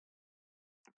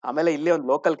ಆಮೇಲೆ ಇಲ್ಲಿ ಒಂದು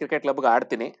ಲೋಕಲ್ ಕ್ರಿಕೆಟ್ ಕ್ಲಬ್ಗೆ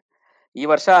ಆಡ್ತೀನಿ. ಈ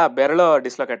ವರ್ಷ ಬೆರಳು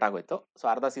ಡಿಸ್ಲೊಕೇಟ್ ಆಗೋಯ್ತು, ಸೊ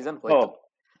ಅರ್ಧ ಸೀಸನ್ ಹೋಯ್ತು.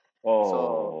 So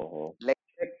leg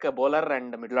break bowler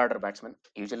and middle order batsman,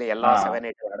 usually ಎಲ್ಲ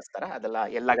 7-8 ಆಡಿಸ್ತಾರೆ, ಅದೆಲ್ಲ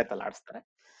ಎಲ್ಲಾಗತ್ತಲ್ಲ ಆಡಿಸ್ತಾರೆ.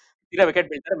 ತೀರಾ ವಿಕೆಟ್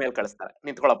ಬೀಳ್ತಾರೆ, ಮೇಲ್ ಕಳಿಸ್ತಾರೆ,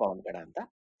 ನಿಂತ್ಕೊಳ್ಳಪ್ಪ ಒಂದ್ ಕಡೆ ಅಂತ.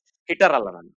 ಹಿಟ್ಟರ್ ಅಲ್ಲ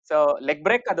ನಾನು. ಸೊ ಲೆಗ್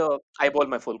ಬ್ರೇಕ್ ಅದು I bowl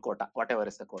my full Kota, what ever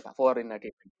is the Kota, 4 in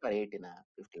T20 or 8 in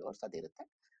 50 overs ಅದಿರುತ್ತೆ.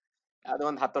 ಅದು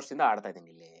ಒಂದು 10 ವರ್ಷದಿಂದ ಆಡ್ತಾ ಇದ್ದೀನಿ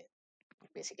ಇಲ್ಲಿ,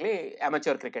 ಬೇಸಿಕಲಿ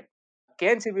ಅಮೆಚೂರ್ ಕ್ರಿಕೆಟ್.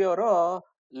 KNCB ಅವರು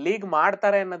ಲೀಗ್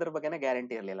ಮಾಡ್ತಾರೆ ಅನ್ನೋದ್ರ ಬಗ್ಗೆನೇ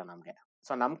ಗ್ಯಾರಂಟಿ ಇರಲಿಲ್ಲ ನಮ್ಗೆ.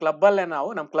 ಸೊ ನಮ್ ಕ್ಲಬ್ ಅಲ್ಲೇ ನಾವು,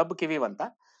 ನಮ್ ಕ್ಲಬ್ ಕಿವಿವ್ ಅಂತ,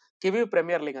 ಕಿವಿವ್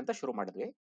ಪ್ರೀಮಿಯರ್ ಲೀಗ್ ಅಂತ ಶುರು ಮಾಡಿದ್ವಿ.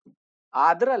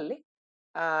 ಅದ್ರಲ್ಲಿ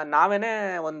ನಾವೇನೆ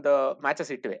ಒಂದು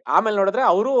ಮ್ಯಾಚಸ್ ಇಟ್ವಿ. ಆಮೇಲೆ ನೋಡಿದ್ರೆ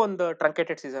ಅವರು ಒಂದು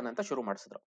ಟ್ರಂಕೇಟೆಡ್ ಸೀಸನ್ ಅಂತ ಶುರು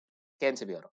ಮಾಡಿಸಿದ್ರು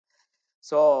KNCB ಅವರು.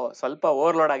 ಸೊ ಸ್ವಲ್ಪ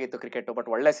ಓವರ್ಲೋಡ್ ಆಗಿತ್ತು ಕ್ರಿಕೆಟ್, ಬಟ್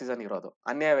ಒಳ್ಳೆ ಸೀಸನ್ ಇರೋದು.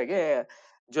 ಅನ್ಯಾಯವಾಗಿ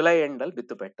ಜುಲೈ ಎಂಡ್ ಅಲ್ಲಿ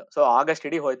ಬಿತ್ತು ಪೆಟ್ಟು. ಸೊ ಆಗಸ್ಟ್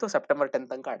ಇಡೀ ಹೋಯ್ತು, ಸೆಪ್ಟೆಂಬರ್ 10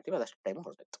 ತನಕ ಆಡ್ತೀವಿ, ಅದಷ್ಟು ಟೈಮ್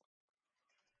ಹೊರಟಿತ್ತು.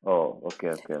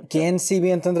 KNCB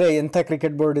ಅಂತಂದ್ರೆ ಎಂತ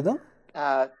ಕ್ರಿಕೆಟ್ ಬೋರ್ಡ್ ಇದು?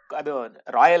 ಅದು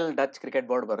ರಾಯಲ್ ಡಚ್ ಕ್ರಿಕೆಟ್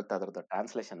ಬೋರ್ಡ್ ಬರುತ್ತೆ, ಅದ್ರದ್ದು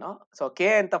ಟ್ರಾನ್ಸ್ಲೇಷನ್. ಸೊ ಕೆ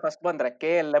ಅಂತ ಫಸ್ಟ್ ಬಂದ್ರೆ,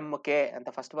 KLMK ಅಂತ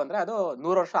ಫಸ್ಟ್ ಬಂದ್ರೆ ಅದು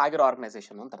 100 ವರ್ಷ ಆಗಿರೋ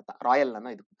ಆರ್ಗನೈಸೇಷನ್ ಅಂತ ಅರ್ಥ. ರಾಯಲ್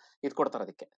ಅನ್ನ ಇದು ಕೊಡ್ತಾರೆ,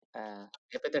 ಅದಕ್ಕೆ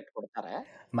ಎಪಿಥೆಟ್ ಕೊಡ್ತಾರೆ.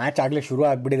 ಮ್ಯಾಚ್ ಆಗ್ಲೇ ಶುರು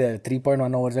ಆಗ್ಬಿಟ್ಟಿದೆ,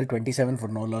 3.1 overs ಅಲ್ಲಿ 27 for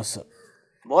no loss.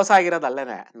 ಮೋಸ ಆಗಿರೋದು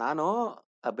ಅಲ್ಲೇನೆ. ನಾನು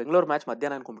ಬೆಂಗಳೂರು ಮ್ಯಾಚ್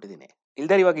ಮಧ್ಯಾಹ್ನ ಅನ್ಕೊಂಡ್ಬಿಟ್ಟಿದ್ದೀನಿ,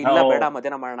 ಇಲ್ದೇ ಇವಾಗ ಇಲ್ಲ ಬೇಡ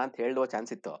ಮಧ್ಯಾಹ್ನ ಮಾಡೋಣ ಅಂತ ಹೇಳುವ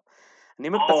ಚಾನ್ಸ್ ಇತ್ತು.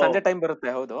 ನಿಮಗ್ ಸಂಜೆ ಟೈಮ್ ಬರುತ್ತೆ,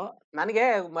 ಹೌದು, ನನಗೆ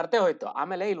ಮರ್ತೇ ಹೋಯ್ತು.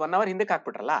 ಆಮೇಲೆ ಇಲ್ಲಿ 1 hour ಹಿಂದಕ್ಕೆ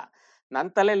ಹಾಕ್ಬಿಟ್ರಲ್ಲ, ನನ್ನ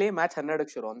ತಲೆಯಲ್ಲಿ ಮ್ಯಾಚ್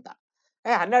 12ಕ್ಕೆ ಶುರು ಅಂತ.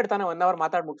 12 ತಾನೇ, 1 hour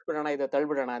ಮಾತಾಡಿ ಮುಗಿಸ್ಬಿಡೋಣ, ಇದು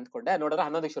ತಳ್ಬಿಡೋಣ ಅಂದ್ಕೊಂಡೆ. ನೋಡಿದ್ರೆ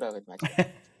 11ಕ್ಕೆ ಶುರು ಆಗೋಯ್ತು ಮ್ಯಾಚ್.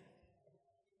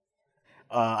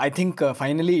 ಐ ಥಿಂಕ್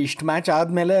ಫೈನಲಿ ಇಷ್ಟು ಮ್ಯಾಚ್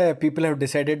ಆದಮೇಲೆ people have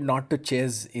decided not to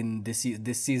chase in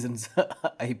this seasons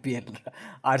IPL.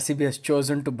 RCB has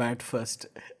chosen to bat first.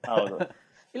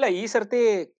 ಇಲ್ಲ, ಈ ಸರ್ತಿ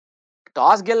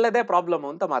ಟಾಸ್ ಗೆಲ್ಲದೆ ಪ್ರಾಬ್ಲಮ್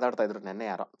ಅಂತ ಮಾತಾಡ್ತಾ ಇದ್ರು ನೆನ್ನೆ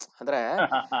ಯಾರೋ. ಅಂದ್ರೆ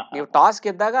ನೀವು ಟಾಸ್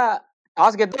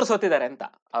ಗೆದ್ದವ್ರು ಸೋತಿದ್ದಾರೆ ಅಂತ,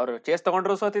 ಅವ್ರು ಚೇಸ್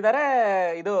ತಗೊಂಡ್ರು ಸೋತಿದ್ದಾರೆ,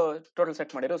 ಇದು ಟೋಟಲ್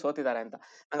ಸೆಟ್ ಮಾಡಿದ್ರು ಸೋತಿದ್ದಾರೆ ಅಂತ.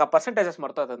 ನಂಗೆ ಆ ಪರ್ಸೆಂಟೇಜಸ್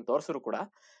ಮರ್ತೋದಂತ ತೋರ್ಸಿದ್ರು ಕೂಡ.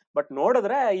 ಬಟ್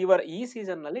ನೋಡಿದ್ರೆ ಈ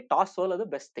ಸೀಸನ್ ನಲ್ಲಿ ಟಾಸ್ ಸೋಲೋದು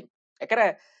ಬೆಸ್ಟ್ ಥಿಂಗ್. ಯಾಕಂದ್ರೆ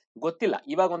ಗೊತ್ತಿಲ್ಲ,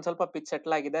 ಇವಾಗ ಒಂದ್ ಸ್ವಲ್ಪ ಪಿಚ್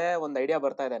ಸೆಟ್ಲ್ ಆಗಿದೆ, ಒಂದ್ ಐಡಿಯಾ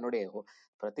ಬರ್ತಾ ಇದೆ. ನೋಡಿ,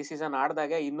 ಪ್ರತಿ ಸೀಸನ್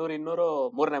ಆಡ್ದಾಗ 200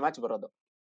 ಮೂರನೇ ಮ್ಯಾಚ್ ಬರೋದು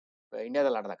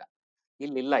ಇಂಡಿಯಾದಲ್ಲಿ ಆಡ್ದಾಗ.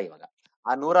 ಇಲ್ಲಿಲ್ಲ ಇವಾಗ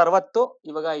ಆ 160.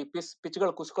 ಇವಾಗ ಈ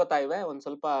ಪಿಚ್ಗಳು ಕುಸ್ಕೋತಾ ಇವೆ, ಒಂದ್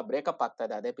ಸ್ವಲ್ಪ ಬ್ರೇಕಪ್ ಆಗ್ತಾ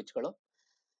ಇದೆ ಅದೇ ಪಿಚ್ಗಳು.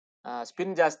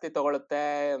 ಸ್ಪಿನ್ ಜಾಸ್ತಿ ತಗೊಳುತ್ತೆ.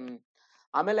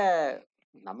 ಆಮೇಲೆ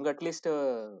ನಮ್ಗೆ ಅಟ್ಲೀಸ್ಟ್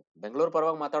ಬೆಂಗಳೂರು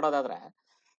ಪರವಾಗಿ ಮಾತಾಡೋದಾದ್ರೆ,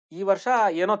 ಈ ವರ್ಷ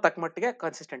ಏನೋ ತಕ್ಕ ಮಟ್ಟಿಗೆ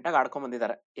ಕನ್ಸಿಸ್ಟೆಂಟ್ ಆಗಿ ಆಡ್ಕೊಂಡ್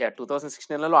ಬಂದಿದ್ದಾರೆ.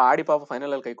 2016 ಆಡಿ ಪಾಪ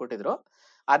ಫೈನಲ್ ಅಲ್ಲಿ ಕೈ ಕೊಟ್ಟಿದ್ರು.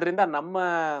 ಆದ್ರಿಂದ ನಮ್ಮ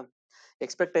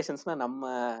ಎಕ್ಸ್ಪೆಕ್ಟೇಷನ್ಸ್ ನ ನಮ್ಮ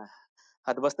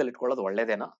ಹದ್ಬಸ್ತಲ್ಲಿ ಇಟ್ಕೊಳ್ಳೋದು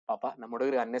ಒಳ್ಳೇದೇನೋ. ಪಾಪ ನಮ್ಮ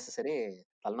ಹುಡುಗರಿಗೆ ಅನ್ನೆಸೆಸರಿ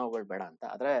ತಲೆನೋವುಗಳು ಬೇಡ ಅಂತ.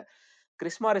 ಆದ್ರೆ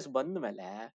ಕ್ರಿಸ್ ಮಾರಿಸ್ ಬಂದ ಮೇಲೆ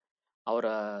ಅವರ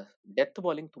ಡೆತ್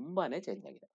ಬೌಲಿಂಗ್ ತುಂಬಾನೇ ಚೇಂಜ್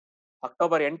ಆಗಿದೆ.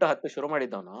 ಅಕ್ಟೋಬರ್ 8-10 ಶುರು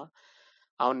ಮಾಡಿದ್ದವನು,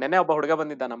 ಅವ್ನು ನೆನ್ನೆ ಒಬ್ಬ ಹುಡುಗ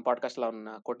ಬಂದಿದ್ದ ನಮ್ಮ ಪಾಡ್ಕಾಸ್ಟ್,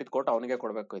 ಅವ್ನ ಕೊಟ್ಟಿದ್ ಕೋಟ್ ಅವನಿಗೆ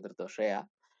ಕೊಡ್ಬೇಕು ಇದ್ರದ್ದು ಶ್ರೇಯ.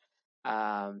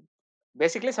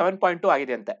 ಬೇಸಿಕ್ಲಿ 7.2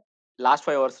 ಆಗಿದೆ ಅಂತೆ last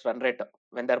 5 overs run rate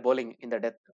when they're bowling in the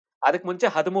death. ಅದಕ್ಕೆ ಮುಂಚೆ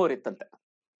 13 ಇತ್ತಂತೆ,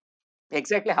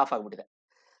 ಎಕ್ಸಾಕ್ಟ್ಲಿ ಹಾಫ್ ಆಗ್ಬಿಟ್ಟಿದೆ.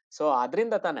 ಸೊ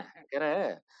ಅದ್ರಿಂದ ತಾನೆ, ಯಾಕಂದ್ರೆ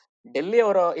ಡೆಲ್ಲಿ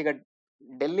ಅವರು ಈಗ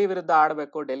ಡೆಲ್ಲಿ ವಿರುದ್ಧ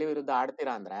ಆಡ್ಬೇಕು, ಡೆಲ್ಲಿ ವಿರುದ್ಧ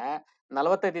ಆಡ್ತೀರಾ ಅಂದ್ರೆ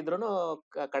 45 ಇದ್ರೂ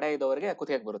ಕಡೆ ಇದ್ದವರಿಗೆ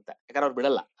ಕುತ್ತಿಗೆ ಬರುತ್ತೆ. ಯಾಕಂದ್ರೆ ಅವ್ರು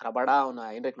ಬಿಡಲ್ಲ, ರಬಾಡ ಅವನ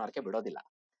ಇಂಡ್ರಿಕ್ ನಾರ್ಕೆ ಬಿಡೋದಿಲ್ಲ.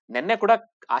 ನೆನ್ನೆ ಕೂಡ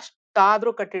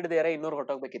ಅಷ್ಟಾದ್ರೂ ಕಟ್ಟಿಡಿದಾರೆ, 200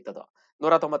 ಹೊಟ್ಟೋಗ್ಬೇಕಿತ್ತದು,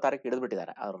 196ಕ್ಕೆ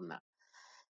ಹಿಡಿದ್ಬಿಟ್ಟಿದ್ದಾರೆ ಅವ್ರನ್ನ.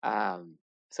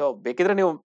 ಸೊ ಬೇಕಿದ್ರೆ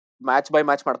ನೀವು ಮ್ಯಾಚ್ ಬೈ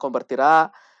ಮ್ಯಾಚ್ ಮಾಡ್ಕೊಂಡ್ ಬರ್ತೀರಾ,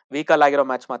 ವೀಕಲ್ ಆಗಿರೋ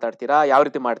ಮ್ಯಾಚ್ ಮಾತಾಡ್ತೀರಾ, ಯಾವ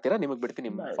ರೀತಿ ಮಾಡ್ತೀರಾ ನಿಮಗ್ ಬಿಡ್ತೀನಿ,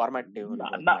 ನಿಮ್ಮ ಫಾರ್ಮ್ಯಾಟ್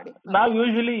ಮಾಡಿ. ನಾವು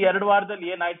ಯೂಶಲಿ 2 ವಾರದಲ್ಲಿ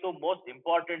ಏನಾಯ್ತು, most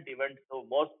important events,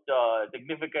 most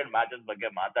significant matches ಬಗ್ಗೆ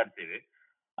ಮಾತಾಡ್ತೀವಿ.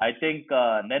 ಐ ಥಿಂಕ್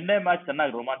ನಿನ್ನೆ ಮ್ಯಾಚ್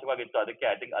ಚೆನ್ನಾಗಿ ರೋಮಾಂಚವಾಗಿತ್ತು, ಅದಕ್ಕೆ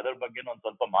ಐ ಥಿಂಕ್ ಅದ್ರ ಬಗ್ಗೆ ಒಂದ್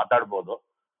ಸ್ವಲ್ಪ ಮಾತಾಡ್ಬೋದು.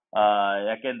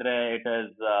 ಯಾಕೆಂದ್ರೆ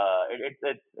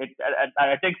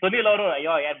ಐ ಥಿಂಕ್ ಸುನೀಲ್ ಅವರು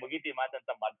ಅಯ್ಯೋ ಏನ್ ಮುಗೀತಿ ಮ್ಯಾಚ್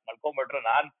ಅಂತ ಮಲ್ಕೊಂಡ್ಬಿಟ್ರು.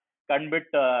 ನಾನ್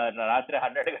ಕಂಡ್ಬಿಟ್ಟು ರಾತ್ರಿ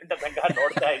 12 ಗಂಟೆ ತನಕ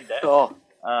ನೋಡ್ತಾ ಇದ್ದೆ.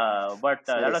 But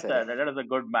that was a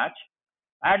good match.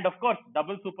 And of course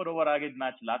double super over ಆಗಿದ್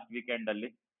ಮ್ಯಾಚ್ ಲಾಸ್ಟ್ ವೀಕೆಂಡ್ ಅಲ್ಲಿ,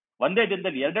 ಒಂದೇ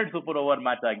ದಿನದಲ್ಲಿ 2 ಸೂಪರ್ ಓವರ್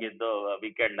ಮ್ಯಾಚ್ ಆಗಿದ್ದು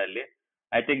ವೀಕೆಂಡ್ ನಲ್ಲಿ.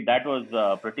 I think that was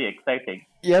pretty exciting.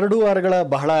 2 ವಾರಗಳ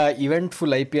ಬಹಳ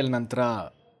ಇವೆಂಟ್ಫುಲ್ IPL ನಂತರ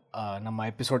ನಮ್ಮ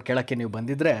ಎಪಿಸೋಡ್ ಕೇಳಕ್ಕೆ ನೀವು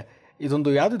ಬಂದಿದ್ರೆ, ಇದೊಂದು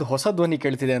ಯಾವುದಿದು ಹೊಸ ಧ್ವನಿ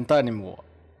ಕೇಳ್ತಿದೆ ಅಂತ ನೀವು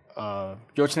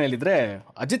ಯೋಚನೆಯಲ್ಲಿದ್ದರೆ,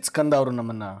 ಅಜಿತ್ ಸ್ಕಂದ ಅವರು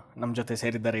ನಮ್ಮ ಜೊತೆ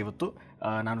ಸೇರಿದ್ದಾರೆ ಇವತ್ತು.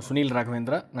 ನಾನು ಸುನೀಲ್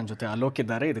ರಾಘವೇಂದ್ರ, ನನ್ನ ಜೊತೆ ಅಲೋಕ್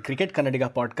ಇದ್ದಾರೆ. ಇದು ಕ್ರಿಕೆಟ್ ಕನ್ನಡಿಗ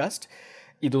ಪಾಡ್ಕಾಸ್ಟ್.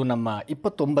 ಇದು ನಮ್ಮ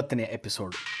 29ನೇ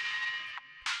ಎಪಿಸೋಡ್.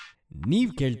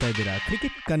 ನೀವು ಕೇಳ್ತಾ ಇದ್ದೀರಾ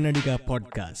cricket Kannadiga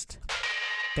podcast.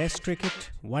 Test cricket,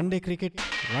 one day cricket,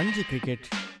 Ranji cricket,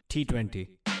 T20,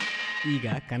 ಈಗ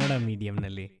ಕನ್ನಡ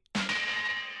ಮೀಡಿಯಂನಲ್ಲಿ.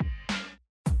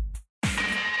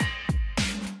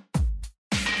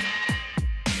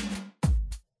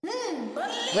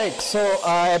 ರೈಟ್, ಸೊ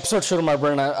ಎಪಿಸೋಡ್ ಶುರು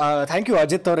ಮಾಡ್ಬೋಣ. ಥ್ಯಾಂಕ್ ಯು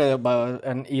ಅಜಿತ್ ಅವರೇ,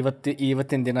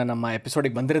 ಇವತ್ತಿನ ದಿನ ನಮ್ಮ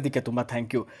ಎಪಿಸೋಡಿಗೆ ಬಂದಿರೋದಕ್ಕೆ ತುಂಬ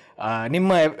ಥ್ಯಾಂಕ್ ಯು.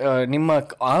 ನಿಮ್ಮ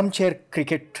armchair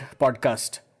cricket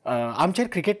podcast, armchair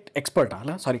cricket expert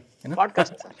ಅಲ್ಲ, ಸಾರಿ,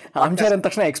 ಆರ್ಮ್ ಚೇರ್ ಅಂದ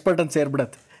ತಕ್ಷಣ ಎಕ್ಸ್ಪರ್ಟ್ ಅಂತ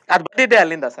ಸೇರ್ಬಿಡತ್ತೆ. ಅದು ಬಂದಿದ್ದೆ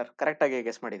ಅಲ್ಲಿಂದ ಸರ್, ಕರೆಕ್ಟ್ ಆಗಿ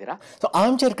ಗೆಸ್ ಮಾಡಿದೀರಾ. ಸೊ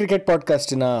ಆರ್ಮ್ಚೇರ್ ಕ್ರಿಕೆಟ್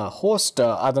ಪಾಡ್ಕಾಸ್ಟಿನ ಹೋಸ್ಟ್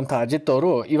ಆದಂಥ ಅಜಿತ್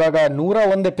ಅವರು ಇವಾಗ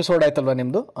 101 ಎಪಿಸೋಡ್ ಆಯ್ತಲ್ವಾ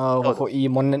ನಿಮ್ದು ಈ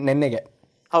ನೆನ್ನೆಗೆ?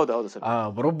 ಹೌದು ಹೌದು ಸರ್.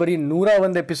 ಬರೋಬ್ಬರಿ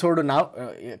 101 ಎಪಿಸೋಡ್. ನಾವು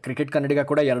ಕ್ರಿಕೆಟ್ ಕನ್ನಡಿಗ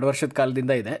ಕೂಡ 2 ವರ್ಷದ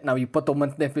ಕಾಲದಿಂದ ಇದೆ. ನಾವು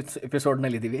 29ನೇ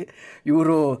ಎಪಿಸೋಡ್ನಲ್ಲಿ ಇದ್ದೀವಿ.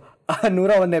 ಇವರು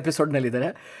 101 ಎಪಿಸೋಡ್ನಲ್ಲಿದ್ದಾರೆ.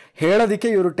 ಹೇಳೋದಕ್ಕೆ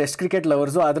ಇವರು ಟೆಸ್ಟ್ ಕ್ರಿಕೆಟ್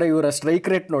ಲವರ್ಸು, ಆದರೆ ಇವರ ಸ್ಟ್ರೈಕ್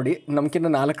ರೇಟ್ ನೋಡಿ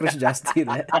ನಮ್ಗಿಂತ 4 ಜಾಸ್ತಿ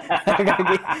ಇದೆ.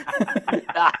 ಹಾಗಾಗಿ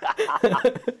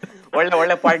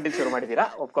ಒಳ್ಳೆ ಪಾಯಿಂಟ್ ಶುರು ಮಾಡಿದ್ದೀರಾ,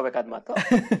 ಒಪ್ಕೋಬೇಕಾದ ಮಾತು.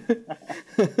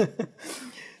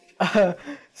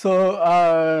 So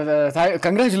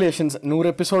congratulations. 100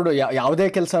 ಎಪಿಸೋಡ್ ಯಾವುದೇ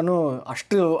ಕೆಲಸನೂ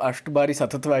ಅಷ್ಟು ಬಾರಿ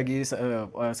ಸತತವಾಗಿ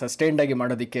ಸಸ್ಟೈನ್ಡ್ ಆಗಿ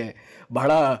ಮಾಡೋದಕ್ಕೆ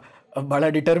ಬಹಳ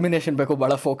ಡಿಟರ್ಮಿನೇಷನ್ ಬೇಕು,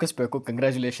 ಬಹಳ ಫೋಕಸ್ ಬೇಕು.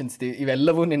 ಕಂಗ್ರ್ಯಾಚುಲೇಷನ್ಸ್.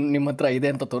 ಇವೆಲ್ಲವೂ ನಿಮ್ಮ ಹತ್ರ ಇದೆ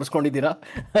ಅಂತ ತೋರಿಸ್ಕೊಂಡಿದ್ದೀರಾ.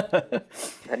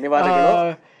 ಧನ್ಯವಾದಗಳು.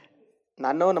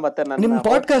 ನಾನು ಮತ್ತೆ ನಿಮ್ಮ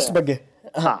ಪಾಡ್ಕಾಸ್ಟ್ ಬಗ್ಗೆ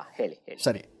ಹೇಳಿ.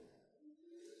 ಸರಿ,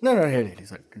 ನಾನು ಹೇಳಿ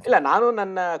ಸರ್. ಇಲ್ಲ, ನಾನು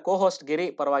ನನ್ನ ಕೋ ಹೋಸ್ಟ್ ಗಿರಿ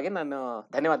ಪರವಾಗಿ ನಾನು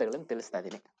ಧನ್ಯವಾದಗಳನ್ನು ತಿಳಿಸ್ತಾ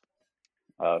ಇದ್ದೀನಿ.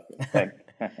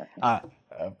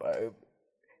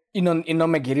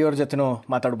 ಇನ್ನೊಮ್ಮೆ ಗಿರಿಯವ್ರ ಜೊತೆನೂ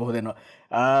ಮಾತಾಡಬಹುದೇನೋ.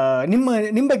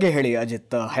 ನಿಮ್ಮ ಬಗ್ಗೆ ಹೇಳಿ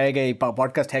ಅಜಿತ್. ಹೇಗೆ ಈ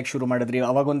ಪಾಡ್ಕಾಸ್ಟ್ ಹೇಗೆ ಶುರು ಮಾಡಿದ್ರಿ?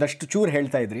 ಅವಾಗ ಒಂದಷ್ಟು ಚೂರು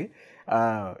ಹೇಳ್ತಾ ಇದ್ರಿ.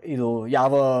 ಇದು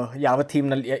ಯಾವ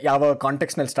ಥೀಮ್ನಲ್ಲಿ, ಯಾವ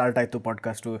ಕಾಂಟೆಕ್ಸ್ನಲ್ಲಿ ಸ್ಟಾರ್ಟ್ ಆಯಿತು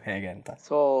ಪಾಡ್ಕಾಸ್ಟು, ಹೇಗೆ ಅಂತ?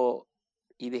 ಸೊ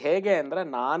ಇದು ಹೇಗೆ ಅಂದರೆ,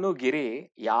 ನಾನು ಗಿರಿ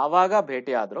ಯಾವಾಗ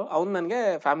ಭೇಟಿ ಆದರೂ ಅವ್ನು ನನಗೆ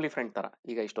ಫ್ಯಾಮಿಲಿ ಫ್ರೆಂಡ್ ಥರ.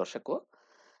 ಈಗ ಇಷ್ಟು ವರ್ಷಕ್ಕೂ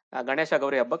ಗಣೇಶ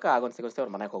ಗೌರಿ ಹಬ್ಬಕ್ಕೆ ಆಗೊಂದು ಸಿಗೋಸ್ತೆ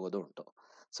ಅವ್ರ ಮನೆಗೆ ಹೋಗೋದು ಉಂಟು.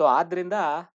 ಸೊ ಆದ್ದರಿಂದ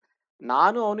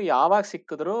ನಾನು ಅವನು ಯಾವಾಗ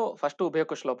ಸಿಕ್ಕಿದ್ರು ಫಸ್ಟು ಉಭಯ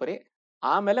ಕುಶಲೋಪರಿ,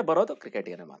 ಆಮೇಲೆ ಬರೋದು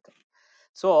ಕ್ರಿಕೆಟಿಗನೇ ಮಾತು.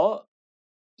 ಸೊ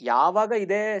ಯಾವಾಗ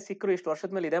ಇದೇ ಸಿಕ್ಕರು ಇಷ್ಟು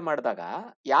ವರ್ಷದ ಮೇಲೆ ಇದೇ ಮಾಡಿದಾಗ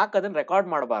ಯಾಕೆ ಅದನ್ನ ರೆಕಾರ್ಡ್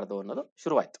ಮಾಡಬಾರ್ದು ಅನ್ನೋದು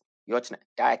ಶುರುವಾಯ್ತು ಯೋಚನೆ.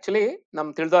 ಆ್ಯಕ್ಚುಲಿ ನಮ್ಮ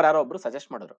ತಿಳಿದವ್ರು ಯಾರೋ ಒಬ್ರು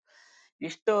ಸಜೆಸ್ಟ್ ಮಾಡಿದ್ರು,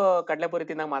 ಇಷ್ಟು ಕಡಲೆಪುರಿ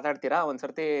ತಿಂದಾಗ ಮಾತಾಡ್ತೀರಾ,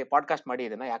 ಒಂದ್ಸರ್ತಿ ಪಾಡ್ಕಾಸ್ಟ್ ಮಾಡಿ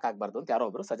ಇದನ್ನ ಯಾಕೆ ಆಗ್ಬಾರ್ದು ಅಂತ ಯಾರೋ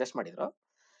ಒಬ್ರು ಸಜೆಸ್ಟ್ ಮಾಡಿದ್ರು.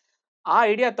 ಆ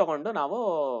ಐಡಿಯಾ ತಗೊಂಡು ನಾವು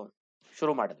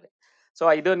ಶುರು ಮಾಡಿದ್ವಿ. ಸೊ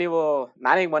ಇದು ನೀವು,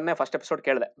 ನಾನೀಗ ಮೊನ್ನೆ ಫಸ್ಟ್ ಎಪಿಸೋಡ್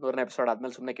ಕೇಳಿದೆ, 100ನೇ ಎಪಿಸೋಡ್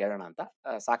ಆದ್ಮೇಲೆ ಸುಮ್ಮನೆ ಕೇಳೋಣ ಅಂತ.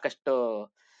 ಸಾಕಷ್ಟು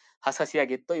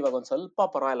ಹಸಿಯಾಗಿತ್ತು. ಇವಾಗ ಒಂದು ಸ್ವಲ್ಪ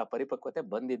ಪರವಾಗಿಲ್ಲ, ಪರಿಪಕ್ವತೆ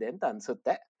ಬಂದಿದೆ ಅಂತ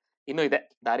ಅನ್ಸುತ್ತೆ. ಇನ್ನೂ ಇದೆ,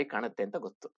 ದಾರಿ ಕಾಣುತ್ತೆ ಅಂತ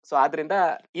ಗೊತ್ತು. ಸೊ ಆದ್ರಿಂದ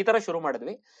ಈ ತರ ಶುರು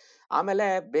ಮಾಡಿದ್ವಿ. ಆಮೇಲೆ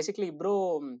ಬೇಸಿಕ್ಲಿ ಇಬ್ರು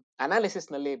ಅನಾಲಿಸಿಸ್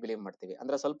ನಲ್ಲಿ ಬಿಲೀವ್ ಮಾಡ್ತೀವಿ.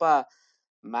 ಅಂದ್ರೆ ಸ್ವಲ್ಪ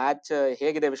ಮ್ಯಾಚ್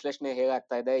ಹೇಗಿದೆ, ವಿಶ್ಲೇಷಣೆ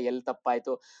ಹೇಗಾಗ್ತಾ ಇದೆ, ಎಲ್ಲಿ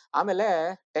ತಪ್ಪಾಯ್ತು. ಆಮೇಲೆ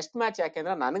ಟೆಸ್ಟ್ ಮ್ಯಾಚ್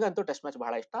ಯಾಕೆಂದ್ರೆ ನನಗಂತೂ ಟೆಸ್ಟ್ ಮ್ಯಾಚ್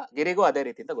ಬಹಳ ಇಷ್ಟ, ಗಿರಿಗೂ ಅದೇ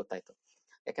ರೀತಿ ಅಂತ ಗೊತ್ತಾಯ್ತು.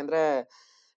 ಯಾಕೆಂದ್ರೆ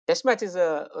ಟೆಸ್ಟ್ ಮ್ಯಾಚ್ ಇಸ್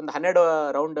ಒಂದು 12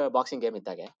 ರೌಂಡ್ ಬಾಕ್ಸಿಂಗ್ ಗೇಮ್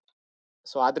ಇದ್ದಾಗೆ.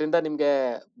 ಸೊ ಆದ್ರಿಂದ ನಿಮ್ಗೆ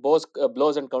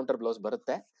ಬ್ಲೋಸ್ ಅಂಡ್ ಕೌಂಟರ್ ಬ್ಲೋಸ್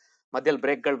ಬರುತ್ತೆ, ಮಧ್ಯದಲ್ಲಿ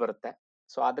ಬ್ರೇಕ್ಗಳು ಬರುತ್ತೆ.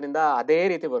 ಸೊ ಆದ್ರಿಂದ ಅದೇ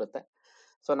ರೀತಿ ಬರುತ್ತೆ.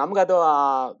 ಸೊ ನಮ್ಗದು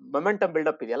ಮೊಮೆಂಟಮ್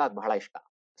ಬಿಲ್ಡಪ್ ಇದೆಯಲ್ಲ, ಅದು ಬಹಳ ಇಷ್ಟ.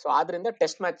 ಸೊ ಆದ್ರಿಂದ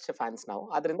ಟೆಸ್ಟ್ ಮ್ಯಾಚ್ ಫ್ಯಾನ್ಸ್ ನಾವು.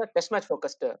 ಆದ್ರಿಂದ ಟೆಸ್ಟ್ ಮ್ಯಾಚ್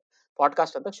ಫೋಕಸ್ಡ್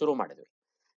ಪಾಡ್ಕಾಸ್ಟ್ ಅಂತ ಶುರು ಮಾಡಿದ್ವಿ.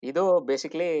 ಇದು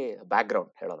ಬೇಸಿಕ್ಲಿ ಬ್ಯಾಕ್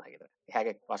ಗ್ರೌಂಡ್ ಹೇಳೋದಾಗಿದೆ,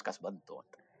 ಹೇಗೆ ಪಾಡ್ಕಾಸ್ಟ್ ಬಂತು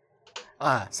ಅಂತ.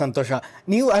 ಸಂತೋಷ.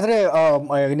 ನೀವು ಆದರೆ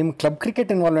ನಿಮ್ಮ ಕ್ಲಬ್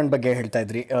ಕ್ರಿಕೆಟ್ ಇನ್ವಾಲ್ವ್ಮೆಂಟ್ ಬಗ್ಗೆ ಹೇಳ್ತಾ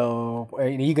ಇದ್ರಿ.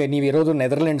 ಈಗ ನೀವಿರೋದು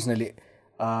ನೆದರ್ಲೆಂಡ್ಸ್ನಲ್ಲಿ.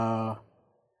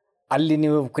 ಅಲ್ಲಿ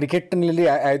ನೀವು ಕ್ರಿಕೆಟ್ನಲ್ಲಿ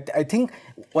I think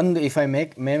if I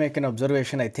make an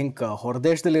observation, I think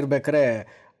ಹೊರದೇಶದಲ್ಲಿ ಇರ್ಬೇಕಾದ್ರೆ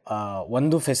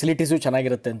ಒಂದು ಫೆಸಿಲಿಟೀಸು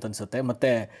ಚೆನ್ನಾಗಿರುತ್ತೆ ಅಂತ ಅನ್ಸುತ್ತೆ.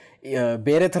 ಮತ್ತು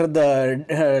ಬೇರೆ ಥರದ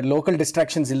ಲೋಕಲ್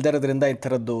ಡಿಸ್ಟ್ರಾಕ್ಷನ್ಸ್ ಇಲ್ಲದೆ ಇರೋದ್ರಿಂದ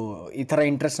ಈ ಥರ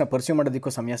ಇಂಟ್ರೆಸ್ಟ್ನ ಪರ್ಸ್ಯೂ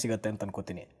ಮಾಡೋದಕ್ಕೂ ಸಮಯ ಸಿಗುತ್ತೆ ಅಂತ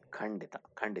ಅನ್ಕೋತೀನಿ.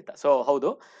 ಖಂಡಿತ. ಸೊ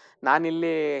ಹೌದು,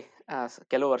 ನಾನಿಲ್ಲಿ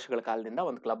ಕೆಲವು ವರ್ಷಗಳ ಕಾಲದಿಂದ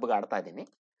ಒಂದು ಕ್ಲಬ್ಗೆ ಆಡ್ತಾ ಇದ್ದೀನಿ.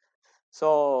 ಸೊ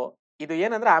ಇದು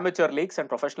ಏನಂದ್ರೆ amateur leagues and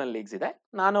professional leagues ಇದೆ.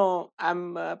 ನಾನು I am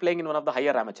playing in one of the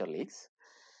higher amateur leagues.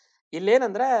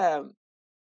 ಇಲ್ಲೇನಂದ್ರೆ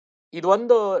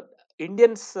ಇದೊಂದು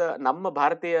ಇಂಡಿಯನ್ಸ್, ನಮ್ಮ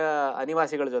ಭಾರತೀಯ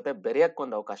ಅನಿವಾಸಿಗಳ ಜೊತೆ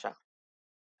ಬೆರೆಯಕ್ಕೊಂದು ಅವಕಾಶ,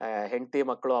 ಹೆಂಡತಿ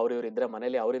ಮಕ್ಕಳು ಅವ್ರು ಇವ್ರು ಇದ್ರೆ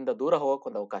ಮನೇಲಿ ಅವರಿಂದ ದೂರ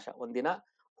ಹೋಗೋಕ್ಕೊಂದು ಅವಕಾಶ, ಒಂದಿನ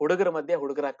ಹುಡುಗರ ಮಧ್ಯೆ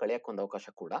ಹುಡುಗರಾಗಿ ಕಳೆಯಕ್ಕೊಂದು ಅವಕಾಶ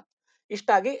ಕೂಡ.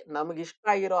 ಇಷ್ಟಾಗಿ ನಮ್ಗೆ ಇಷ್ಟ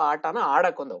ಆಗಿರೋ ಆಟನ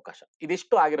ಆಡಕ್ಕೊಂದು ಅವಕಾಶ.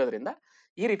 ಇದಿಷ್ಟು ಆಗಿರೋದ್ರಿಂದ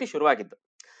ಈ ರೀತಿ ಶುರುವಾಗಿದ್ದು.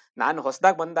 ನಾನು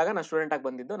ಹೊಸದಾಗಿ ಬಂದಾಗ, ನಾನು ಸ್ಟೂಡೆಂಟ್ ಆಗಿ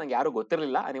ಬಂದಿದ್ದು, ನಂಗೆ ಯಾರು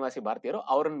ಗೊತ್ತಿರಲಿಲ್ಲ ಅನಿವಾಸಿ ಭಾರತೀಯರು.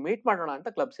 ಅವ್ರನ್ನ ಮೀಟ್ ಮಾಡೋಣ ಅಂತ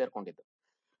ಕ್ಲಬ್ ಸೇರ್ಕೊಂಡಿದ್ದು.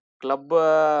 ಕ್ಲಬ್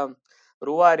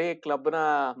ರೂವಾರಿ ಕ್ಲಬ್ನ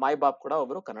ಮಾಯ್ ಬಾಬ್ ಕೂಡ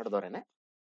ಒಬ್ರು ಕನ್ನಡದವರೇನೆ.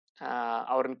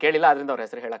 ಅವ್ರನ್ನ ಕೇಳಿಲ್ಲ, ಅದರಿಂದ ಅವ್ರ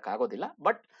ಹೆಸರು ಹೇಳಕ್ ಆಗೋದಿಲ್ಲ.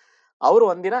 ಬಟ್ ಅವರು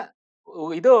ಒಂದಿನ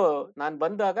ಇದು ನಾನು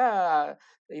ಬಂದಾಗ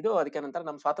ಅದಕ್ಕೆ ನಂತರ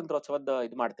ನಮ್ಮ ಸ್ವಾತಂತ್ರ್ಯೋತ್ಸವದ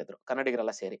ಇದು ಮಾಡ್ತಿದ್ರು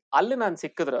ಕನ್ನಡಿಗರೆಲ್ಲ ಸೇರಿ. ಅಲ್ಲಿ ನಾನು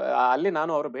ಸಿಕ್ಕಿದ್ರು, ಅಲ್ಲಿ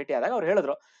ನಾನು ಅವರು ಭೇಟಿ ಆದಾಗ ಅವ್ರು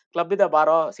ಹೇಳಿದ್ರು, ಕ್ಲಬ್ ಇದ್ದ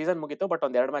ಬಾರೋ, ಸೀಸನ್ ಮುಗೀತು, ಬಟ್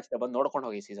 1-2 ಮ್ಯಾಚ್ ಬಂದು ನೋಡ್ಕೊಂಡು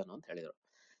ಹೋಗಿ ಸೀಸನ್ ಅಂತ ಹೇಳಿದ್ರು.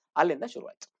 ಅಲ್ಲಿಂದ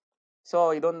ಶುರುವಾಯ್ತು. ಸೊ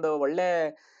ಇದೊಂದು ಒಳ್ಳೆ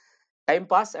ಟೈಮ್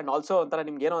ಪಾಸ್ ಅಂಡ್ ಆಲ್ಸೋ ಒಂಥರ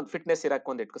ನಿಮ್ಗೆ ಏನೋ ಒಂದು ಫಿಟ್ನೆಸ್ ಇರಕ್ಕೆ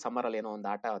ಒಂದು ಇಟ್ಕೊ, ಸಮ್ಮರ್ ಅಲ್ಲಿ ಏನೋ ಒಂದು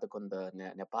ಆಟ, ಅದಕ್ಕೊಂದು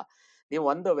ನೆಪ. ನೀವು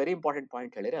ಒಂದು ವೆರಿ ಇಂಪಾರ್ಟೆಂಟ್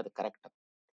ಪಾಯಿಂಟ್ ಹೇಳಿರಿ, ಅದು ಕರೆಕ್ಟ್.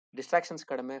 ಡಿಸ್ಟ್ರಾಕ್ಷನ್ಸ್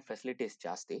ಕಡಿಮೆ, ಫೆಸಿಲಿಟೀಸ್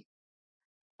ಜಾಸ್ತಿ.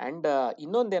 ಅಂಡ್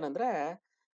ಇನ್ನೊಂದೇನಂದ್ರೆ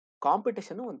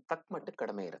ಕಾಂಪಿಟೇಷನ್ ಒಂದು ತಕ್ಕ ಮಟ್ಟಕ್ಕೆ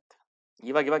ಕಡಿಮೆ ಇರುತ್ತೆ.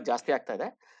 ಇವಾಗ ಜಾಸ್ತಿ ಆಗ್ತಾ ಇದೆ,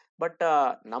 but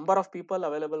number of people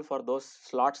available for those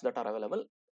slots that are available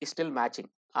is still matching.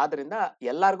 ಆದ್ರಿಂದ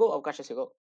ಎಲ್ಲರಿಗೂ ಅವಕಾಶ ಸಿಗೋ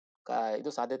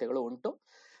ಇದು ಸಾಧ್ಯತೆಗಳು ಉಂಟು.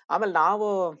 ಆಮೇಲೆ ನಾವು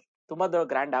ತುಂಬಾ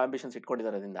ಗ್ರ್ಯಾಂಡ್ ಆಂಬಿಷನ್ಸ್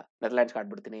ಇಟ್ಕೊಂಡಿರೋದ್ರಿಂದ, ನೆದರ್ಲ್ಯಾಂಡ್ಸ್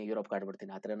ಆಡ್ಬಿಡ್ತೀನಿ, ಯುರೋಪ್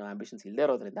ಆಡ್ಬಿಡ್ತೀನಿ, ಆ ಥರ ಏನೋ ಆಂಬಿಷನ್ಸ್ ಇಲ್ಲದೆ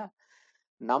ಇರೋದ್ರಿಂದ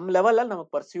ನಮ್ ಲೆವೆಲ್ ಅಲ್ಲಿ ನಮಗೆ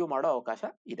ಪರ್ಸ್ಯೂ ಮಾಡೋ ಅವಕಾಶ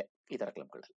ಇದೆ ಈ ತರ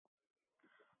ಕ್ಲಬ್ಗಳಲ್ಲಿ.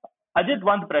 ಅಜಿತ್,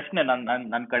 ಒಂದು ಪ್ರಶ್ನೆ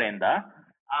ನನ್ ಕಡೆಯಿಂದ.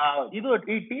 ಇದು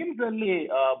ಈ ಟೀಮ್ಸ್ ಅಲ್ಲಿ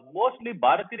ಮೋಸ್ಟ್ಲಿ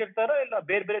ಭಾರತೀಯರು ಇರ್ತಾರೋ ಇಲ್ಲ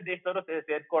ಬೇರೆ ಬೇರೆ ದೇಶದವರು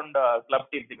ಸೇರ್ಕೊಂಡ ಕ್ಲಬ್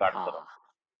ಟೀಮ್ಸ್ ಆಡ್ತಾರೋ?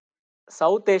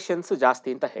 ಸೌತ್ ಏಷ್ಯನ್ಸ್ ಜಾಸ್ತಿ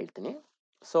ಅಂತ ಹೇಳ್ತೀನಿ.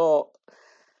 ಸೊ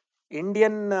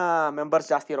ಇಂಡಿಯನ್ ಮೆಂಬರ್ಸ್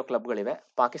ಜಾಸ್ತಿ ಇರೋ ಕ್ಲಬ್ಗಳಿವೆ,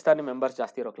 ಪಾಕಿಸ್ತಾನಿ ಮೆಂಬರ್ಸ್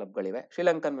ಜಾಸ್ತಿ ಇರೋ ಕ್ಲಬ್ಗಳಿವೆ,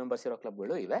 ಶ್ರೀಲಂಕನ್ ಮೆಂಬರ್ಸ್ ಇರೋ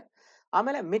ಕ್ಲಬ್ಗಳು ಇವೆ,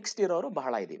 ಆಮೇಲೆ ಮಿಕ್ಸ್ಡ್ ಇರೋರು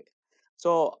ಬಹಳ ಇದಿವೆ.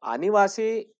 ಸೊ ಅನಿವಾಸಿ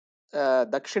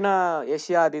ದಕ್ಷಿಣ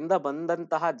ಏಷ್ಯಾದಿಂದ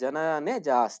ಬಂದಂತಹ ಜನನೇ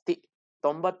ಜಾಸ್ತಿ,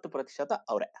 90%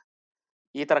 ಅವರೇ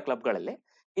ಈ ತರ ಕ್ಲಬ್ಗಳಲ್ಲಿ.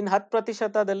 ಇನ್ನು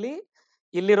 10%ದಲ್ಲಿ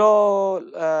ಇಲ್ಲಿರೋ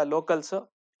ಲೋಕಲ್ಸ್,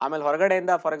 ಆಮೇಲೆ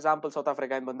ಹೊರಗಡೆಯಿಂದ ಫಾರ್ ಎಕ್ಸಾಂಪಲ್ ಸೌತ್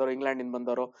ಆಫ್ರಿಕಾಯಿಂದ ಬಂದವರು, ಇಂಗ್ಲೆಂಡ್ ಇಂದ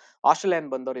ಬಂದವರು, ಆಸ್ಟ್ರೇಲಿಯಾ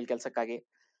ಬಂದವರು ಇಲ್ಲಿ ಕೆಲಸಕ್ಕಾಗಿ,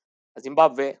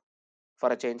 ಜಿಂಬಾಬ್ವೆ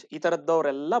ಫಾರ್ ಅ ಚೇಂಜ್, ಈ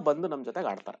ತರದವರೆಲ್ಲ ಬಂದು ನಮ್ ಜೊತೆಗೆ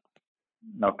ಆಡ್ತಾರೆ.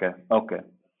 Okay okay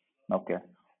okay.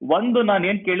 ಒಂದು ನಾನು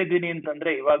ಏನ್ ಕೇಳಿದ್ದೀನಿ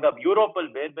ಅಂತಂದ್ರೆ, ಇವಾಗ ಯುರೋಪ್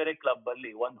ಅಲ್ಲಿ ಬೇರೆ ಬೇರೆ ಕ್ಲಬ್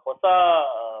ಅಲ್ಲಿ ಒಂದು ಹೊಸ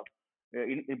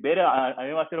ಬೇರೆ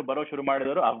ಅನಿವಾಸಿಗಳು ಬರೋ ಶುರು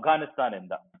ಮಾಡಿದವರು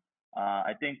ಅಫ್ಘಾನಿಸ್ತಾನಿಂದ.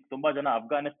 ಐ ಥಿಂಕ್ ತುಂಬಾ ಜನ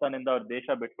ಅಫ್ಘಾನಿಸ್ತಾನಿಂದ ಅವ್ರ ದೇಶ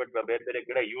ಬಿಟ್ಬಿಟ್ಟು ಬೇರೆ ಬೇರೆ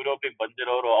ಕಡೆ ಯುರೋಪಿಗೆ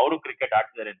ಬಂದಿರೋರು ಅವರು ಕ್ರಿಕೆಟ್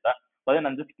ಆಡ್ತಿದಾರೆ ಅಂತ. ಅದೇ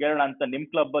ನನ್ ಜೊತೆ ಕೇಳೋಣ ಅಂತ, ನಿಮ್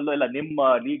ಕ್ಲಬ್ ಅಲ್ಲೂ ಇಲ್ಲ ನಿಮ್ಮ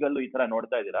ಲೀಗಲ್ಲೂ ಈ ತರ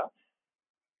ನೋಡ್ತಾ ಇದ್ದೀರಾ?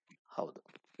 ಹೌದು,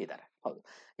 ಇದಾರೆ. ಹೌದು,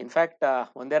 ಇನ್ಫ್ಯಾಕ್ಟ್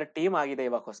ಒಂದೆರಡು ಟೀಮ್ ಆಗಿದೆ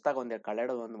ಇವಾಗ ಹೊಸದಾಗಿ,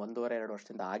 ಕಳೆದ 1.5-2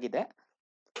 ವರ್ಷದಿಂದ ಆಗಿದೆ.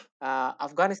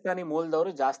 ಅಫ್ಘಾನಿಸ್ತಾನಿ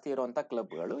ಮೂಲದವರು ಜಾಸ್ತಿ ಇರುವಂತ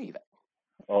ಕ್ಲಬ್ಗಳು ಇವೆ.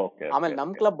 ಆಮೇಲೆ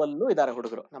ನಮ್ ಕ್ಲಬ್ ಅಲ್ಲೂ ಇದಾರೆ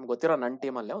ಹುಡುಗರು. ನಮ್ಗೆ ಗೊತ್ತಿರೋ ನನ್ನ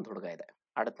ಟೀಮ್ ಅಲ್ಲೇ ಒಂದು ಹುಡುಗ ಇದೆ,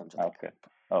 ಆಡತ್ ನಮ್ ಜೊತೆ.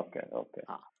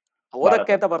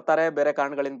 ಓದಕ್ಕೆ ಅಂತ ಬರ್ತಾರೆ, ಬೇರೆ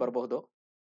ಕಾರಣಗಳಿಂದ ಬರಬಹುದು,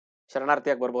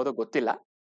 ಶರಣಾರ್ಥಿಯಾಗಿ ಬರ್ಬಹುದು, ಗೊತ್ತಿಲ್ಲ.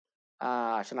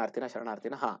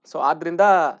 ಶರಣಾರ್ಥಿನ ಸೊ ಆದ್ರಿಂದ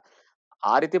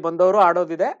ಆ ರೀತಿ ಬಂದವರು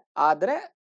ಆಡೋದಿದೆ. ಆದ್ರೆ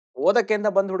ಓದಕ್ಕೆ ಅಂತ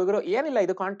ಬಂದ್ ಹುಡುಗರು ಏನಿಲ್ಲ,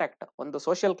 ಇದು ಕಾಂಟ್ಯಾಕ್ಟ್, ಒಂದು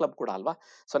ಸೋಷಿಯಲ್ ಕ್ಲಬ್ ಕೂಡ ಅಲ್ವಾ.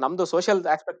 ಸೊ ನಮ್ದು ಸೋಷಿಯಲ್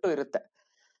ಆಸ್ಪೆಕ್ಟ್ ಇರುತ್ತೆ,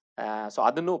 ಸೊ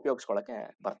ಅದನ್ನು ಉಪಯೋಗಿಸ್ಕೊಳಕ್ಕೆ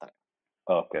ಬರ್ತಾರೆ.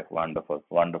 Okay, wonderful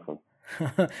wonderful.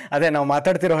 ಅದೇ ನಾವು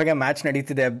ಮಾತಾಡ್ತಿರೋ ಹಾಗೆ ಮ್ಯಾಚ್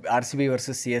ನಡೀತಿದೆ, RCB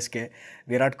versus CSK.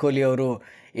 Virat Kohli ಅವರು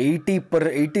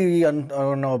 80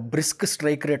 ಅನ್ನೋ ಬ್ರಿಸ್ಕ್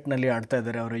ಸ್ಟ್ರೈಕ್ ರೇಟ್ನಲ್ಲಿ ಆಡ್ತಾ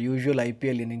ಇದ್ದಾರೆ. ಅವರ usual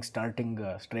IPL inning starting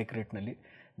strike ರೇಟ್ನಲ್ಲಿ.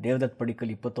 Devdutt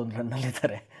Padikkal 21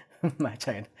 ರನ್ನಲ್ಲಿದ್ದಾರೆ. Match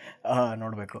ಆಗಿದೆ,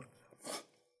 ನೋಡಬೇಕು.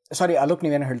 ಸಾರಿ ಅಲೋಕ್,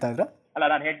 ನೀವೇನು ಹೇಳ್ತಾ ಇದ್ರ? ಅಲ್ಲ,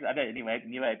 ನಾನು ಹೇಳ್ತೀನಿ, ಅದೇ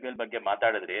ನೀವು IPL ಬಗ್ಗೆ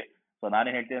ಮಾತಾಡಿದ್ರಿ. ಸೊ ನಾನೇ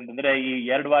ಹೇಳ್ತೀನಿ ಅಂತಂದ್ರೆ, ಈ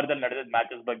 2 ವಾರದಲ್ಲಿ ನಡೆದ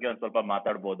ಮ್ಯಾಚಸ್ ಬಗ್ಗೆ ಒಂದ್ ಸ್ವಲ್ಪ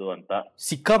ಮಾತಾಡ್ಬೋದು ಅಂತ.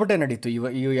 ಸಿಕ್ಕಾಪಟ್ಟೆ ನಡೀತು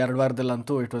ಈ 2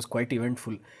 ವಾರದಲ್ಲಂತೂ. It was quite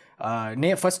eventful.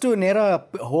 First ನೇರ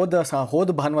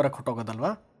ಹೋದ ಭಾನುವಾರ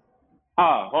ಕೊಟ್ಟೋಗೋದಲ್ವಾ?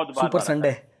 Super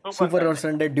Sunday, super over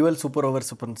Sunday, dual super over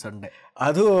super Sunday.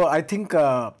 ಅದು ಐ ಥಿಂಕ್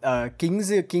ಕಿಂಗ್ಸ್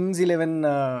 11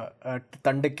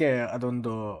 ತಂಡಕ್ಕೆ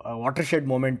ಅದೊಂದು ವಾಟರ್ ಶೆಡ್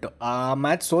ಮೂಮೆಂಟ್. ಆ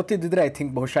ಮ್ಯಾಚ್ ಸೋತಿದ್ದಿದ್ರೆ ಐ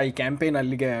ಥಿಂಕ್ ಬಹುಶಃ ಈ ಕ್ಯಾಂಪೇನ್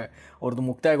ಅಲ್ಲಿಗೆ ಅವ್ರದ್ದು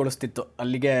ಮುಕ್ತಾಯಗೊಳಿಸ್ತಿತ್ತು.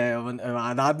 ಅಲ್ಲಿಗೆ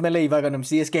ಅದಾದಮೇಲೆ ಇವಾಗ ನಮ್ಮ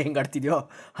CSK ಹೆಂಗೆ ಆಡ್ತಿದ್ಯೋ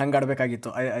ಹಂಗೆ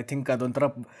ಆಡಬೇಕಾಗಿತ್ತು. ಐ ಥಿಂಕ್ ಅದೊಂಥರ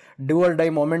ಡು ಆರ್ ಡೈ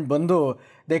ಮೂಮೆಂಟ್ ಬಂದು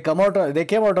they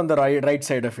came out on the right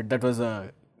side of it. That was a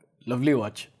lovely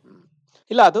watch.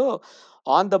 ಇಲ್ಲ, ಅದು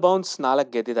ಆನ್ ದ ಬೌನ್ಸ್ 4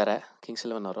 ಗೆದ್ದಿದ್ದಾರೆ ಕಿಂಗ್ಸ್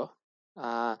 11 ಅವರು.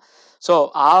 ಸೊ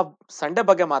ಆ ಸಂಡೇ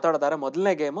ಬಗ್ಗೆ ಮಾತಾಡಿದಾರೆ.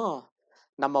 ಮೊದಲನೇ ಗೇಮು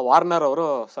ನಮ್ಮ ವಾರ್ನರ್ ಅವರು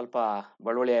ಸ್ವಲ್ಪ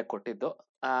ಬಳುವಳಿಯಾಗಿ ಕೊಟ್ಟಿದ್ದು.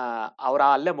 ಅವ್ರ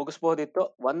ಅಲ್ಲೇ ಮುಗಿಸ್ಬೋದಿತ್ತು.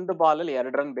 1 ಬಾಲಲ್ಲಿ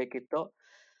 2 ರನ್ ಬೇಕಿತ್ತು.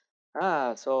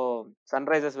 ಸೊ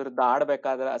ಸನ್ರೈಸರ್ಸ್ ವಿರುದ್ಧ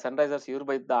ಸನ್ರೈಸರ್ಸ್ ಇವ್ರ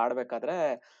ವಿರುದ್ಧ ಆಡ್ಬೇಕಾದ್ರೆ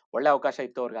ಒಳ್ಳೆ ಅವಕಾಶ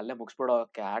ಇತ್ತು ಅವ್ರಿಗೆ ಅಲ್ಲೇ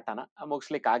ಮುಗಿಸ್ಬಿಡೋಕೆ ಆಟನ.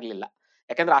 ಮುಗಿಸ್ಲಿಕ್ಕೆ ಆಗ್ಲಿಲ್ಲ,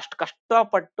 ಯಾಕಂದ್ರೆ ಅಷ್ಟು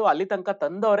ಕಷ್ಟಪಟ್ಟು ಅಲ್ಲಿ ತನಕ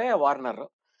ತಂದವರೇ ವಾರ್ನರ್.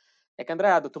 ಯಾಕಂದ್ರೆ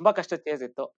ಅದು ತುಂಬಾ ಕಷ್ಟ ಚೇಸ್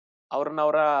ಇತ್ತು.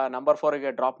 ಅವ್ರ ನಂಬರ್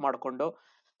 4ಗೆ ಡ್ರಾಪ್ ಮಾಡ್ಕೊಂಡು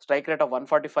ಸ್ಟ್ರೈಕ್ ರೇಟ್ ಆಫ್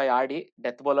 145 ಆಡಿ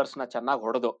ಡೆತ್ ಬೌಲರ್ಸ್ ನ ಚೆನ್ನಾಗಿ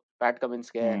ಹೊಡೆದು, ಪ್ಯಾಟ್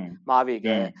ಕಮಿನ್ಸ್ಗೆ,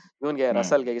 ಮಾವಿಗೆ, ಇವನ್ಗೆ,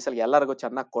 ರಸಲ್ಗೆ, ಗಿಸಲ್ಗೆ ಎಲ್ಲರಿಗೂ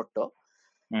ಚೆನ್ನಾಗಿ ಕೊಟ್ಟು,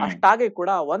 ಅಷ್ಟಾಗಿ ಕೂಡ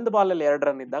 1 ಬಾಲಲ್ಲಿ 2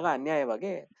 ರನ್ ಇದ್ದಾಗ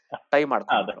ಅನ್ಯಾಯವಾಗಿ ಟೈ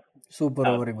ಮಾಡ್ಕೊಂಡ್ರು ಸೂಪರ್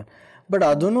ಓವರಿಗೆ. ಬಟ್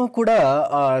ಅದೂ ಕೂಡ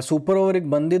ಸೂಪರ್ ಓವರಿಗೆ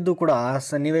ಬಂದಿದ್ದು ಕೂಡ ಆ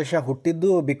ಸನ್ನಿವೇಶ ಹುಟ್ಟಿದ್ದು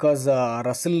ಬಿಕಾಸ್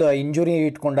ರಸಲ್ ಇಂಜುರಿ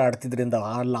ಇಟ್ಕೊಂಡು ಆಡ್ತಿದ್ರಿಂದ.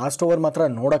 ಆ ಲಾಸ್ಟ್ ಓವರ್ ಮಾತ್ರ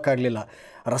ನೋಡೋಕ್ಕಾಗಲಿಲ್ಲ.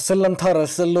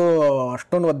 ರಸಲ್ಲು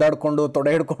ಅಷ್ಟೊಂದು ಒದ್ದಾಡ್ಕೊಂಡು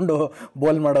ತೊಡೆ ಹಿಡ್ಕೊಂಡು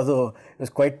ಬೋಲ್ ಮಾಡೋದು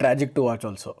is quite tragic to watch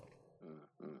also.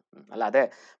 ಅಲ್ಲ, ಅದೇ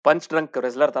ಪಂಚ್ ಡ್ರಂಕ್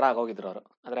ರೆಸ್ಲರ್ ತರ ಆಗೋಗಿದ್ರು ಅವರು.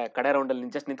 ಅಂದ್ರೆ ಕಡೆ ರೌಂಡ್ ಅಲ್ಲಿ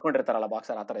ಜಸ್ಟ್ ನಿಂತ್ಕೊಂಡಿರ್ತಾರಲ್ಲ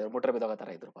ಬಾಕ್ಸರ್, ಆ ತರ ಇದ್ರು, ಮುಟ್ರೆ ಬಿದ್ದೋಗೋ ತರ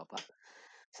ಇದ್ರು ಪಾಪ.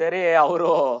 ಸರಿ, ಅವರು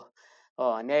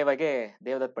ಅನ್ಯಾಯವಾಗಿ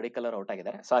ದೇವದತ್ ಪಡಿಕ್ಕಲ್ ಅವರು ಔಟ್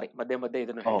ಆಗಿದ್ದಾರೆ. ಸಾರಿ, ಮಧ್ಯೆ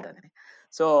ಇದನ್ನು ಹೇಳ್ತಾ ಇದ್ದೀನಿ.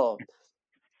 ಸೊ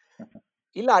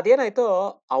ಇಲ್ಲ, ಅದೇನಾಯ್ತು,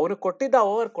 ಅವನು ಕೊಟ್ಟಿದ್ದ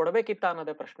ಓವರ್ ಕೊಡ್ಬೇಕಿತ್ತ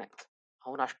ಅನ್ನೋದೇ ಪ್ರಶ್ನೆ.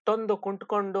 ಅವನು ಅಷ್ಟೊಂದು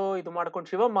ಕುಂಟ್ಕೊಂಡು ಇದು ಮಾಡ್ಕೊಂಡು,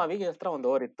 ಶಿವಮ್ ಮಾವಿಗೆ ಹತ್ರ 1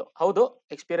 ಓವರ್ ಇತ್ತು. ಹೌದು,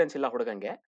 ಎಕ್ಸ್ಪೀರಿಯನ್ಸ್ ಇಲ್ಲ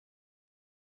ಹುಡುಗಂಗೆ,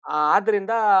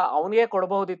 ಆದ್ರಿಂದ ಅವನಿಗೆ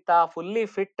ಕೊಡ್ಬಹುದಿತ್ತ. Fully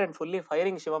fit and fully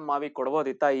firing Shivam ಮಾವಿ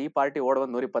ಕೊಡ್ಬೋದಿತ್ತ. ಈ ಪಾರ್ಟಿ ಓಡೋದು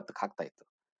 120ಕ್ಕೆ ಹಾಕ್ತಾ ಇತ್ತು.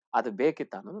 ಅದು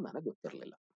ಬೇಕಿತ್ತ ಅನ್ನೋದು ನನಗೆ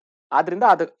ಗೊತ್ತಿರಲಿಲ್ಲ. ಆದ್ರಿಂದ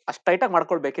ಅದು ಅಷ್ಟು ಟೈಟಾಗಿ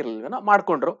ಮಾಡ್ಕೊಳ್ಬೇಕಿರ್ಲಿಲ್ಲ,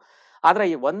 ಮಾಡ್ಕೊಂಡ್ರು. ಆದ್ರೆ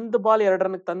ಈ 1 ಬಾಲ್ 2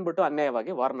 ರನ್ಗೆ ತಂದ್ಬಿಟ್ಟು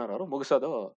ಅನ್ಯಾಯವಾಗಿ ವಾರ್ನರ್ ಅವರು ಮುಗಿಸೋದು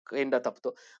ಕೈಯಿಂದ ತಪ್ಪಿತು.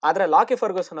 ಆದ್ರೆ ಲಾಕಿ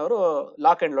ಫರ್ಗೂಸನ್ ಅವರು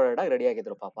ಲಾಕ್ ಅಂಡ್ ಲೋಡೆಡ್ ಆಗಿ ರೆಡಿ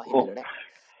ಆಗಿದ್ರು ಪಾಪ ಹಿಂದ್ಗಡೆ.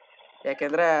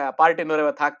 ಯಾಕೆಂದ್ರೆ ಪಾರ್ಟಿ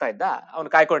 150 ಹಾಕ್ತಾ ಇದ್ದ, ಅವ್ನು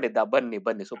ಕಾಯ್ಕೊಂಡಿದ್ದ,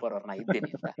 ಬನ್ನಿ ಸೂಪರ್ ಓವರ್ ನಾ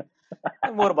ಇದ್ದೀನಿ ಅಂತ.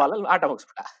 3 ಬಾಲಲ್ಲಿ ಆಟ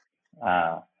ಮುಗಿಸ್ಬಿಟ್ಟ.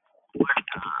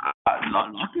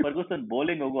 ಫರ್ಗೂಸನ್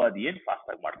ಬೌಲಿಂಗ್ ಹೋಗು, ಅದ್ ಏನ್ ಫಾಸ್ಟ್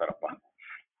ಆಗಿ ಮಾಡ್ತಾರಪ್ಪ.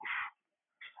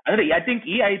 ಅಂದ್ರೆ ಐ ಥಿಂಕ್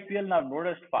ಈ IPL ನಾವ್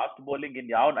ನೋಡೋಷ್ಟು ಫಾಸ್ಟ್ ಬೌಲಿಂಗ್ ಇನ್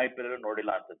ಯಾವ IPL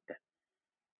ನೋಡಿಲ್ಲ ಅನ್ಸುತ್ತೆ.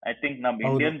 ಐ ಥಿಂಕ್ ನಮ್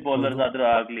ಇಂಡಿಯನ್ ಬೌಲರ್ಸ್ ಆದ್ರೂ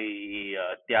ಆಗ್ಲಿ, ಈ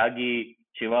ತ್ಯಾಗಿ,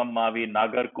 ಶಿವಮ್ ಮಾವಿ,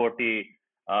 ನಾಗರ್ ಕೋಟಿ,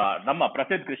 ನಮ್ಮ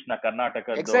ಪ್ರಸಿದ್ಧ ಕೃಷ್ಣ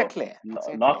ಕರ್ನಾಟಕದ್ದು ಎಕ್ಸಾಕ್ಟ್ಲಿ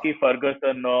ಲಾಕಿ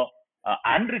ಫರ್ಗಸನ್,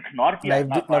 ಆಂಡ್ರಿಕ್ ನಾರ್ಟಿಯಾ,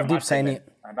 ನವದೀಪ್ ಸೈನಿ,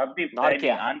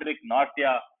 ಆಂಡ್ರಿಕ್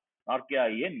ನಾರ್ಟಿಯಾ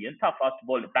ಎಂಥ fast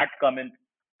bowl, Pat Cummins.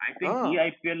 I think ಈ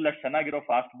IPL ಚೆನ್ನಾಗಿರೋ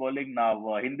ಫಾಸ್ಟ್ ಬೌಲಿಂಗ್ ನಾವು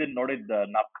ಹಿಂದಿನ ನೋಡಿದ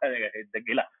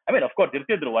ಇದ್ದಂಗಿಲ್ಲ. ಐ ಮೀನ್ ಅಫ್ಕೋರ್ಸ್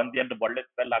ಇರ್ತಿದ್ರು, ಒಂದ್ ಒಳ್ಳೆ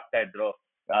ಸ್ಪೆಲ್ ಆಗ್ತಾ ಇದ್ರು.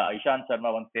 ಇಶಾಂತ್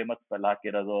ಶರ್ಮಾ ಒಂದ್ ಫೇಮಸ್ ಸ್ಪೆಲ್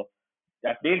ಹಾಕಿರೋದು,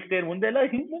 ಡೇಲ್ ಸ್ಟೇನ್ ಮುಂದೆಲ್ಲ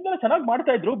ಹಿಂದೆಲ್ಲ ಚೆನ್ನಾಗಿ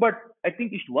ಮಾಡ್ತಾ ಇದ್ರು. ಬಟ್ ಐ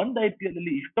ಥಿಂಕ್ ಒಂದ್ IPL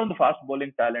ಅಲ್ಲಿ ಇಷ್ಟೊಂದು ಫಾಸ್ಟ್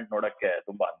ಬೌಲಿಂಗ್ ಟ್ಯಾಲೆಂಟ್ ನೋಡಕ್ಕೆ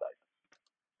ತುಂಬಾ ಅಂದ ಆಯ್ತು.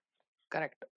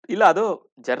 ಕರೆಕ್ಟ್. ಇಲ್ಲ, ಅದು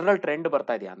ಜನರಲ್ ಟ್ರೆಂಡ್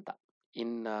ಬರ್ತಾ ಇದೆಯಾ ಅಂತ.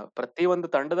 ಪ್ರತಿ ಒಂದು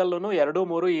ತಂಡದಲ್ಲೂ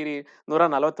 2-3 ಈ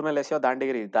 140 ಮೇಲೆ ಎಸೆಯೋ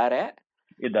ದಾಂಡಿಗರು ಇದ್ದಾರೆ.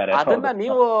 ಅದನ್ನ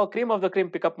ನೀವು cream of the cream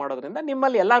pickup ಮಾಡೋದ್ರಿಂದ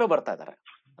ನಿಮ್ಮಲ್ಲಿ ಎಲ್ಲಾರು ಬರ್ತಾ ಇದಾರೆ.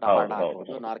 ರಬಾಡ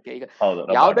ಆಗ್ಬೋದು, ನಾರ್ಕೆ, ಈಗ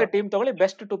ಯಾವ್ದೇ ಟೀಮ್ ತಗೊಳ್ಳಿ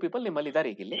ಬೆಸ್ಟ್ 2 ಪೀಪಲ್ ನಿಮ್ಮಲ್ಲಿ ಇದಾರೆ.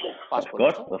 ಈಗ ಇಲ್ಲಿ ಫಾಸ್ಟ್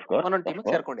ಬೌಲರ್ಸ್ ಒಂದೊಂದು ಟೀಮ್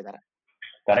ಸೇರ್ಕೊಂಡಿದ್ದಾರೆ,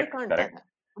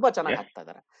 ತುಂಬಾ ಚೆನ್ನಾಗಿ ಹಾಕ್ತಾ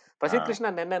ಇದಾರೆ. ಪ್ರಸಿದ್ಧ ಕೃಷ್ಣ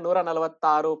ನಿನ್ನೆ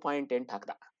 146.8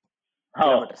 ಹಾಕ್ದ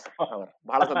ಕಿಲೋಮೀಟರ್ಸ್.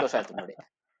 ಬಹಳ ಸಂತೋಷ ಆಯ್ತು ನೋಡಿ.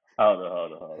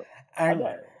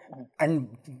 ಅಂಡ್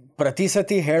ಪ್ರತಿ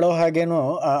ಸತಿ ಹೇಳೋ ಹಾಗೇನು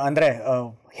ಅಂದರೆ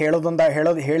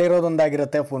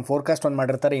ಹೇಳಿರೋದೊಂದಾಗಿರುತ್ತೆ, ಫೋರ್ಕಾಸ್ಟ್ ಒಂದು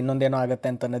ಮಾಡಿರ್ತಾರೆ, ಇನ್ನೊಂದೇನೋ ಆಗುತ್ತೆ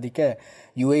ಅಂತ ಅನ್ನೋದಕ್ಕೆ.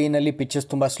 UAE ಪಿಚ್ಚಸ್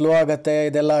ತುಂಬ ಸ್ಲೋ ಆಗುತ್ತೆ,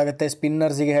 ಇದೆಲ್ಲ ಆಗುತ್ತೆ,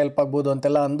 ಸ್ಪಿನ್ನರ್ಸಿಗೆ ಹೆಲ್ಪ್ ಆಗ್ಬೋದು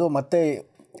ಅಂತೆಲ್ಲ ಅಂದು ಮತ್ತೆ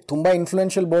ತುಂಬ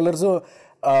influential bowlers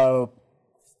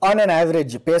on on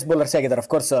average pace ಬೌಲರ್ಸೇ ಆಗಿದ್ದಾರೆ.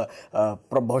 ಅಫ್ಕೋರ್ಸ್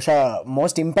ಬಹುಶಃ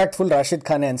ಮೋಸ್ಟ್ ಇಂಪ್ಯಾಕ್ಟ್ಫುಲ್ ರಾಶಿದ್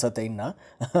ಖಾನೆ ಅನ್ಸುತ್ತೆ. ಇನ್ನು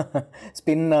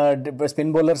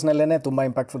ಸ್ಪಿನ್ ಬೌಲರ್ಸ್ನಲ್ಲೇ ತುಂಬ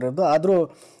ಇಂಪ್ಯಾಕ್ಟ್ಫುಲ್ ಇರೋದು. ಆದರೂ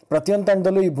ಪ್ರತಿಯೊಂದು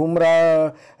ತಂಡದಲ್ಲೂ ಈ ಬುಮ್ರಾ,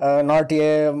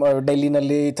 ನಾರ್ಟಿಯೇ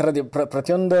ಡೆಲ್ಲಿನಲ್ಲಿ ಈ ಥರದ್ದು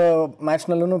ಪ್ರತಿಯೊಂದು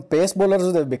ಮ್ಯಾಚ್ನಲ್ಲೂ pace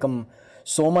bowlers become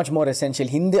so much more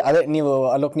essential. ಹಿಂದೆ ಅದೇ ನೀವು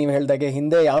ಹೇಳ್ದಾಗೆ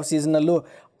ಹಿಂದೆ ಯಾವ ಸೀಸನಲ್ಲೂ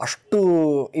ಅಷ್ಟು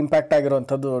ಇಂಪ್ಯಾಕ್ಟ್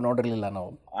ಆಗಿರುವಂಥದ್ದು ನೋಡಿರಲಿಲ್ಲ ನಾವು.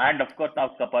 ಆ್ಯಂಡ್ ಅಫ್ಕೋರ್ಸ್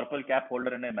ನಾವು ಪರ್ಪಲ್ ಕ್ಯಾಪ್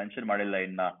ಹೋಲ್ಡರ್ನೇ ಮೆನ್ಷನ್ ಮಾಡಿಲ್ಲ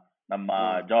ಇನ್ನ ನಮ್ಮ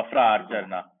ಜಾಫ್ರಾ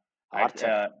ಆರ್ಚರ್ನ.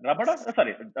 Rabada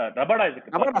is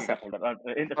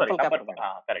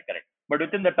correct. But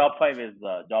within the top 5 is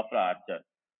Jofra Archer.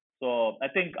 So I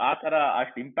think ಆ ತರ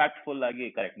ಅಷ್ಟು ಇಂಪ್ಯಾಕ್ಟ್ಫುಲ್ ಆಗಿ,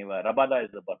 ಕರೆಕ್ಟ್, ನೀವು Rabada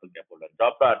is the purple cap holder.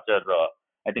 Jofra Archer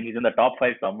I think is in the top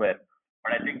 5 somewhere.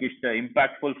 But I think ಇಷ್ಟು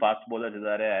impactful fast bowlers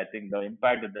ಇದ್ದಾರೆ. I think the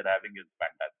impact that they're having is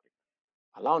fantastic.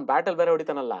 ಅಲ್ಲ, ಅವ್ನು battle ಬೇರೆ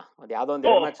ಹೊಡಿತಾನಲ್ಲ, ಅದು ಯಾವ್ದೋ ಒಂದು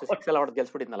match 6 ಎಲ್ಲ ಹೊಡೆದು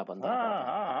ಗೆಲ್ಸ್ಬಿಟ್ಟಿದ್ನಲ್ಲ ಬಂದು.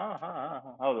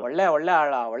 ಒಳ್ಳೆ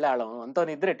ಆಳ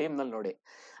ಅಂತವ್ನು ಇದ್ರೆ ಟೀಮ್ ನಲ್ಲಿ ನೋಡಿ.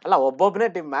 ಅಲ್ಲ, ಒಬ್ಬೊಬ್ನೇ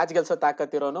ಟೀಮ್ ಮ್ಯಾಚ್ ಗೆಲ್ಸೋ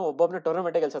ತಾಕತ್ತಿರೋನು, ಒಬ್ಬೊಬ್ನೇ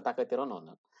ಟೂರ್ನಮೆಂಟ್ ಗೆಲ್ಸೋ ತಾಕತ್ತಿರೋನು.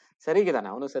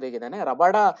 ಅವನು ಸರಿಗಿದ್ದಾನೆ.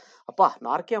 ರಬಾಡಾ, ಅಪ್ಪ,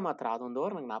 ನಾರ್ಕಿಯಾ ಮಾತ್ರ ಅದೊಂದು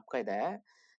ಓವರ್ ನಂಗೆ ಜ್ಞಾಪಕ ಇದೆ.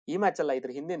 ಈ ಮ್ಯಾಚ್ ಅಲ್ಲ,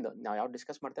 ಇದ್ರ ಹಿಂದಿಂದ ನಾವು ಯಾವ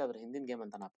ಡಿಸ್ಕಸ್ ಮಾಡ್ತೇವೆ ಅದ್ರ ಹಿಂದಿನ ಗೇಮ್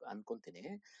ಅಂತ ಅನ್ಕೊಂತೀನಿ.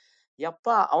 ಯಪ್ಪ,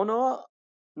 ಅವನು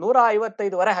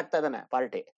 155 ಹಾಕ್ತಾ ಇದ್ದಾನೆ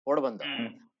ಪಾರ್ಟಿ ಓಡ್ಬಂದು.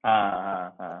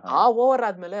 ಆ ಓವರ್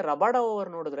ಆದ್ಮೇಲೆ ರಬಾಡಾ ಓವರ್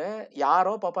ನೋಡಿದ್ರೆ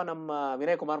ಯಾರೋ ಪಾಪ ನಮ್ಮ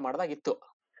Vinay Kumar ಮಾಡ್ದಾಗಿತ್ತು.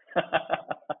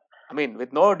 I mean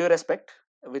with no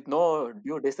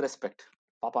due disrespect.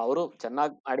 ಪಾಪ ಅವರು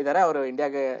ಚೆನ್ನಾಗಿ ಆಡಿದ್ದಾರೆ, ಅವರು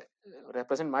ಇಂಡಿಯಾಗೆ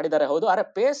ರೆಪ್ರೆಸೆಂಟ್ ಮಾಡಿದ್ದಾರೆ, ಹೌದು. ಆದ್ರೆ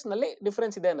ಪೇಸ್ ನಲ್ಲಿ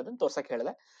ಡಿಫ್ರೆನ್ಸ್ ಇದೆ ಅನ್ನೋದನ್ನ ತೋರ್ಸಕ್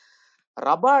ಹೇಳಿದೆ.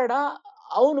 ರಬಾಡಾ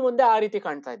ಅವನು ಮುಂದೆ ಆ ರೀತಿ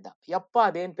ಕಾಣ್ತಾ ಇದ್ದ. ಯಪ್ಪ,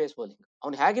 ಅದೇನ್ ಪೇಸ್ ಬೌಲಿಂಗ್,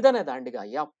 ಅವ್ನು ಹೇಗಿದ್ದಾನೆ ದಾಂಡಿಗ,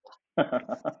 ಯಪ್ಪ.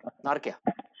 ನಾರ್ಕಿಯಾ,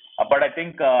 ಬಟ್ ಐ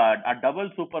ಥಿಂಕ್ ಆ ಡಬಲ್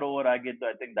ಸೂಪರ್ ಓವರ್ ಆಗಿದ್ದು,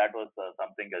 I think that was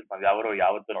something else. ನಾವು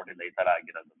ಯಾವತ್ತೂ ನೋಡಿಲ್ಲ ಈ ತರ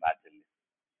ಆಗಿರೋದು ಮ್ಯಾಚ್ ಅಲ್ಲಿ.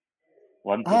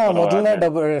 ಮೊದಲನೇ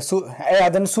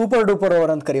ಅದನ್ನ ಸೂಪರ್ ಡೂಪರ್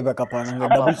ಓವರ್ ಅಂತ ಕರಿಬೇಕಪ್ಪ, ನಂಗೆ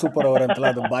ಡಬಲ್ ಸೂಪರ್ ಓವರ್ ಅಂತಲ್ಲ,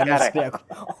 ಅದು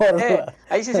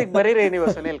ICC ಬರೀರಿ ನೀವು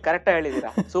ಸುನಿಲ್, ಕರೆಕ್ಟ್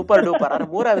ಹೇಳಿದೀರಾ. ಸೂಪರ್ ಡೂಪರ್ ಅಂದ್ರೆ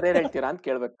 3 ಆದ್ರೆ ಏನ್ ಹೇಳ್ತೀರಾ ಅಂತ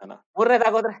ಕೇಳ್ಬೇಕು ನಾನು.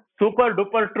 3ನೇದಾಗೋದ್ರೆ ಸೂಪರ್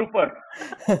ಡೂಪರ್ ಟ್ರೂಪರ್.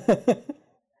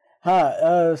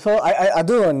 ಸೊ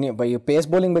ಅದು ಪೇಸ್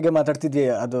ಬೌಲಿಂಗ್ ಬಗ್ಗೆ ಮಾತಾಡ್ತಿದ್ವಿ.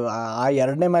 ಅದು ಆ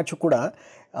 2ನೇ ಮ್ಯಾಚು ಕೂಡ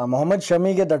Mohammed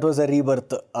ಶಮಿಗೆ that was a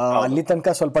rebirth. ಅಲ್ಲಿ ತನಕ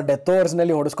ಸ್ವಲ್ಪ ಡೆತ್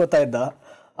ಓವರ್ಸ್ನಲ್ಲಿ ಹೊಡೆಸ್ಕೊತಾ ಇದ್ದ.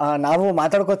 ನಾವು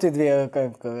ಮಾತಾಡ್ಕೋತಿದ್ವಿ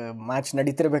ಮ್ಯಾಚ್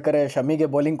ನಡೀತಿರ್ಬೇಕಾದ್ರೆ, ಶಮಿಗೆ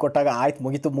ಬೌಲಿಂಗ್ ಕೊಟ್ಟಾಗ ಆಯ್ತು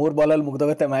ಮುಗೀತು, 3 ಬಾಲಲ್ಲಿ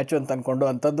ಮುಗ್ದೋಗುತ್ತೆ ಮ್ಯಾಚು ಅಂತ ಅನ್ಕೊಂಡು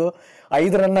ಅಂಥದ್ದು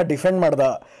 5 ರನ್ನ ಡಿಫೆಂಡ್ ಮಾಡ್ದ.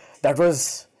 ದಟ್ ವಾಸ್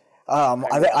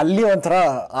ಅದೇ ಅಲ್ಲಿ ಒಂಥರ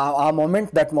ಆ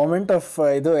ಮೊಮೆಂಟ್ ಆಫ್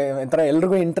ಇದು ಒಂಥರ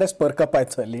ಎಲ್ರಿಗೂ ಇಂಟ್ರೆಸ್ಟ್ ಪರ್ಕಪ್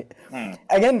ಆಯ್ತು ಅಲ್ಲಿ.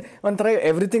 ಅಗೇನ್ ಒಂಥರ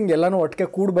ಎವ್ರಿಥಿಂಗ್ ಎಲ್ಲಾನು ಒಟ್ಟಿಗೆ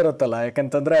ಕೂಡ್ ಬರುತ್ತಲ್ಲ,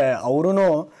 ಯಾಕಂತಂದ್ರೆ ಅವರು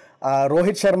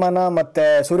ರೋಹಿತ್ ಶರ್ಮಾನ ಮತ್ತೆ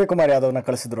ಸೂರ್ಯಕುಮಾರ್ ಯಾದವ್ನ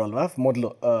ಕಳಿಸಿದ್ರು ಅಲ್ವಾ ಮೊದಲು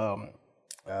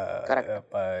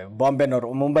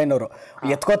ಮುಂಬೈನವರು.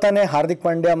 ಎತ್ಕೋತಾನೆ ಹಾರ್ದಿಕ್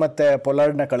ಪಾಂಡ್ಯ ಮತ್ತೆ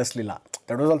ಪೊಲಾರ್ಡ್ನ ಕಳಿಸ್ಲಿಲ್ಲ.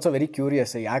 That was also very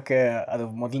curious, ಯಾಕೆ ಅದು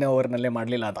ಮೊದಲನೇ ಓವರ್ನಲ್ಲೇ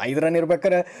ಮಾಡಲಿಲ್ಲ ಅಂತ. 5 ರನ್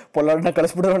ಇರ್ಬೇಕಾದ್ರೆ ಪೊಲಾರ್ಡ್ನ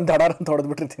ಕಳಿಸ್ಬಿಟ್ರೆ ಒಂದು ದಡಾರ್ ಅಂತ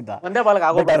ಹೊಡೆದ್ಬಿಟ್ಟಿರ್ತಿದ್ದ.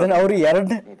 ಅದನ್ನ ಅವರು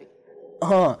 2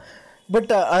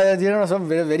 ಬಟ್ ಅದೇನೋ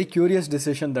very curious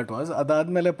decision that was.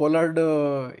 ಅದಾದಮೇಲೆ ಪೊಲಾರ್ಡ್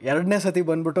 2ನೇ ಸತಿ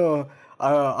ಬಂದ್ಬಿಟ್ಟು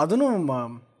ಅದನ್ನು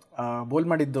ಬೋಲ್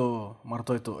ಮಾಡಿದ್ದು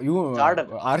ಮರ್ತೋಯ್ತು.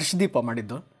 ಹರ್ಷದೀಪ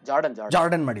ಮಾಡಿದ್ದು,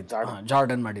 ಜಾರ್ಡನ್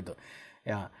ಮಾಡಿದ್ದು.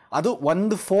 ಅದು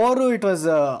 1-4 ಇಟ್ ವಾಸ್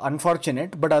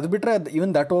ಅನ್ಫಾರ್ಚುನೇಟ್. ಬಟ್ ಅದು ಬಿಟ್ರೆ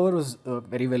even that over was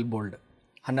very well bold.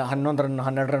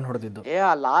 12 run ಹೊಡೆದಿದ್ದು.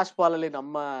 ಲಾಸ್ಟ್ ಬಾಲ್ ಅಲ್ಲಿ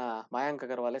ನಮ್ಮ ಮಯಾಂಕ್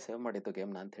ಅಗರ್ವಾಲೆ ಸೇವ್ ಮಾಡಿದ್ದು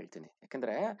ಗೇಮ್ನ ಅಂತ ಹೇಳ್ತೀನಿ.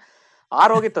 ಯಾಕಂದ್ರೆ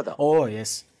 6 ಹೋಗಿತ್ತದ.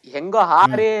 ಎಸ್, ಹೆಂಗೋ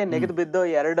ಹಾರಿ ನೆಗೆದು ಬಿದ್ದು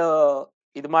 2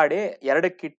 ಇದ್ ಮಾಡಿ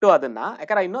 2ಕ್ಕೆ ಇಟ್ಟು ಅದನ್ನ.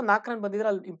 ಯಾಕಂದ್ರೆ ಇನ್ನೊಂದು 4 ರನ್ ಬಂದಿದ್ರೆ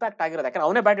ಅಲ್ಲಿ ಇಂಪ್ಯಾಕ್ಟ್ ಆಗಿರೋದು. ಯಾಕಂದ್ರೆ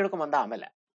ಅವನೇ ಬ್ಯಾಟ್ ಹಿಡ್ಕೊಂಡ್ ಬಂದ. ಆಮೇಲೆ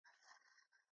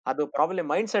ಅದು ಪ್ರಾಬ್ಲಮ್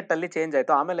ಮೈಂಡ್ ಸೆಟ್ ಅಲ್ಲಿ ಚೇಂಜ್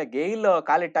ಆಯ್ತು. ಆಮೇಲೆ ಗೇಲ್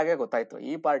ಕಾಲಿಟ್ಟಾಗೆ ಗೊತ್ತಾಯ್ತು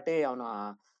ಈ ಪಾರ್ಟಿ ಅವನ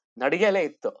ನಡಿಗೆಲೇ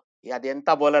ಇತ್ತು. ಅದೆಂತ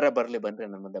ಬೌಲರೇ ಬರ್ಲಿ ಬನ್ರಿ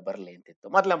ನನ್ನ ಮುಂದೆ ಬರ್ಲಿ ಅಂತಿತ್ತು.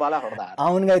 ಮೊದಲನೇ ಬಾಲ ಹೊಡೆದ.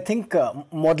 ಅವನಿಗೆ ಐ ಥಿಂಕ್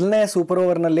ಮೊದಲನೇ ಸೂಪರ್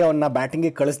ಓವರ್ನಲ್ಲಿ ಅವನ್ನ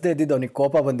ಬ್ಯಾಟಿಂಗಿಗೆ ಕಳಿಸದೇ ಇದ್ದಿದ್ದು ಅವನಿಗೆ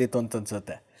ಕೋಪ ಬಂದಿತ್ತು ಅಂತ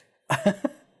ಅನ್ಸುತ್ತೆ.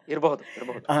 ಇರಬಹುದು.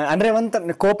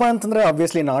 ಅಂದರೆ ಕೋಪ ಅಂತಂದರೆ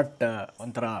ಆಬ್ವಿಯಸ್ಲಿ ನಾಟ್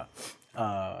ಒಂಥರ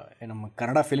ನಮ್ಮ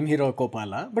ಕನ್ನಡ ಫಿಲ್ಮ್ ಹೀರೋ ಕೋಪ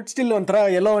ಅಲ್ಲ, ಬಟ್ ಸ್ಟಿಲ್ ಒಂಥರ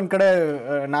ಎಲ್ಲೋ ಒಂದ್ ಕಡೆ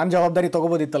ನಾನ್ ಜವಾಬ್ದಾರಿ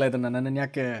ತಗೋಬೋದಿತ್ತಲ್ಲ ಇದನ್ನ, ನನ್ನ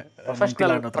ಯಾಕೆ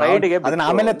ಅದನ್ನ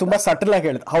ಆಮೇಲೆ ತುಂಬಾ ಸಟಲ್ ಆಗಿ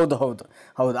ಹೇಳ್ದ.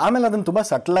 ಹೌದು ಆಮೇಲೆ ಅದನ್ನ ತುಂಬಾ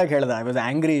ಸಟಲ್ ಆಗಿ ಹೇಳ್ದ, I was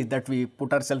angry that we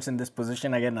put hour selves in this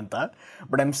position again ಅಂತ.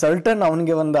 ಬಟ್ ಐ ಆಮ್ ಸರ್ಟನ್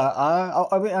ಅವನಿಗೆ ಒಂದು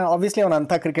ಆಬ್ವಿಯಸ್ಲಿ ಅವನ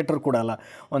ಅಂಥ ಕ್ರಿಕೆಟರ್ ಕೂಡ ಅಲ್ಲ,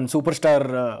 ಒಂದು ಸೂಪರ್ ಸ್ಟಾರ್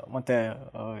ಮತ್ತೆ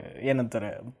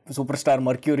ಏನಂತಾರೆ super star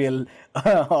ಮರ್ಕ್ಯೂರಿಯಲ್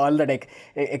all that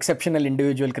exceptional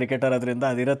individual cricketer, ಅದರಿಂದ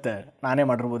ಅದಿರುತ್ತೆ ನಾನೇ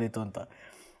ಮಾಡಿರ್ಬೋದಿತ್ತು ಅಂತ.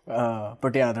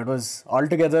 But yeah that was all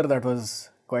together that was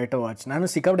quite a watch. ನಾನು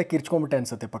ಸಿಕ್ಕಾಪಟ್ಟೆ ಕಿರ್ಚ್ಕೊಂಡ್ಬಿಟ್ಟೆ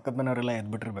ಅನ್ಸುತ್ತೆ, ಪಕ್ಕದ ಮನೆಯವರೆಲ್ಲ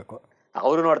ಎದ್ಬಿಟ್ಟಿರ್ಬೇಕು.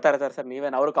 ಅವರು ನೋಡ್ತಾ ಇರ್ತಾರೆ ಸರ್,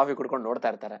 ನೀವೇನು ಅವರು ಕಾಫಿ ಕುಡ್ಕೊಂಡು ನೋಡ್ತಾ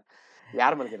ಇರ್ತಾರೆ,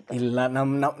 ಯಾರು ಮಲಗಿರ್ತಾರೆ? ಇಲ್ಲ,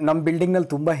 ನಮ್ಮ ಬಿಲ್ಡಿಂಗ್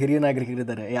ನಲ್ಲಿ ತುಂಬಾ ಹಿರಿಯ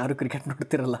ನಾಗರಿಕರಿದ್ದಾರೆ, ಯಾರು ಕ್ರಿಕೆಟ್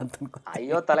ನೋಡ್ತಿರಲ್ಲ ಅಂತ ಅನ್ಕೊ.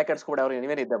 ಅಯ್ಯೋ ತಲೆ ಕೆಡ್ಸ್ಕೊಬಿಡ, ಅವ್ರು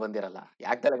ನೀವೇನು ಇದ್ದ ಬಂದಿರಲ್ಲ,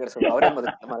 ಯಾಕೆ ತಲೆ ಕೆಡ್ಸ್ಕೊಂಡು ಅವರೇ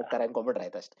ಮಲಗ್ತಾರೆ ಅನ್ಕೊಂಡ್ಬಿಟ್ರೆ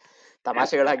ಆಯ್ತು ಅಷ್ಟೇ.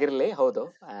 ತಮಾಷೆಗಳಾಗಿರ್ಲಿ, ಹೌದು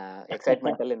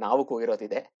ಎಕ್ಸೈಟ್ಮೆಂಟ್ ಅಲ್ಲಿ ನಾವು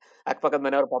ಕೂಗಿರೋದಿದೆ, ಅಕ್ಕಪಕ್ಕದ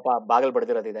ಮನೆಯವ್ರ ಪಾಪ ಬಾಗಲ್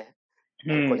ಬಡ್ದಿರೋದಿದೆ.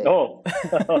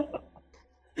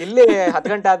 ಇಲ್ಲಿ 10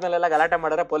 ಗಂಟೆ ಆದ್ಮೇಲೆಲ್ಲ ಗಲಾಟೆ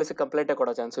ಮಾಡಿದ್ರೆ ಪೊಲೀಸ್ ಕಂಪ್ಲೇಂಟ್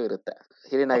ಕೊಡೋ ಚಾನ್ಸು ಇರುತ್ತೆ.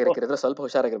 ಹಿರಿಯ ನಾಗರಿಕರಿದ್ರೆ ಸ್ವಲ್ಪ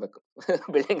ಹುಷಾರಾಗಿರ್ಬೇಕು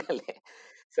ಬಿಲ್ಡಿಂಗ್ ಅಲ್ಲಿ.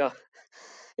 ಸೊ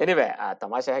ಎನಿವೆ,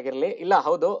 ತಮಾಷೆ ಆಗಿರ್ಲಿ. ಇಲ್ಲ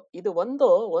ಹೌದು, ಇದು ಒಂದು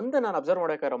ನಾನು ಅಬ್ಸರ್ವ್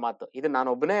ಮಾಡಬೇಕಾಗಿರೋ ಮಾತು, ಇದು ನಾನು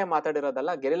ಒಬ್ಬನೇ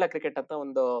ಮಾತಾಡಿರೋದಲ್ಲ. ಗೆರಿಲ್ಲಾ ಕ್ರಿಕೆಟ್ ಅಂತ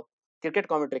ಒಂದು ಕ್ರಿಕೆಟ್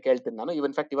ಕಾಮೆಂಟ್ರಿ ಕೇಳ್ತೀನಿ ನಾನು,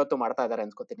 ಇನ್ಫ್ಯಾಕ್ಟ್ ಇವತ್ತು ಮಾಡ್ತಾ ಇದಾರೆ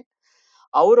ಅನ್ಸ್ಕೋತೀನಿ.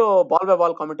 ಅವರು ಬಾಲ್ ಬೈ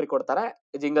ಬಾಲ್ ಕಾಮೆಂಟ್ರಿ ಕೊಡ್ತಾರೆ,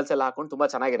 ಜಿಂಗಲ್ಸ್ ಎಲ್ಲ ಹಾಕೊಂಡು, ತುಂಬಾ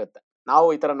ಚೆನ್ನಾಗಿರುತ್ತೆ.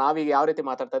 ನಾವೀಗ ಯಾವ ರೀತಿ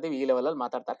ಮಾತಾಡ್ತಾ ಇದೀವಿ ಈ ಲೆವೆಲ್ ಅಲ್ಲಿ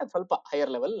ಮಾತಾಡ್ತಾರೆ, ಅದು ಸ್ವಲ್ಪ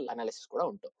ಹೈಯರ್ ಲೆವೆಲ್ ಅನಾಲಿಸಿಸ್ ಕೂಡ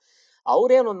ಉಂಟು.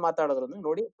 ಅವ್ರೇನ್ ಒಂದ್ ಮಾತಾಡೋದ್ರು ಅಂದ್ರೆ,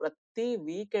 ನೋಡಿ ಪ್ರತಿ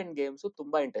ವೀಕೆಂಡ್ ಗೇಮ್ಸ್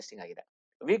ತುಂಬಾ ಇಂಟ್ರೆಸ್ಟಿಂಗ್ ಆಗಿದೆ,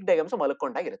 ವೀಕ್ ಡೇ ಗೇಮ್ಸ್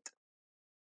ಮಲ್ಕೊಂಡಾಗಿರುತ್ತೆ.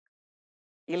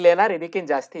 ಇಲ್ಲೇನಾರು ಇದಕ್ಕಿಂತ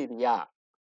ಜಾಸ್ತಿ ಇದೆಯಾ,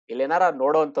 ಇಲ್ಲೇನಾರ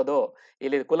ನೋಡೋವಂಥದ್ದು,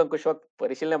 ಇಲ್ಲಿ ಕೂಲಂಕುಷವಾಗಿ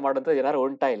ಪರಿಶೀಲನೆ ಮಾಡೋಂಥದ್ದು ಏನಾರು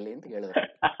ಉಂಟಾ ಇಲ್ಲಿ ಅಂತ ಹೇಳಿದ್ರು.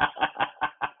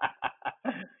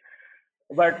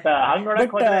 ಬಟ್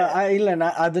ಇಲ್ಲ,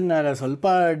 ಅದನ್ನ ಸ್ವಲ್ಪ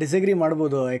ಡಿಸಗ್ರಿ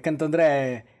ಮಾಡ್ಬೋದು. ಯಾಕಂತಂದ್ರೆ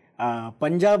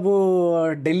Punjab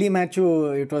Delhi match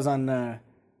it was on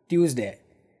Tuesday.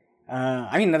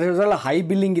 I mean ಅದೆಲ್ಲ ಹೈ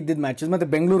ಬಿಲ್ಲಿಂಗ್ ಇದ್ದಿದ್ದು ಮ್ಯಾಚಸ್. ಮತ್ತು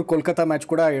ಬೆಂಗಳೂರು ಕೋಲ್ಕತ್ತಾ ಮ್ಯಾಚ್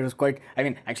ಕೂಡ it was quite, I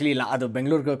mean actually ಇಲ್ಲ, ಅದು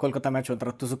ಬೆಂಗಳೂರು ಕೋಲ್ಕತ್ತಾ ಮ್ಯಾಚ್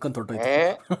ಒಂಥರ ತುಸುಕ್ಕಂತ ಹೊರಟೋಯ್ತು.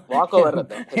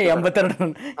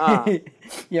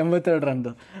 82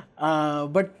 ರನ್ದು.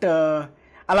 ಬಟ್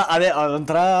ಅಲ್ಲ, ಅದೇ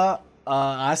ಒಂಥರ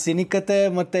ಆ ಸಿನಿಕತೆ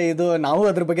ಮತ್ತು ಇದು ನಾವು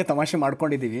ಅದ್ರ ಬಗ್ಗೆ ತಮಾಷೆ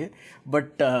ಮಾಡ್ಕೊಂಡಿದ್ದೀವಿ.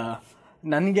 ಬಟ್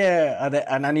ನನಗೆ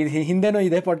ನಾನು ಹಿಂದೆನೂ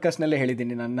ಇದೇ ಪಾಡ್ಕಾಸ್ಟ್ನಲ್ಲೇ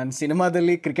ಹೇಳಿದ್ದೀನಿ, ನನ್ನ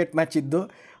ಸಿನಿಮಾದಲ್ಲಿ ಕ್ರಿಕೆಟ್ ಮ್ಯಾಚ್ ಇದ್ದು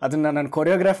ಅದನ್ನು ನಾನು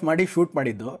ಕೊರಿಯೋಗ್ರಾಫ್ ಮಾಡಿ ಶೂಟ್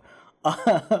ಮಾಡಿದ್ದು.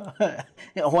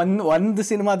 ಒಂದು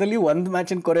ಸಿನಿಮಾದಲ್ಲಿ ಒಂದು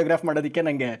ಮ್ಯಾಚನ್ನು ಕೊರಿಯೋಗ್ರಾಫ್ ಮಾಡೋದಕ್ಕೆ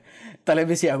ನನಗೆ ತಲೆ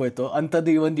ಬಿಸಿ ಆಗೋಯ್ತು. ಅಂಥದ್ದು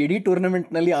ಈ ಒಂದು ಇಡೀ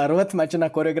ಟೂರ್ನಮೆಂಟ್ನಲ್ಲಿ 60 ಮ್ಯಾಚನ್ನು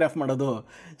ಕೊರಿಯೋಗ್ರಾಫ್ ಮಾಡೋದು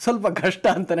ಸ್ವಲ್ಪ ಕಷ್ಟ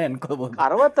ಅಂತಲೇ ಅನ್ಕೋಬೋದು.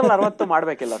 60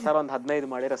 ಮಾಡಬೇಕಿಲ್ಲ ಸರ್, ಒಂದು 15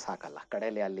 ಮಾಡಿರೋ ಸಾಕಲ್ಲ,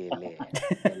 ಕಡೆಯಲ್ಲಿ ಅಲ್ಲಿ ಇಲ್ಲಿ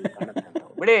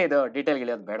ಬಿಡಿ, ಇದು ಡೀಟೇಲ್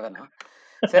ಇಳಿಯೋದು ಬೇಡವೇನೋ.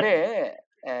 ಸರಿ,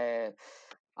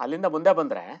 ಅಲ್ಲಿಂದ ಮುಂದೆ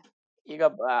ಬಂದ್ರೆ, ಈಗ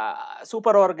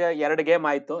ಸೂಪರ್ ಓವರ್ಗೆ 2 ಗೇಮ್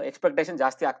ಆಯ್ತು, ಎಕ್ಸ್ಪೆಕ್ಟೇಷನ್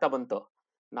ಜಾಸ್ತಿ ಆಗ್ತಾ ಬಂತು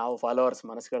ನಾವು ಫಾಲೋವರ್ಸ್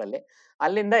ಮನಸ್ಸುಗಳಲ್ಲಿ.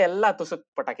 ಅಲ್ಲಿಂದ ಎಲ್ಲ ತುಸುಕ್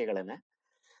ಪಟಾಕಿಗಳೇನೆ.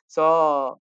 ಸೊ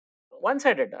ಒನ್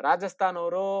ಸೈಡೆಡ್ ರಾಜಸ್ಥಾನ್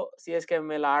ಅವರು CSK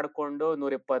ಮೇಲೆ ಆಡ್ಕೊಂಡು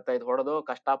 125 ಹೊಡೆದು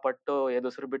ಕಷ್ಟಪಟ್ಟು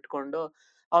ಎದುರು ಬಿಟ್ಕೊಂಡು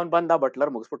ಅವ್ನ್ ಬಂದ,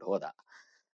 ಬಟ್ಲರ್ ಮುಗಿಸ್ಬಿಟ್ಟು ಹೋದ,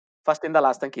 ಫಸ್ಟ್ ಇಂದ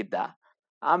ಲಾಸ್ಟ್ ತನಕ ಇದ್ದ.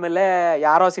 ಆಮೇಲೆ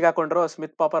ಯಾರೋ ಸಿಗಾಕೊಂಡ್ರು,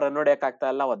 ಸ್ಮಿತ್ ಪಾಪ ರನ್ ಹೊಡಿಯಕ್ ಆಗ್ತಾ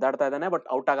ಇಲ್ಲ, ಒದ್ದಾಡ್ತಾ ಇದ್ದಾನೆ, ಬಟ್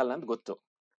ಔಟ್ ಆಗಲ್ಲ ಅಂತ ಗೊತ್ತು,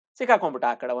 ಸಿಕ್ಕಾಕೊಂಡ್ಬಿಟ್ಟ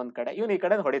ಆ ಕಡೆ ಒಂದ್ ಕಡೆ, ಇವ್ನು ಈ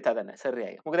ಕಡೆ ಹೊಡಿತಾ ಇದ್ದಾನೆ,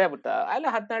 ಸರಿಯಾಗಿ ಮುಗ್ದೇ ಬಿಟ್ಟ. ಅಲ್ಲ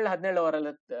 17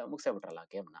 ಓವರಲ್ಲಿ ಮುಗಿಸೇ ಬಿಟ್ರಲ್ಲ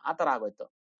ಗೇಮ್ನ, ಆತರ ಆಗೋಯ್ತು.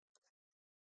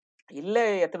 ಇಲ್ಲೇ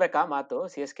ಎತ್ತಬೇಕಾ ಮಾತು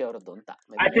CSK ಅವರದ್ದು ಅಂತ.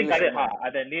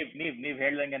 ಅದೇ ನೀವ್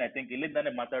ಹೇಳ್ದಂಗೆ ಐ ಥಿಂಕ್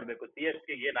ಇಲ್ಲಿಂದಾನೆ ಮಾತಾಡ್ಬೇಕು CSK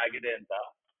ಏನಾಗಿದೆ ಅಂತ.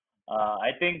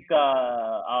 ಐ ಥಿಂಕ್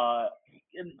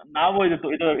ನಾವು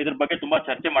ಇದ್ರ ಬಗ್ಗೆ ತುಂಬಾ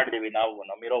ಚರ್ಚೆ ಮಾಡಿದೀವಿ. ನಾವು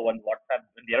ನಮ್ಮಿರೋ ಒಂದ್ ವಾಟ್ಸ್ಆಪ್,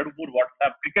 2-3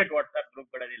 ವಾಟ್ಸ್ಆಪ್ ಕ್ರಿಕೆಟ್ ವಾಟ್ಸ್ಆಪ್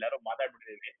ಗ್ರೂಪ್ಗಳಲ್ಲಿ ಎಲ್ಲರೂ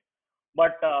ಮಾತಾಡ್ಬಿಟ್ಟಿದೀವಿ.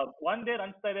 ಬಟ್ ಒಂದೇನ್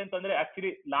ಅನ್ಸ್ತಾ ಇದೆ ಅಂತಂದ್ರೆ,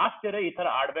 ಆಕ್ಚುಲಿ ಲಾಸ್ಟ್ ಇಯರ್ ಈ ತರ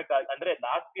ಅಂದ್ರೆ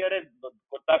ಲಾಸ್ಟ್ ಇಯರ್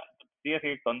ಗೊತ್ತಾಗ್ತದೆ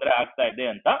CSK ತೊಂದರೆ ಆಗ್ತಾ ಇದೆ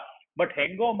ಅಂತ. ಬಟ್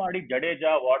ಹೆಂಗೋ ಮಾಡಿ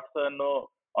Jadeja, Watson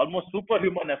almost super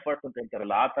human efforts ಅಂತ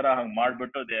ಹೇಳ್ತಾರಲ್ಲ, ಆ ತರ ಹಂಗ್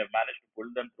ಮಾಡ್ಬಿಟ್ಟು they manage to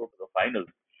pull them through to the finals.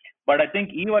 But I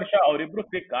think ಈ ವರ್ಷ ಅವರಿಬ್ರು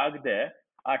ಕ್ಲಿಕ್ ಆಗದೆ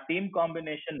ಆ ಟೀಮ್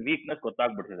ಕಾಂಬಿನೇಷನ್ ವೀಕ್ನೆಸ್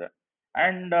ಗೊತ್ತಾಗ್ಬಿಡ್ತಿದೆ.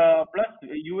 ಅಂಡ್ ಪ್ಲಸ್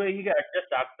UAE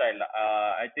ಅಡ್ಜಸ್ಟ್ ಆಗ್ತಾ ಇಲ್ಲ.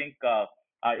 ಐ ಥಿಂಕ್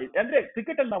ಅಂದ್ರೆ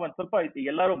ಕ್ರಿಕೆಟ್ ಅಲ್ಲಿ ನಾವು ಒಂದ್ ಸ್ವಲ್ಪ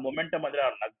ಎಲ್ಲರೂ ಮೊಮೆಂಟಮ್ ಅಂದ್ರೆ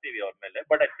ನಾವು ನಗ್ತೀವಿ ಅವ್ರ ಮೇಲೆ,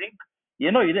 ಬಟ್ ಐ ಥಿಂಕ್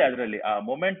ಏನೋ ಇದೆ ಅದರಲ್ಲಿ. ಆ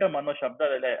ಮೊಮೆಂಟಮ್ ಅನ್ನೋ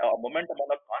ಶಬ್ದದಲ್ಲೇ, ಮೊಮೆಂಟಮ್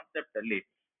ಅನ್ನೋ ಕಾನ್ಸೆಪ್ಟ್ ಅಲ್ಲಿ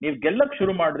ನೀವು ಗೆಲ್ಲಕ್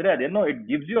ಶುರು ಮಾಡಿದ್ರೆ ಅದೇನೋ it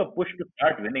gives you a push to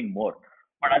start winning more.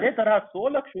 But ಅದೇ ತರ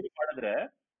ಸೋಲಕ್ ಶುರು ಮಾಡಿದ್ರೆ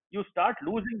you start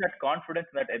losing that confidence,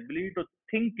 that ability to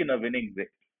think in a winning way.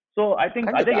 So I think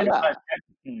ಅದೇ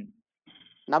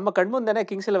ನಮ್ಮ ಕಣ್ಮುಂದೆನೆ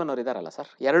ಕಿಂಗ್ಸ್ 11 ಅವ್ರು ಇದಾರಲ್ಲ ಸರ್,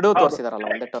 ಎರಡೂ ತೋರಿಸಿದಾರಲ್ಲ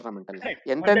ಒಂದೇ ಟೂರ್ನಮೆಂಟ್ ಅಲ್ಲಿ.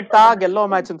 ಎಂತೆಂತ ಗೆಲ್ಲೋ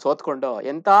ಮ್ಯಾಚ್ ಸೋತ್ಕೊಂಡು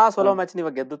ಎಂತ ಸೋಲೋ ಮ್ಯಾಚ್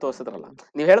ನೀವಾಗ ಗೆದ್ದು ತೋರಿಸಿದ್ರಲ್ಲ.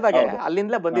 ನೀವ್ ಹೇಳ್ದಾಗೆ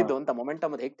ಅಲ್ಲಿಂದಲೇ ಬಂದಿದ್ದು ಅಂತ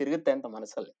ಮೊಮೆಂಟಮ್ ಅದು ಹೇಗೆ ತಿರುಗುತ್ತೆ ಅಂತ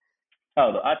ಮನಸ್ಸಲ್ಲಿ.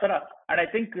 ಹೌದು, ಆತರ. And I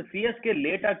think CSK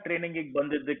late ಆಗಿ ಟ್ರೈನಿಂಗ್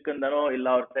ಬಂದಿದ್ದಕ್ಕಿಂದನೋ ಇಲ್ಲ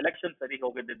ಅವ್ರ ಸೆಲೆಕ್ಷನ್ ಸರಿ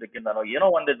ಹೋಗಿದ್ದಕ್ಕಿಂದನೋ ಏನೋ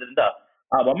ಒಂದಿದ್ರಿಂದ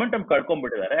ಆ ಮೊಮೆಂಟಮ್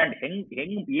ಕಳ್ಕೊಂಡ್ಬಿಟ್ಟಿದ್ದಾರೆ. ಅಂಡ್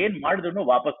ಹೆಂಗ್ ಏನ್ ಮಾಡಿದ್ರು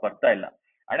ವಾಪಸ್ ಬರ್ತಾ ಇಲ್ಲ.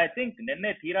 ಅಂಡ್ ಐ ಥಿಂಕ್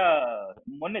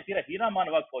ಮೊನ್ನೆ ತೀರಾ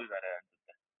ಹೀನಾಮಾನವಾಗಿ ಸೋಲಿದ್ದಾರೆ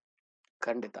ಅನ್ಸುತ್ತೆ.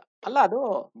 ಖಂಡಿತ ಅಲ್ಲ, ಅದು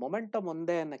ಮೊಮೆಂಟಮ್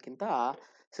ಒಂದೇ ಅನ್ನಕ್ಕಿಂತ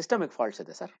ಸಿಸ್ಟಮಿಕ್ ಫಾಲ್ಟ್ಸ್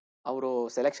ಇದೆ ಸರ್. ಅವರು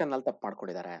ಸೆಲೆಕ್ಷನ್ ಅಲ್ಲಿ ತಪ್ಪು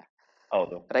ಮಾಡ್ಕೊಂಡಿದ್ದಾರೆ.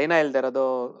 ಹೌದು, ರೈನಾ ಇಲ್ದಿರೋದು,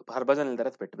 ಹರ್ಭಜನ್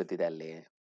ಇಲ್ದಿರೋದು ಪೆಟ್ಟು ಬಿದ್ದಿದೆ ಅಲ್ಲಿ,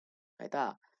 ಆಯ್ತಾ.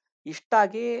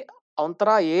 ಇಷ್ಟಾಗಿ ಒಂಥರ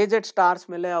ಏಜೆಡ್ ಸ್ಟಾರ್ಸ್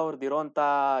ಮೇಲೆ ಅವ್ರದ್ದಿರೋಂತ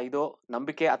ಇದು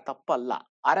ನಂಬಿಕೆ ಅದು ತಪ್ಪಲ್ಲ.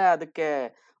 ಆದ್ರೆ ಅದಕ್ಕೆ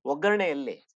ಒಗ್ಗರಣೆ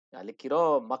ಎಲ್ಲಿ, ಅಲ್ಲಿಕ್ಕಿರೋ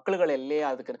ಮಕ್ಕಳುಗಳೆಲ್ಲಿ,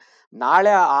 ಅದಕ್ಕೆ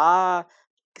ನಾಳೆ ಆ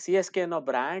CSK ಅನ್ನೋ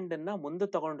ಬ್ರ್ಯಾಂಡ್ ಅನ್ನ ಮುಂದೆ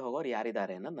ತಗೊಂಡು ಹೋಗೋರು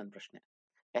ಯಾರಿದ್ದಾರೆ ಅನ್ನೋದು ನನ್ನ ಪ್ರಶ್ನೆ.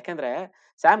 ಯಾಕೆಂದ್ರೆ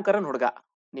ಸ್ಯಾಮ್ ಕರನ್ ಹುಡುಗ,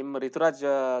 ನಿಮ್ ಋತುರಾಜ್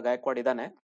ಗಾಯಕ್ವಾಡ್ ಇದಾನೆ,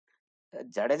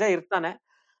 ಜಡೇಜಾ ಇರ್ತಾನೆ,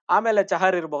 ಆಮೇಲೆ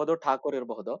ಚಹರ್ ಇರಬಹುದು, ಠಾಕೂರ್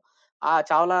ಇರಬಹುದು, ಆ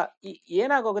ಚಾವ್ಲಾ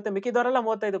ಏನಾಗೋಗುತ್ತೆ, ಮಿಕ್ಕಿದವರೆಲ್ಲ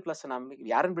 35+.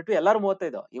 ಯಾರನ್ನ ಬಿಟ್ಟು ಎಲ್ಲರೂ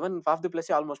 35, ಇವನ್ ಫಾಫ್ ದಿ ಪ್ಲೇಸ್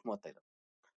ಆಲ್ಮೋಸ್ಟ್ 35.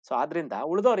 ಸೊ ಆದ್ರಿಂದ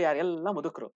ಉಳಿದವ್ರು ಯಾರು, ಎಲ್ಲ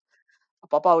ಮುದುಕರು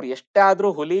ಪಾಪ. ಅವ್ರು ಎಷ್ಟೇ ಆದ್ರೂ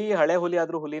ಹುಲಿ, ಹಳೆ ಹುಲಿ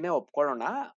ಆದ್ರೂ ಹುಲಿನೇ ಒಪ್ಕೊಳ್ಳೋಣ,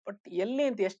 ಬಟ್ ಎಲ್ಲಿ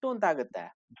ಅಂತ ಎಷ್ಟು ಅಂತ ಆಗುತ್ತೆ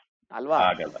ಅಲ್ವಾ.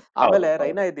 ಆಗಲ್ಲ. ಆಮೇಲೆ ಹೌದು,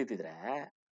 ರೈನಾ ಇದ್ದಿದ್ರೆ,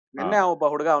 ನಿನ್ನೆ ಒಬ್ಬ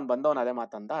ಹುಡುಗ ಅವ್ನ್ ಬಂದವನ್ ಅದೇ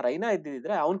ಮಾತಂದ, ರೈನಾ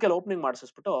ಇದ್ದಿದ್ರೆ ಅವ್ನ ಕೆಲ ಓಪನಿಂಗ್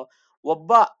ಮಾಡಿಸ್ಬಿಟ್ಟು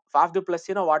ಒಬ್ಬ ಫಾಫ್ ದಿ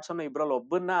ಪ್ಲಸ್ಸಿನ ವಾಟ್ಸನ್ ಇಬ್ರಲ್ಲಿ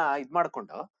ಒಬ್ಬನ್ನ ಇದ್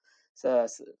ಮಾಡ್ಕೊಂಡು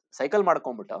ಸೈಕಲ್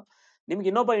ಮಾಡ್ಕೊಂಡ್ಬಿಟ್ಟು ನಿಮ್ಗೆ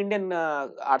ಇನ್ನೊಬ್ಬ ಇಂಡಿಯನ್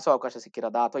ಆಡ್ಸೋ ಅವಕಾಶ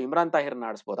ಸಿಕ್ಕಿರೋದಾ, ಅಥವಾ ಇಮ್ರಾನ್ ತಾಹಿರ್ನ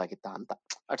ಆಡಿಸಬಹುದಾಗಿತ್ತ ಅಂತ.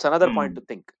 It's another point to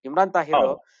think. Imran Tahir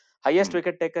ಹೌದು. Highest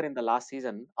wicket taker in the last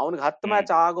season, ಅವ್ನಿಗೆ 10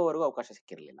 ಮ್ಯಾಚ್ ಆಗೋವರೆಗೂ ಅವಕಾಶ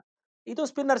ಸಿಕ್ಕಿರ್ಲಿಲ್ಲ. ಇದು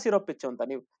ಸ್ಪಿನ್ನರ್ಸ್ ಇರೋ ಪಿಚ್ ಅಂತ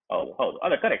ನೀವು. ಹೌದು ಹೌದು,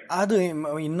 ಅದೇ ಕರೆಕ್ಟ್. ಅದು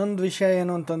ಇನ್ನೊಂದು ವಿಷಯ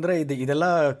ಏನು ಅಂತಂದರೆ, ಇದೆಲ್ಲ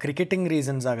ಕ್ರಿಕೆಟಿಂಗ್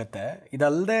ರೀಸನ್ಸ್ ಆಗುತ್ತೆ.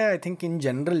 ಇದಲ್ಲದೆ I think in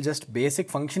general just basic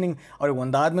functioning ಅವ್ರಿಗೆ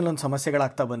ಒಂದಾದ್ಮೇಲೆ ಒಂದು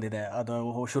ಸಮಸ್ಯೆಗಳಾಗ್ತಾ ಬಂದಿದೆ. ಅದು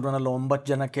ಶುರುವಿನಲ್ಲಿ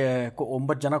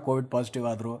 9 ಜನ ಕೋವಿಡ್ ಪಾಸಿಟಿವ್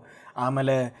ಆದರು.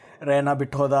 ಆಮೇಲೆ ರೈನಾ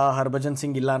ಬಿಟ್ಟು ಹೋದ, ಹರ್ಭಜನ್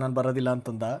ಸಿಂಗ್ ಇಲ್ಲ ನಾನು ಬರೋದಿಲ್ಲ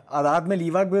ಅಂತಂದ. ಅದಾದಮೇಲೆ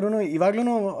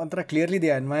ಇವಾಗ್ಲೂ ಒಂಥರ clearly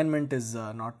the environment is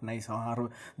not nice.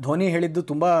 Dhoni ಹೇಳಿದ್ದು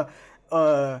ತುಂಬ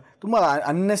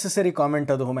ಅನ್ನೆಸೆಸರಿ ಕಾಮೆಂಟ್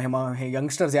ಅದು.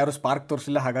 ಯಂಗ್ಸ್ಟರ್ಸ್ ಯಾರು ಸ್ಪಾರ್ಕ್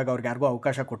ತೋರಿಸಿಲ್ಲ, ಹಾಗಾಗಿ ಅವ್ರಿಗೆ ಯಾರಿಗೂ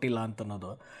ಅವಕಾಶ ಕೊಟ್ಟಿಲ್ಲ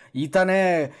ಅಂತನ್ನೋದು. ಈತಾನೇ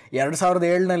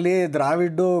 2007ನಲ್ಲಿ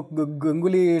ದ್ರಾವಿಡ್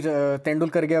ಗಂಗೂಲಿ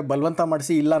ತೆಂಡೂಲ್ಕರ್ಗೆ ಬಲವಂತ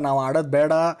ಮಾಡಿಸಿ, ಇಲ್ಲ ನಾವು ಆಡೋದು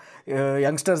ಬೇಡ,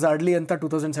 ಯಂಗ್ಸ್ಟರ್ಸ್ ಆಡಲಿ ಅಂತ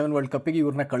 2007 ವರ್ಲ್ಡ್ ಕಪ್ಪಿಗೆ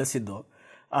ಇವ್ರನ್ನ ಕಳಿಸಿದ್ದು.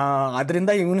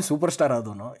 ಅದರಿಂದ ಇವನು ಸೂಪರ್ ಸ್ಟಾರ್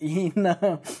ಆದವನು. ಇನ್ನು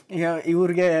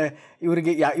ಇವ್ರಿಗೆ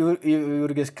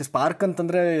ಸ್ಪಾರ್ಕ್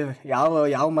ಅಂತಂದರೆ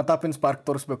ಯಾವ ಮತಾಪಿನ ಸ್ಪಾರ್ಕ್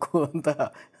ತೋರಿಸ್ಬೇಕು ಅಂತ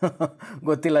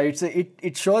ಗೊತ್ತಿಲ್ಲ.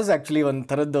 ಇಟ್ ಶೋಸ್ ಆ್ಯಕ್ಚುಲಿ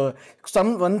ಒಂಥರದ್ದು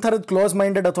ಕ್ಲೋಸ್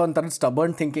ಮೈಂಡೆಡ್ ಅಥವಾ ಒಂಥರದ್ದು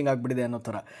ಸ್ಟಬರ್ನ್ ಥಿಂಕಿಂಗ್ ಆಗಿಬಿಟ್ಟಿದೆ ಅನ್ನೋ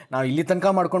ಥರ. ನಾವು ಇಲ್ಲಿ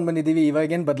ತನಕ ಮಾಡ್ಕೊಂಡು ಬಂದಿದ್ದೀವಿ,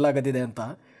 ಇವಾಗೇನು ಬದಲಾಗದಿದೆ ಅಂತ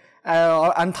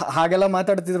ಹಾಗೆಲ್ಲ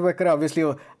ಮಾತಾಡ್ತಿರ್ಬೇಕಾದ್ರೆ ಆಬ್ವಿಯಸ್ಲಿ.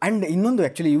 ಆ್ಯಂಡ್ ಇನ್ನೊಂದು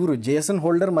ಆ್ಯಕ್ಚುಲಿ ಇವರು ಜೇಸನ್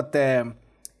ಹೋಲ್ಡರ್ ಮತ್ತು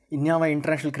ಇನ್ಯಾವ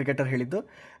ಇಂಟರ್ನ್ಯಾಷನಲ್ ಕ್ರಿಕೆಟರ್ ಹೇಳಿದ್ದು,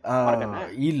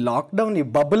 ಈ ಲಾಕ್ಡೌನ್ ಈ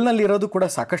ಬಬಲ್ನಲ್ಲಿ ಇರೋದು ಕೂಡ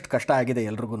ಸಾಕಷ್ಟು ಕಷ್ಟ ಆಗಿದೆ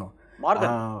ಎಲ್ರಿಗೂ.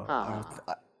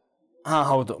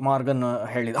 ಹೌದು,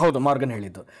 ಮಾರ್ಗನ್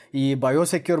ಹೇಳಿದ್ದು ಈ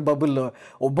ಬಯೋಸೆಕ್ಯೂರ್ ಬಬಲ್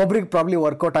ಒಬ್ಬೊಬ್ರಿಗೆ ಪ್ರಾಬ್ಲಿ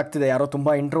ವರ್ಕೌಟ್ ಆಗ್ತಿದೆ, ಯಾರೋ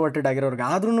ತುಂಬ ಇಂಟ್ರೋವರ್ಟೆಡ್ ಆಗಿರೋರಿಗೆ.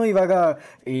 ಆದ್ರೂ ಇವಾಗ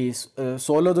ಈ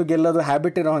ಸೋಲೋದು ಗೆಲ್ಲೋದು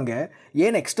ಹ್ಯಾಬಿಟ್ ಇರೋ ಹಾಗೆ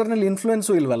ಏನು ಎಕ್ಸ್ಟರ್ನಲ್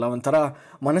ಇನ್ಫ್ಲೂಯೆನ್ಸು ಇಲ್ವಲ್ಲ. ಒಂಥರ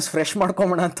ಮನಸ್ಸು ಫ್ರೆಶ್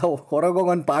ಮಾಡ್ಕೊಂಬೋಣ ಅಂತ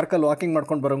ಹೊರಗೋಗಿ ಒಂದು ಪಾರ್ಕಲ್ಲಿ ವಾಕಿಂಗ್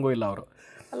ಮಾಡ್ಕೊಂಡು ಬರೋಂಗೂ ಇಲ್ಲ ಅವರು.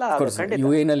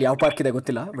 UAE ಯಾವ ಪಾರ್ಕ್ ಇದೆ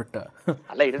ಗೊತ್ತಿಲ್ಲ, ಬಟ್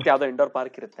ಅಲ್ಲ ಇರುತ್ತೆ, ಯಾವ್ದೋ ಇಂಡೋರ್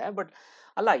ಪಾರ್ಕ್ ಇರುತ್ತೆ. ಬಟ್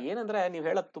ಅಲ್ಲ, ಏನಂದ್ರೆ ನೀವು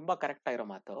ಹೇಳೋದು ತುಂಬಾ ಕರೆಕ್ಟ್ ಆಗಿರೋ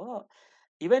ಮಾತು.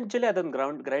 ಇವೆಂಚುಲಿ ಅದನ್ನ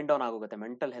ಗ್ರೈಂಡ್ ಡೌನ್ ಆಗೋಗುತ್ತೆ,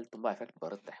 ಮೆಂಟಲ್ ಹೆಲ್ತ್ ತುಂಬಾ ಎಫೆಕ್ಟ್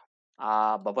ಬರುತ್ತೆ ಆ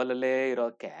ಬಬಲ್ ಅಲ್ಲೇ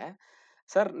ಇರೋಕೆ.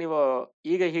 ಸರ್ ನೀವು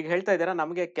ಈಗ ಹೀಗೆ ಹೇಳ್ತಾ ಇದ್ದೀರಾ,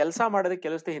 ನಮಗೆ ಕೆಲಸ ಮಾಡೋದಕ್ಕೆ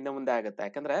ಕೆಲಸದ ಹಿಂದೆ ಮುಂದೆ ಆಗುತ್ತೆ.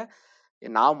 ಯಾಕಂದ್ರೆ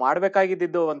ನಾವು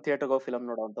ಮಾಡ್ಬೇಕಾಗಿದ್ದು ಒಂದು ಥಿಯೇಟರ್ಗೆ ಹೋಗಿ ಫಿಲಮ್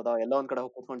ನೋಡೋವಂಥದ್ದು, ಎಲ್ಲೋ ಒಂದ್ ಕಡೆ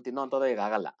ಹೋಗಿ ಕೂತ್ಕೊಂಡು ತಿನ್ನೋವಂಥದ್ದು ಈಗ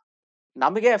ಆಗಲ್ಲ.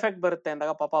 ನಮಗೆ ಎಫೆಕ್ಟ್ ಬರುತ್ತೆ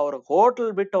ಅಂದಾಗ ಪಾಪ ಅವ್ರು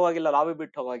ಹೋಟೆಲ್ ಬಿಟ್ಟು ಹೋಗಿಲ್ಲ, ಲಾಬಿ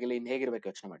ಬಿಟ್ಟು ಹೋಗಿಲ್ಲ, ಇನ್ ಹೇಗಿರ್ಬೇಕು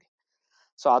ಯೋಚನೆ ಮಾಡಿ.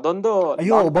 ಸೊ ಅದೊಂದು,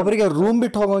 ಅಯ್ಯೋ ಒಬ್ಬೊಬ್ಬರಿಗೆ ರೂಮ್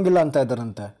ಬಿಟ್ಟು ಹೋಗೋಂಗಿಲ್ಲ ಅಂತ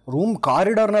ಇದ್ದಾರಂತೆ. ರೂಮ್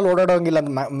ಕಾರಿಡಾರ್ನಲ್ಲಿ ಓಡಾಡೋಂಗಿಲ್ಲ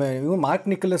ಅಂತ ಮಾರ್ಕ್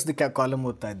ನಿಕೋಲಸ್ ಕಾಲಮ್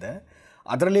ಓದ್ತಾ ಇದ್ದೆ.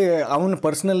 ಅದರಲ್ಲಿ ಅವನು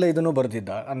ಪರ್ಸನಲ್ ಇದನ್ನು ಬರ್ದಿದ್ದ,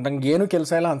 ನಂಗೆ ಏನು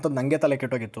ಕೆಲಸ ಇಲ್ಲ ಅಂಥದ್ದು ನನಗೆ ತಲೆ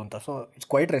ಕೆಟ್ಟೋಗಿತ್ತು ಅಂತ. So it's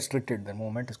quite restricted, the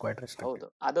movement is quite restricted. ಹೌದು,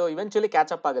 ಅದು ಇವೆಂಚುಲಿ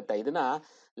ಕ್ಯಾಚ್ ಅಪ್ ಆಗುತ್ತೆ. ಇದನ್ನ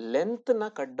ಲೆಂತ್ ನ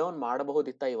ಕಟ್ ಡೌನ್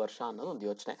ಮಾಡಬಹುದಿತ್ತ ಈ ವರ್ಷ ಅನ್ನೋದು ಒಂದು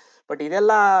ಯೋಚನೆ. ಬಟ್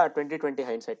ಇದೆಲ್ಲ 2020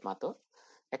 ಹೈಂಡ್ಸೈಟ್ ಮಾತು.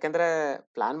 ಯಾಕಂದ್ರೆ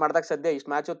ಪ್ಲಾನ್ ಮಾಡಿದಾಗ ಸದ್ಯ ಇಷ್ಟು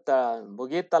ಮ್ಯಾಚು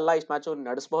ಮುಗಿಯುತ್ತಲ್ಲ, ಇಷ್ಟು ಮ್ಯಾಚು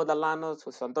ನಡೆಸಬಹುದಲ್ಲ ಅನ್ನೋ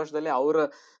ಸಂತೋಷದಲ್ಲಿ ಅವ್ರು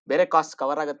ಬೇರೆ ಕಾಸ್ಟ್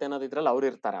ಕವರ್ ಆಗುತ್ತೆ ಅನ್ನೋದು ಇದ್ರಲ್ಲಿ ಅವ್ರು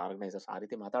ಇರ್ತಾರೆ ಆರ್ಗನೈಸರ್ಸ್. ಆ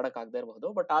ರೀತಿ ಮಾತಾಡಕ್ ಆಗದೆ ಇರಬಹುದು.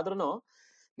 ಬಟ್ ಆದ್ರೂ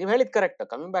ನೀವ್ ಹೇಳಿದ್ correct.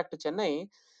 Coming back to Chennai,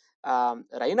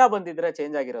 Raina ಬಂದಿದ್ರೆ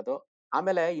ಚೇಂಜ್ ಆಗಿರೋದು.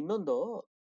 ಆಮೇಲೆ ಇನ್ನೊಂದು,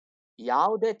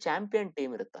 ಯಾವುದೇ ಚಾಂಪಿಯನ್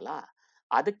ಟೀಮ್ ಇರುತ್ತಲ್ಲ,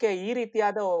 ಅದಕ್ಕೆ ಈ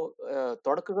ರೀತಿಯಾದ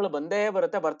ತೊಡಕುಗಳು ಬಂದೇ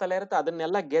ಬರ್ತಲೇ ಇರುತ್ತೆ.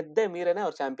 ಅದನ್ನೆಲ್ಲ ಗೆದ್ದೆ ಮೀರೇನೆ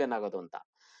ಅವ್ರು ಚಾಂಪಿಯನ್ ಆಗೋದು ಅಂತ.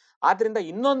 ಆದ್ರಿಂದ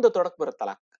ಇನ್ನೊಂದು ತೊಡಕು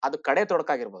ಬರುತ್ತಲ್ಲ, ಅದು ಕಡೆ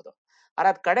ತೊಡಕಾಗಿರ್ಬೋದು. ಆದ್ರೆ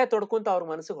ಅದ್ ಕಡೆ ತೊಡಕು ಅಂತ ಅವ್ರ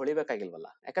ಮನಸ್ಸಿಗೆ ಹೊಳಿಬೇಕಾಗಿಲ್ವಲ್ಲ.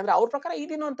 ಯಾಕಂದ್ರೆ ಅವ್ರ ಪ್ರಕಾರ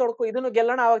ಇದನ್ನೊಂದು ತೊಡಕು, ಇದನ್ನು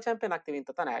ಗೆಲ್ಲೋಣ, ಅವಾಗ ಚಾಂಪಿಯನ್ ಆಗ್ತೀವಿ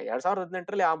ಅಂತ ತಾನೆ.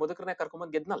 2018ರಲ್ಲಿ ಆ ಮುದುಕರನ್ನೇ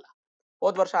ಕರ್ಕೊಂಬಂದ್ ಗೆದ್ನಲ್ಲ.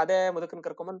 ಹೋದ್ ವರ್ಷ ಅದೇ ಮುದುಕನ್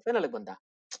ಕರ್ಕೊಂಬಂದ್ ಫೈನಲ್ ಬಂದ,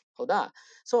 ಹೌದಾ?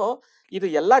 ಸೊ ಇದು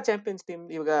ಎಲ್ಲಾ ಚಾಂಪಿಯನ್ಸ್ ಟೀಮ್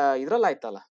ಇವಾಗ ಇದ್ರಲ್ಲ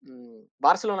ಆಯ್ತಲ್ಲ,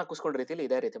 ಬಾರ್ಸಿಲೋನಾ ಕುಸ್ಕೊಂಡ್ ರೀತಿಲಿ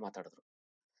ಇದೇ ರೀತಿ ಮಾತಾಡಿದ್ರು.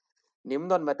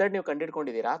 ನಿಮ್ದೊಂದ್ ಮೆಥಡ್ ನೀವು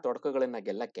ಕಂಡಿಡ್ಕೊಂಡಿದೀರಾ ತೊಡಕುಗಳನ್ನ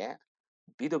ಗೆಲ್ಲಕ್ಕೆ.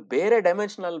 ಇದು ಬೇರೆ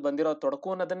ಡೈಮೆನ್ಷನಲ್ ಬಂದಿರೋ ತೊಡಕು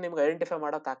ಅನ್ನೋದನ್ನ ನಿಮ್ಗೆ ಐಡೆಂಟಿಫೈ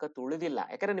ಮಾಡೋ ತಾಕತ್ತು ಉಳಿದಿಲ್ಲ.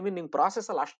 ಯಾಕಂದ್ರೆ ನಿಮ್ ಪ್ರಾಸೆಸ್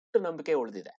ಅಲ್ಲಿ ಅಷ್ಟು ನಂಬಿಕೆ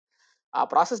ಉಳಿದಿದೆ. ಆ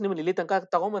ಪ್ರಾಸೆಸ್ ನಿಮ್ಗೆ ಇಲ್ಲಿ ತನಕ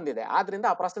ತಗೊಂಡ್ಬಂದಿದೆ. ಆದ್ರಿಂದ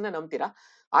ಆ ಪ್ರಾಸೆಸ್ ನಂಬ್ತೀರಾ.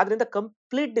 ಆದ್ರಿಂದ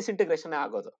ಕಂಪ್ಲೀಟ್ ಡಿಸ್ಇಂಟಿಗ್ರೇಷನ್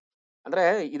ಆಗೋದು. ಅಂದ್ರೆ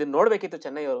ಇದನ್ನ ನೋಡ್ಬೇಕಿತ್ತು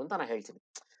ಚೆನ್ನೈ ಅವರು ಅಂತ ನಾ ಹೇಳ್ತೀನಿ.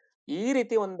 ಈ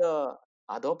ರೀತಿ ಒಂದು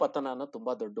ಅಧೋಪತನ ಅನ್ನೋ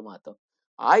ತುಂಬಾ ದೊಡ್ಡ ಮಾತು.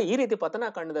 ಈ ರೀತಿ ಪತನ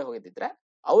ಕಂಡದೆ ಹೋಗಿದ್ರೆ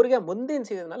ಅವ್ರಿಗೆ ಮುಂದಿನ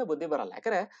ಸೀಸನ್ ಮೇಲೆ ಬುದ್ಧಿ ಬರಲ್ಲ.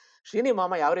 ಯಾಕಂದ್ರೆ ಶ್ರೀನಿ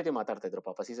ಮಾಮ ಯಾವ ರೀತಿ ಮಾತಾಡ್ತಾ ಇದ್ರು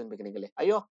ಪಾಪ ಸೀಸನ್ ಬಿಗಿನಿಂಗ್ ಅಲ್ಲಿ,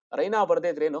 ಅಯ್ಯೋ ರೈನಾ ಬರ್ದೇ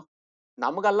ಇದ್ರೇನು,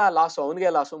 ನಮ್ಗಲ್ಲ ಲಾಸ್, ಅವನಿಗೆ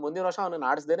ಲಾಸು, ಮುಂದಿನ ವರ್ಷ ಅವನು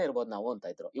ಆಡಿಸ್ದೇನೆ ಇರ್ಬೋದು ನಾವು ಅಂತ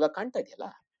ಇದ್ರು. ಇವಾಗ ಕಾಣ್ತಾ ಇದೆಯಲ್ಲ,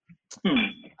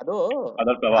 ಅದು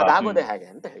ಅದಾಗೋದೇ ಹಾಗೆ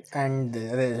ಅಂತ ಹೇಳಿ. ಆ್ಯಂಡ್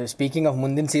ಅದೇ ಸ್ಪೀಕಿಂಗ್ ಆಫ್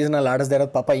ಮುಂದಿನ ಸೀಸನಲ್ಲಿ ಆಡಿಸ್ದೇ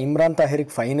ಇರೋದು, ಪಾಪ ಇಮ್ರಾನ್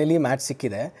ತಾಹಿರ್ಗೆ ಫೈನಲಿ ಮ್ಯಾಚ್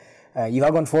ಸಿಕ್ಕಿದೆ.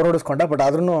 ಇವಾಗ ಒಂದು 4 ಹೊಡಿಸ್ಕೊಂಡ, ಬಟ್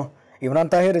ಆದ್ರೂ ಇಮ್ರಾನ್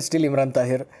ತಾಹಿರ್ ಸ್ಟಿಲ್ ಇಮ್ರಾನ್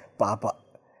ತಾಹಿರ್ ಪಾಪ.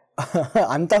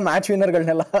 ಅಂಥ ಮ್ಯಾಚ್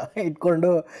ವಿನ್ನರ್ಗಳನ್ನೆಲ್ಲ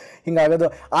ಇಟ್ಕೊಂಡು ಹಿಂಗಾಗೋದು.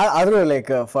 ಆದರೂ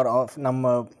ಲೈಕ್ ಫಾರ್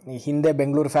ನಮ್ಮ ಹಿಂದೆ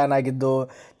ಬೆಂಗಳೂರು ಫ್ಯಾನ್ ಆಗಿದ್ದು,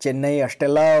 ಚೆನ್ನೈ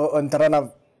ಅಷ್ಟೆಲ್ಲ ಒಂಥರ ನಾವು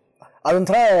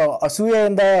ಅದೊಂಥರ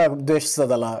ಅಸೂಯೆಯಿಂದ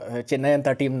ದ್ವೇಷಿಸೋದಲ್ಲ ಚೆನ್ನೈ ಅಂತ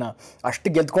ಟೀಮ್ನ. ಅಷ್ಟು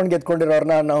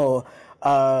ಗೆದ್ಕೊಂಡಿರೋರನ್ನ ನಾವು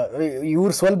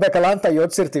ಇವ್ರು ಸೋಲ್ಬೇಕಲ್ಲ ಅಂತ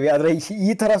ಯೋಚಿಸಿರ್ತೀವಿ. ಆದರೆ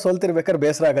ಈ ಥರ ಸೋಲ್ತಿರ್ಬೇಕಾದ್ರೆ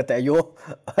ಬೇಸರ ಆಗುತ್ತೆ, ಅಯ್ಯೋ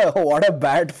ವಾಟ್ ಅ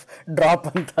ಬ್ಯಾಡ್ ಡ್ರಾಪ್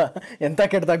ಅಂತ, ಎಂಥ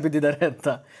ಕೆಟ್ಟದಾಗಿ ಬಿದ್ದಿದ್ದಾರೆ ಅಂತ.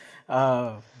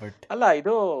 ಬಟ್ ಅಲ್ಲ,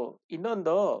 ಇದು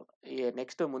ಇನ್ನೊಂದು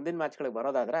ನೆಕ್ಸ್ಟ್ ಮುಂದಿನ ಮ್ಯಾಚ್ಗಳಿಗೆ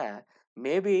ಬರೋದಾದ್ರೆ,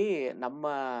 ಮೇ ಬಿ ನಮ್ಮ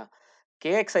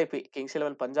KXIP ಕಿಂಗ್ಸ್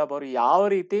 11 ಪಂಜಾಬ್ ಅವರು ಯಾವ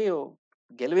ರೀತಿ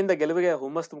ಗೆಲುವಿಂದ ಗೆಲುವಿಗೆ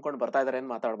ಹುಮ್ಮಸ್ ತುಂಬ್ಕೊಂಡು ಬರ್ತಾ ಇದಾರೆ ಅಂತ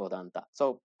ಮಾತಾಡ್ಬೋದಾ ಅಂತ. ಸೊ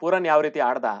ಪೂರನ್ ಯಾವ ರೀತಿ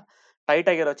ಆಡ್ದ, ಟೈಟ್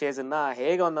ಆಗಿರೋ ಚೇಸನ್ನ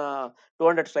ಹೇಗೆ ಒಂದು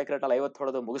 200 ಸ್ಟ್ರೈಕ್ ರೇಟ್ ಅಲ್ಲಿ 50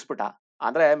 ಹೊಡೆದು ಮುಗಿಸ್ಬಿಟ್ಟ.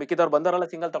 ಅಂದ್ರೆ ಮಿಕ್ಕಿದವ್ರು ಬಂದವರೆಲ್ಲ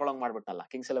ಸಿಂಗಲ್ ತಗೊಳಂಗ್ ಮಾಡ್ಬಿಟ್ಟಲ್ಲ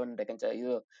ಕಿಂಗ್ಸ್ 11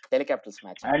 ಇದು Delhi capitals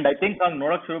match. And I think ಹಂಗ್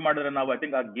ನೋಡಕ್ ಶುರು ಮಾಡಿದ್ರೆ ನಾವು, ಐ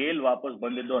ಥಿಂಕ್ ಆ ಗೇಲ್ ವಾಪಸ್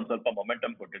ಬಂದಿದ್ದು ಒಂದ್ ಸ್ವಲ್ಪ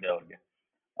ಮೊಮೆಂಟಮ್ ಕೊಟ್ಟಿದೆ ಅವ್ರಿಗೆ.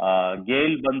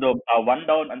 ಗೇಲ್ ಬಂದು ಒನ್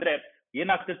ಡೌನ್ ಅಂದ್ರೆ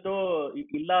ಏನಾಗ್ತಿತ್ತು,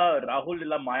 ಇಲ್ಲ ರಾಹುಲ್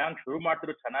ಇಲ್ಲ ಮಯಾಂಕ್ ಶುರು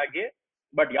ಮಾಡ್ತಿದ್ರು ಚೆನ್ನಾಗಿ,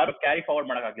 ಬಟ್ ಯಾರು ಕ್ಯಾರಿ ಫಾರ್ವರ್ಡ್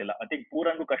ಮಾಡಕ್ ಆಗ್ಲಿಲ್ಲ. ಐ ಥಿಂಕ್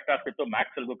ಪೂರನ್ಗೂ ಕಷ್ಟ ಆಗ್ತಿತ್ತು,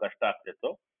 ಮ್ಯಾಕ್ಸ್ವೆಲ್ಗೂ ಕಷ್ಟ ಆಗ್ತಿತ್ತು.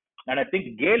 ಅಂಡ್ ಐ ಥಿಂಕ್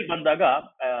ಗೇಲ್ ಬಂದಾಗ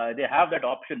ದೇ ಹ್ಯಾವ್ ದಟ್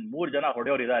ಆಪ್ಷನ್, 3 ಜನ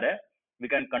ಹೊಡೆಯೋರು ಇದಾರೆ, ವಿ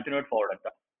ಕ್ಯಾನ್ ಕಂಟಿನ್ಯೂ ಫಾರ್ವರ್ಡ್ ಅಂತ.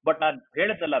 ಬಟ್ ನಾನು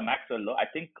ಹೇಳಿದ್ನಲ್ಲ ಮ್ಯಾಕ್ಸ್ವೆಲ್, ಐ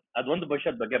ಥಿಂಕ್ ಅದೊಂದು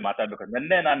ಭವಿಷ್ಯದ ಬಗ್ಗೆ ಮಾತಾಡ್ಬೇಕು.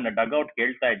 ನಿನ್ನೆ ನಾನು ಡಗ್ ಔಟ್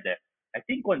ಕೇಳ್ತಾ ಇದ್ದೆ, ಐ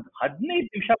ಥಿಂಕ್ ಒಂದ್ 15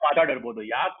 ನಿಮಿಷ ಮಾತಾಡಿರ್ಬೋದು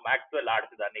ಯಾಕೆ ಮ್ಯಾಕ್ಸ್ವೆಲ್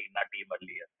ಆಡ್ತಿದ್ದಾನೆ ಇನ್ನ ಟೀಮ್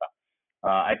ಅಲ್ಲಿ ಅಂತ.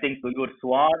 ಐ ಥಿಂಕ್ ಇವ್ರು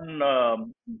ಸ್ವಾನ್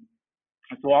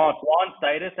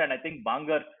Cyrus and I think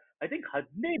Bangar, I think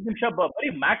 15 ನಿಮಿಷ ಬರೀ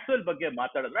ಮ್ಯಾಕ್ಸ್ವೆಲ್ ಬಗ್ಗೆ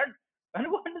ಮಾತಾಡಿದ್ರೆ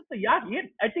ನನಗೂ ಅನ್ನಿಸ್ತು, ಯಾಕೆ ಏನ್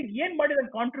ಐ ಥಿಂಕ್ ಏನ್ ಮಾಡಿದ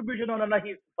ಕಾಂಟ್ರಿಬ್ಯೂಷನ್ ಅವನನ್ನ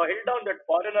ಹಿ held down that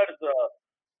foreigners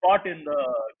spot in the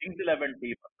Kings 11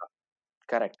 team ಅಂತ.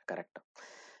 ಕರೆಕ್ಟ್.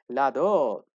 ಇಲ್ಲ, ಅದು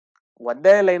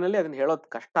ಒಂದೇ ಲೈನ್ ಅಲ್ಲಿ ಅದನ್ನ ಹೇಳೋದು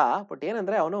ಕಷ್ಟ. ಬಟ್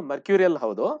ಏನಂದ್ರೆ ಅವನು ಮರ್ಕ್ಯೂರಿಯಲ್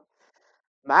ಹೌದು,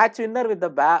 match winner with the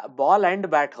ball and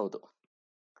bat ಹೌದು.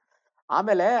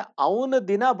 ಆಮೇಲೆ ಅವನ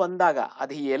ದಿನ ಬಂದಾಗ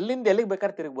ಅದು ಎಲ್ಲಿಂದ ಎಲ್ಲಿಗೆ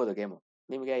ಬೇಕಾದ್ರೆ ತಿರುಗ್ಬೋದು ಗೇಮು.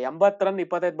 ನಿಮ್ಗೆ 80 ರನ್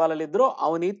 25 ಬಾಲ್ ಅಲ್ಲಿ ಇದ್ರು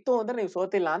ಅವನಿತ್ತು ಅಂದ್ರೆ ನೀವು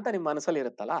ಸೋತಿಲ್ಲ ಅಂತ ನಿಮ್ ಮನಸ್ಸಲ್ಲಿ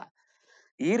ಇರುತ್ತಲ್ಲ.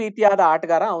 ಈ ರೀತಿಯಾದ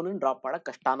ಆಟಗಾರ ಅವನನ್ನ ಡ್ರಾಪ್ ಮಾಡಕ್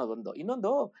ಕಷ್ಟ ಅನ್ನೋದೊಂದು.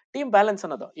 ಇನ್ನೊಂದು ಟೀಮ್ ಬ್ಯಾಲೆನ್ಸ್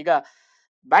ಅನ್ನೋದು. ಈಗ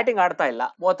ಬ್ಯಾಟಿಂಗ್ ಆಡ್ತಾ ಇಲ್ಲ,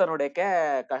 30 ರನ್ ಹೊಡೆಯಕ್ಕೆ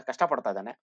ಕಷ್ಟ ಪಡ್ತಾ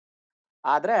ಇದ್ದಾನೆ.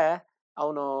 ಆದ್ರೆ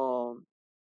ಅವನು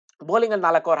ಬೌಲಿಂಗ್ ಅಲ್ಲಿ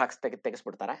 4 ಓವರ್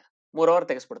ತೆಗೆಸ್ಬಿಡ್ತಾರೆ, 3 ಓವರ್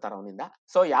ತೆಗೆಸ್ಬಿಡ್ತಾರೆ ಅವನಿಂದ.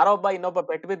 ಸೊ ಯಾರೊಬ್ಬ ಇನ್ನೊಬ್ಬ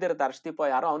ಬೆಟ್ ಬಿದ್ದಿರುತ್ತೆ, ಹರ್ಷದೀಪ್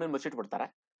ಯಾರೋ ಅವನನ್ನ ಮುಚ್ಚಿಟ್ಬಿಡ್ತಾರೆ.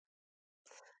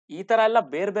 ಈ ತರ ಎಲ್ಲ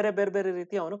ಬೇರೆ ಬೇರೆ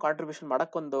ರೀತಿ ಅವನು ಕಾಂಟ್ರಿಬ್ಯೂಷನ್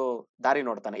ಮಾಡಕ್ ಒಂದು ದಾರಿ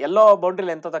ನೋಡ್ತಾನೆ. ಎಲ್ಲೋ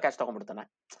ಬೌಂಡ್ರಿಲಿ ಎಂತದ ಕ್ಯಾಚ್ ತಗೊಂಡ್ಬಿಡ್ತಾನೆ.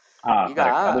 ಈಗ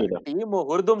ಟೀಮ್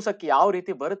ಹುರಿದುಂಬ್ಸಕ್ ಯಾವ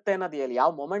ರೀತಿ ಬರುತ್ತೆ ಅನ್ನೋದು, ಯಾವ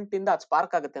ಮೊಮೆಂಟ್ ಇಂದ ಅದು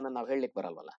ಸ್ಪಾರ್ಕ್ ಆಗುತ್ತೆ ಅನ್ನೋದು ನಾವ್ ಹೇಳಲಿಕ್ಕೆ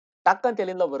ಬರಲ್ವಲ್ಲ. ಟಕ್ ಅಂತ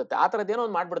ಎಲ್ಲಿಂದ ಬರುತ್ತೆ, ಆ ತರದ್ ಏನೋ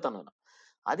ಒಂದು ಮಾಡ್ಬಿಡ್ತಾನ ಅವನು.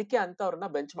 ಅದಕ್ಕೆ ಅಂತವ್ರನ್ನ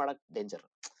ಬೆಂಚ್ ಮಾಡಕ್ ಡೇಂಜರ್.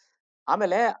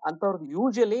 ಆಮೇಲೆ ಅಂತವ್ರದ್ದು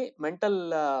ಯೂಶಲಿ ಮೆಂಟಲ್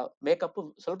ಮೇಕಪ್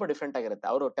ಸ್ವಲ್ಪ ಡಿಫ್ರೆಂಟ್ ಆಗಿರುತ್ತೆ.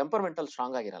 ಅವರು ಟೆಂಪರ್ಮೆಂಟಲ್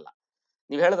ಸ್ಟ್ರಾಂಗ್ ಆಗಿರಲ್ಲ.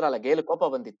 ನೀವ್ ಹೇಳಿದ್ರಲ್ಲ ಗೇಲ್ ಕೋಪ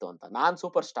ಬಂದಿತ್ತು ಅಂತ, ನಾನ್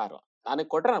ಸೂಪರ್ ಸ್ಟಾರ್, ನನಗ್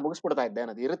ಕೊಟ್ರೆ ನಾನು ಮುಗಿಸ್ಬಿಡ್ತಾ ಇದ್ದೆ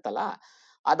ಅನ್ನೋದು ಇರುತ್ತಲ್ಲ,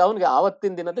 ಅದು ಅವ್ನಿಗೆ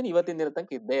ಆವತ್ತಿನ ದಿನದ ಇವತ್ತಿನ ದಿನ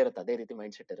ತನಕ ಇದ್ದೇ ಇರುತ್ತೆ. ಅದೇ ರೀತಿ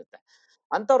ಮೈಂಡ್ ಸೆಟ್ ಇರುತ್ತೆ.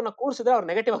 ಅಂತವ್ರನ್ನ ಕೂರ್ಸಿದ್ರೆ ಅವ್ರು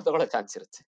ನೆಗೆಟಿವ್ ಆಗಿ ತಗೊಳ್ಳೋ ಚಾನ್ಸ್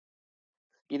ಇರುತ್ತೆ.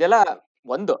 ಇದೆಲ್ಲ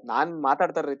ಒಂದು ನಾನ್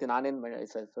ಮಾತಾಡ್ತಾ ಇರೋ ರೀತಿ, ನಾನೇನ್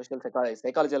ಸೋಷಿಯಲ್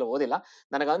ಸೈಕಾಲಜಿ ಎಲ್ಲ ಓದಿಲ್ಲ,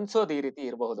 ನನಗೆ ಅನ್ಸೋದು ಈ ರೀತಿ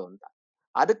ಇರಬಹುದು ಅಂತ.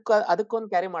 ಅದಕ್ಕೊಂದು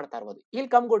ಕ್ಯಾರಿ ಮಾಡ್ತಾ ಇರ್ಬೋದು. ಇಲ್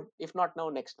come good if not now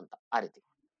next ಅಂತ, ಆ ರೀತಿ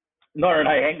ನೋಡೋಣ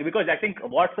ಹೆಂಗ್. ಬಿಕಾಸ್ ಐ ಥಿಂಕ್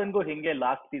ವಾಟ್ಸನ್ಗೂ ಹಿಂಗೆ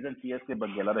ಲಾಸ್ಟ್ ಸೀಸನ್ CSK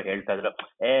ಬಗ್ಗೆ ಎಲ್ಲರೂ ಹೇಳ್ತಾ ಇದ್ರು,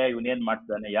 ಇವನ್ ಏನ್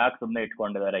ಮಾಡ್ತಾನೆ, ಯಾಕೆ ಸುಮ್ನೆ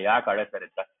ಇಟ್ಕೊಂಡಿದ್ದಾರೆ, ಯಾಕೆ ಆಡತಾರೆ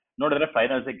ಅಂತ. ನೋಡಿದ್ರೆ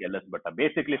finals ಗೆಲ್ಲಿಸ್ಬಿಟ್ಟ,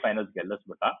 basically finals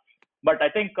ಗೆಲ್ಲಿಸ್ಬಿಟ್ಟ. But I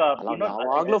think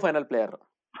ಯಾವಾಗ್ಲೂ ಫೈನಲ್ ಪ್ಲೇಯರ್,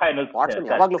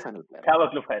 ಯಾವಾಗ್ಲೂ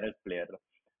finals player.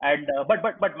 And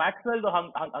but Maxwell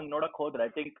ಹಂಗ್ ನೋಡಕ್ ಹೋದ್ರೆ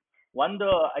ಐ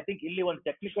ಥಿಂಕ್ ಇಲ್ಲಿ ಒಂದು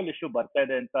ಟೆಕ್ನಿಕಲ್ ಇಶ್ಯೂ ಬರ್ತಾ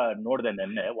ಇದೆ ಅಂತ ನೋಡ್ದೆ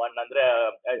ನೆನ್ನೆ. ಅಂದ್ರೆ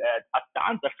ಆ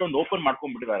ಚಾನ್ಸ್ ಅಷ್ಟೊಂದು ಓಪನ್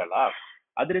ಮಾಡ್ಕೊಂಡ್ಬಿಟ್ಟಿದಾರಲ್ಲ,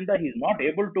 ಅದರಿಂದ he is not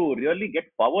able to really get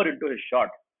power in to his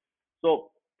shot. So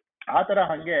ಆ ತರ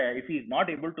ಹಂಗೆ if he is not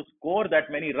able to score that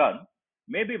many run,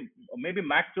 may be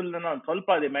Maxwell ಸ್ವಲ್ಪ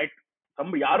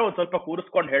ಯಾರೋ ಒಂದ್ ಸ್ವಲ್ಪ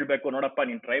ಕೂರಿಸ್ಕೊಂಡು ಹೇಳ್ಬೇಕು, ನೋಡಪ್ಪ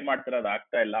ನೀನ್ ಟ್ರೈ ಮಾಡ್ತಿರೋದು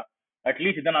ಆಗ್ತಾ ಇಲ್ಲ,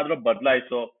 ಅಟ್ಲೀಸ್ಟ್ ಇದನ್ನಾದ್ರೂ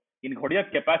ಬದಲಾಯಿಸೋ, ನಿನ್ಗೆ ಹೊಡೆಯೋ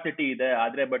ಕೆಪಾಸಿಟಿ ಇದೆ.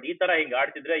 ಆದ್ರೆ ಬಟ್ ಈ ತರ ಹಿಂಗ್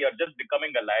ಆಡ್ತಿದ್ರೆ you are just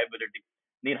becoming a liability.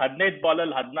 ನೀನ್ 15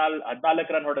 ಬಾಲಲ್ಲಿ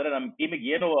 14 ರನ್ ಹೊಡೆದ್ರೆ ನಮ್ ಟೀಮಿಗೆ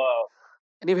ಏನು.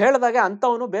 ನೀವ್ ಹೇಳ್ದಾಗೆ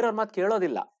ಅಂತವನು ಬೇರೆಯವ್ರ ಮಾತು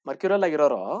ಕೇಳೋದಿಲ್ಲ. ಮರ್ಕ್ಯೂರಲ್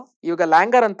ಆಗಿರೋರು ಇವಾಗ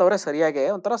ಲ್ಯಾಂಗರ್ ಅಂತವ್ರೆ ಸರಿಯಾಗಿ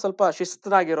ಒಂಥರ ಸ್ವಲ್ಪ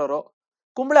ಶಿಸ್ತನಾಗಿರೋರು,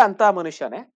 ಕುಂಬ್ಳೆ ಅಂತ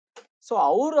ಮನುಷ್ಯನೇ. ಸೊ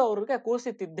ಅವ್ರಿಗೆ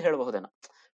ಕೂರಿಸಿ ತಿದ್ದು ಹೇಳ್ಬಹುದೇನೋ,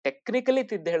 ಟೆಕ್ನಿಕಲಿ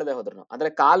ತಿದ್ದು ಹೇಳದೆ ಹೋದ್ರು. ಅಂದ್ರೆ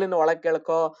ಕಾಲಿನ ಒಳಗ್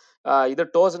ಕೇಳ್ಕೋ, ಇದು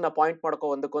ಟೋಸ್ ನ ಪಾಯಿಂಟ್ ಮಾಡ್ಕೋ,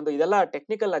 ಒಂದಕ್ಕೊಂದು ಇದೆಲ್ಲ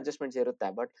ಟೆಕ್ನಿಕಲ್ ಅಡ್ಜಸ್ಟ್ಮೆಂಟ್ಸ್ ಇರುತ್ತೆ.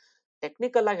 ಬಟ್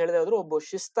ಟೆಕ್ನಿಕಲ್ ಆಗಿ ಹೇಳದೆ ಹೋದ್ರು ಒಬ್ಬ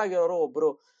ಶಿಸ್ತಾಗಿರೋರು, ಒಬ್ರು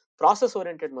ಪ್ರಾಸೆಸ್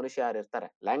ಓರಿಯೆಂಟೆಡ್ ಮನುಷ್ಯ ಯಾರು ಇರ್ತಾರೆ.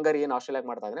 ಲ್ಯಾಂಗರ್ ಏನ್ ಆಸ್ಟ್ರೇಲಿಯಾಗ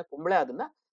ಮಾಡ್ತಾ ಇದ್ದಾನೆ, ಕುಂಬ್ಳೆ ಅದನ್ನ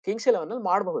ಕಿಂಗ್ಸ್ 11 ಅಲ್ಲಿ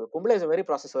ಮಾಡಬಹುದು. Kumble is a very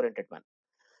process oriented man.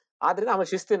 ಆದ್ರಿಂದ ಆಮೇಲೆ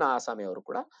ಶಿಸ್ತಿನ ಆಸಾಮಿ ಅವರು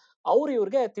ಕೂಡ ಅವ್ರು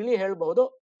ಇವ್ರಿಗೆ ತಿಳಿ ಹೇಳ್ಬಹುದು.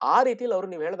 ಆ ರೀತಿಲಿ ಅವ್ರು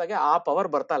ನೀವು ಹೇಳ್ದಾಗೆ ಆ ಪವರ್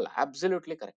ಬರ್ತಾ ಇಲ್ಲ.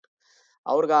 Absolutely correct.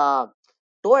 ಅವ್ರಿಗ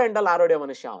ಟೋ ಎಂಡಲ್ಲಿ ಆರೋಡಿಯೋ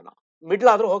ಮನುಷ್ಯ ಅವನು, ಮಿಡ್ಲ್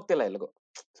ಆದ್ರೂ ಹೋಗ್ತಿಲ್ಲ ಎಲ್ಗೂ.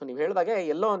 ಸೊ ನೀವ್ ಹೇಳ್ದಾಗೆ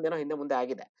ಎಲ್ಲೋ ಒಂದೇನೋ ಹಿಂದೆ ಮುಂದೆ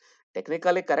ಆಗಿದೆ.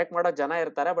 ಟೆಕ್ನಿಕಲಿ ಕರೆಕ್ಟ್ ಮಾಡೋ ಜನ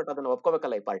ಇರ್ತಾರೆ, ಬಟ್ ಅದನ್ನ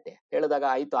ಒಪ್ಕೋಬೇಕಲ್ಲ ಈ ಪಾರ್ಟಿ. ಹೇಳಿದಾಗ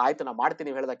ಆಯ್ತು ನಾ ಮಾಡ್ತೀನಿ,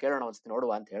 ನೀವು ಹೇಳ್ದಾಗ ಕೇಳೋಣ ಒಂದ್ಸತಿ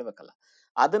ನೋಡುವ ಅಂತ ಹೇಳ್ಬೇಕಲ್ಲ.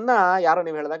 ಅದನ್ನ ಯಾರೋ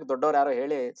ನೀವು ಹೇಳಿದಾಗ ದೊಡ್ಡವ್ರು ಯಾರೋ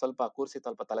ಹೇಳಿ ಸ್ವಲ್ಪ ಕೂರ್ಸಿ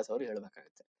ಸ್ವಲ್ಪ ತಲೆ ಸವರಿ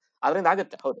ಹೇಳ್ಬೇಕಾಗುತ್ತೆ. ಅದರಿಂದ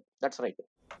ಆಗುತ್ತೆ. ಹೌದು, ದಟ್ಸ್ ರೈಟ್.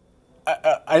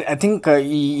 ಐ ಥಿಂಕ್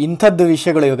ಈ ಇಂಥದ್ದು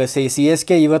ವಿಷಯಗಳು ಇವಾಗ ಸಿ ಎಸ್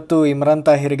ಕೆ ಇವತ್ತು ಇಮ್ರಾನ್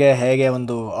ತಾಹಿರ್ಗೆ ಹೇಗೆ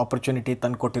ಒಂದು ಆಪರ್ಚುನಿಟಿ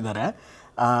ತಂದು ಕೊಟ್ಟಿದ್ದಾರೆ,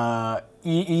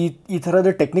 ಈ ಈ ಈ ಥರದ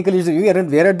technical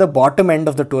wear at the bottom end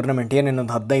of the tournament.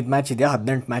 ಏನೇನೊಂದು 15 match ಇದೆಯಾ,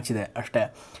 18 ಮ್ಯಾಚ್ ಇದೆ ಅಷ್ಟೇ.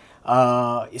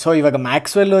 ಸೊ ಇವಾಗ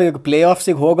ಮ್ಯಾಕ್ಸ್ವೆಲ್ ಈಗ ಪ್ಲೇ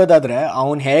ಆಫ್ಸಿಗೆ ಹೋಗೋದಾದರೆ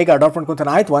ಅವ್ನು ಹೇಗೆ ಅಡಾಪ್ಟ್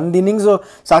ಮಾಡ್ಕೊತಾನೆ, ಆಯ್ತು ಒಂದು ಇನ್ನಿಂಗ್ಸು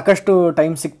ಸಾಕಷ್ಟು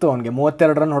ಟೈಮ್ ಸಿಕ್ತು ಅವನಿಗೆ,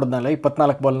 32 ರನ್ ಹೊಡೆದ್ನಲ್ಲ,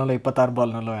 24 ಬಾಲ್ನಲ್ಲೋ 26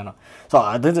 ಬಾಲ್ನಲ್ಲೋ ಏನೋ. So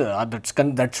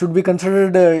that should be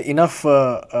considered enough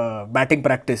batting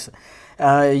practice.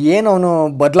 ಏನು ಅವನು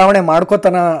ಬದಲಾವಣೆ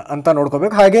ಮಾಡ್ಕೋತಾನ ಅಂತ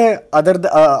ನೋಡ್ಕೋಬೇಕು. ಹಾಗೆ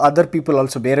ಅದರ್ ಪೀಪಲ್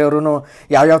ಆಲ್ಸೋ, ಬೇರೆಯವರು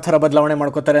ಯಾವ್ಯಾವ ಥರ ಬದಲಾವಣೆ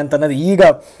ಮಾಡ್ಕೋತಾರೆ ಅಂತ ಅನ್ನೋದು ಈಗ,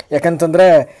 ಯಾಕಂತಂದರೆ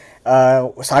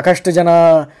ಸಾಕಷ್ಟು ಜನ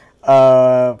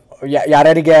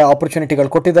ಯಾರ್ಯಾರಿಗೆ ಆಪರ್ಚುನಿಟಿಗಳು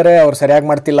ಕೊಟ್ಟಿದ್ದಾರೆ ಅವ್ರು ಸರಿಯಾಗಿ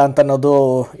ಮಾಡ್ತಿಲ್ಲ ಅಂತ ಅನ್ನೋದು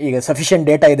ಈಗ ಸಫಿಷಿಯೆಂಟ್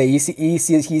ಡೇಟಾ ಇದೆ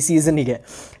ಈ ಸೀಸನಿಗೆ.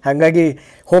 ಹಾಗಾಗಿ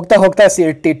ಹೋಗ್ತಾ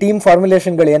ಟೀಮ್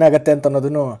ಫಾರ್ಮುಲೇಷನ್ಗಳು ಏನಾಗುತ್ತೆ ಅಂತ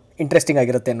ಅನ್ನೋದನ್ನು ಇಂಟ್ರೆಸ್ಟಿಂಗ್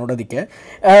ಆಗಿರುತ್ತೆ ನೋಡೋದಕ್ಕೆ.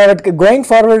 ಗೋಯಿಂಗ್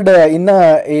ಫಾರ್ವರ್ಡ್ ಇನ್ನು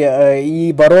ಈ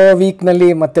ಬರೋ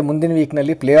ವೀಕ್ನಲ್ಲಿ ಮತ್ತು ಮುಂದಿನ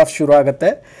ವೀಕ್ನಲ್ಲಿ ಪ್ಲೇ ಆಫ್ ಶುರು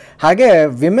ಆಗುತ್ತೆ. ಹಾಗೆ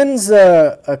ವಿಮೆನ್ಸ್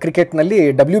ಕ್ರಿಕೆಟ್ನಲ್ಲಿ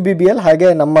WBBL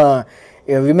ಹಾಗೆ ನಮ್ಮ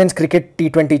ವಿಮೆನ್ಸ್ ಕ್ರಿಕೆಟ್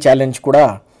T20 ಚಾಲೆಂಜ್ ಕೂಡ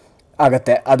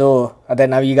ಆಗುತ್ತೆ. ಅದೇ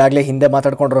ನಾವು ಈಗಾಗಲೇ ಹಿಂದೆ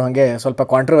ಮಾತಾಡ್ಕೊಂಡಿರೋ ಹಾಗೆ ಸ್ವಲ್ಪ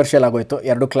ಕಾಂಟ್ರವರ್ಷಿಯಲ್ ಆಗೋಯ್ತು,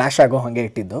 ಎರಡು ಕ್ಲಾಶ್ ಆಗೋ ಹಾಗೆ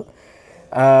ಇಟ್ಟಿದ್ದು.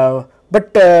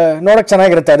 ಬಟ್ ನೋಡೋಕ್ಕೆ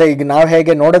ಚೆನ್ನಾಗಿರುತ್ತೆ. ಅದೇ ಈಗ ನಾವು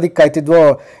ಹೇಗೆ ನೋಡೋದಕ್ಕೆ ಕಾಯ್ತಿದ್ವೋ,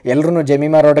 ಎಲ್ಲರೂ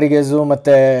ಜೆಮಿಮಾ ರಾಡ್ರಿಗೇಸು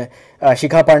ಮತ್ತು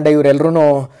ಶಿಖಾ ಪಾಂಡೆ ಇವರೆಲ್ಲರೂ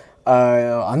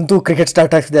ಅಂತೂ ಕ್ರಿಕೆಟ್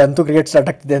ಸ್ಟಾರ್ಟ್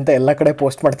ಆಗ್ತಿದೆ ಅಂತ ಎಲ್ಲ ಕಡೆ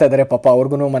ಪೋಸ್ಟ್ ಮಾಡ್ತಾ ಇದ್ದಾರೆ. ಪಾಪ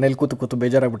ಅವ್ರಿಗೂ ಮನೇಲಿ ಕೂತು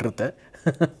ಬೇಜಾರಾಗ್ಬಿಟ್ಟಿರುತ್ತೆ.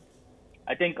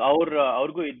 ಐ ಥಿಂಕ್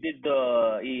ಅವ್ರಿಗೂ ಇದ್ದಿದ್ದು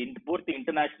ಈ ಪೂರ್ತಿ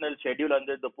ಇಂಟರ್ನ್ಯಾಷನಲ್ ಶೆಡ್ಯೂಲ್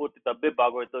ಅಂದಿದ್ದು ಪೂರ್ತಿ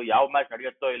ತಬ್ಬಿಬ್ಬಾಗೋಯ್ತು. ಯಾವ ಮ್ಯಾಚ್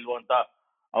ನಡೆಯುತ್ತೋ ಇಲ್ವೋ ಅಂತ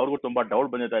ಅವ್ರಿಗೂ ತುಂಬಾ ಡೌಟ್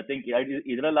ಬಂದಿತ್ತು. I think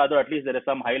ಇದ್ರಲ್ಲಾದ್ರೂ at least there is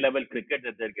some high level cricket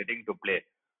that they are getting to play.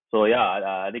 So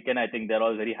ಅದಕ್ಕೆ I think they are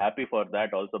all very happy for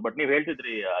that also. But ನೀವ್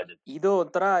ಹೇಳ್ತಿದ್ರಿ ಅಜಿತ್, ಇದು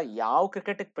ಒಂಥರ ಯಾವ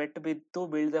ಕ್ರಿಕೆಟ್ ಪೆಟ್ಟು ಬಿದ್ದು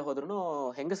ಬೀಳದೆ ಹೋದ್ರು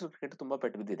ಹೆಂಗಸರು ಕ್ರಿಕೆಟ್ ತುಂಬಾ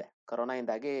ಪೆಟ್ಟು ಬಿದ್ದಿದೆ.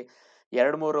 ಕೊರೋನಾಯಿಂದಾಗಿ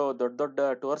 2-3 ದೊಡ್ಡ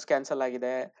ಟೂರ್ಸ್ ಕ್ಯಾನ್ಸಲ್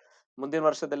ಆಗಿದೆ. ಮುಂದಿನ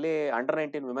ವರ್ಷದಲ್ಲಿ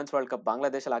ಅಂಡರ್-19 ವಿಮೆನ್ಸ್ ವರ್ಲ್ಡ್ ಕಪ್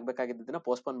ಬಾಂಗ್ಲಾದೇಶಲ್ಲಿ ಆಗ್ಬೇಕಾಗಿದ್ದನ್ನ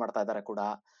ಪೋಸ್ಟ್ಪೋನ್ ಮಾಡ್ತಾ ಇದ್ದಾರೆ ಕೂಡ.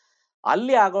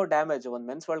 ಅಲ್ಲಿ ಆಗೋ ಡ್ಯಾಮೇಜ್, ಒಂದು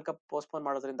ಮೆನ್ಸ್ ವರ್ಲ್ಡ್ ಕಪ್ ಪೋಸ್ಟ್ಪೋನ್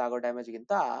ಮಾಡೋದ್ರಿಂದ ಆಗೋ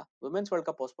ಡ್ಯಾಮೇಜ್ಗಿಂತ ವಿಮೆನ್ಸ್ ವರ್ಲ್ಡ್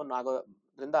ಕಪ್ ಪೋಸ್ಟ್ಪೋನ್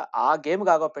ಆಗೋದ್ರಿಂದ ಆ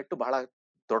ಗೇಮ್ಗೆ ಆಗೋ ಪೆಟ್ಟು ಬಹಳ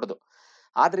ದೊಡ್ಡದು.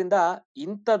 ಆದ್ರಿಂದ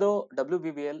ಇಂಥದ್ದು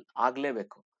WBBL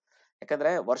ಆಗ್ಲೇಬೇಕು.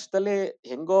 ಯಾಕಂದ್ರೆ ವರ್ಷದಲ್ಲಿ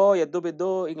ಹೆಂಗೋ ಎದ್ದು ಬಿದ್ದು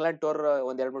ಇಂಗ್ಲೆಂಡ್ ಟೂರ್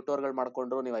ಒಂದ್ 2-3 ಟೂರ್ಗಳು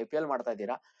ಮಾಡ್ಕೊಂಡ್ರು, ನೀವು IPL ಮಾಡ್ತಾ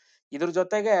ಇದ್ದೀರಾ. ಇದ್ರ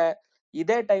ಜೊತೆಗೆ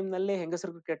ಇದೇ ಟೈಮ್ ನಲ್ಲಿ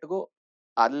ಹೆಂಗಸರು ಕ್ರಿಕೆಟ್ಗೂ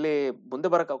ಅಲ್ಲಿ ಮುಂದೆ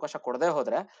ಬರಕ್ ಅವಕಾಶ ಕೊಡದೆ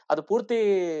ಹೋದ್ರೆ ಅದು ಪೂರ್ತಿ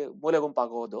ಮೂಲೆ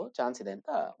ಗುಂಪಾಗೋದು ಚಾನ್ಸ್ ಇದೆ ಅಂತ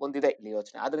ಒಂದಿದೆ ಇಲ್ಲಿ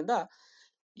ಯೋಚನೆ. ಆದ್ರಿಂದ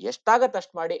ಎಷ್ಟಾಗತ್ತೆ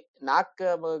ಅಷ್ಟ್ ಮಾಡಿ.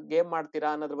 4 ಗೇಮ್ ಮಾಡ್ತೀರಾ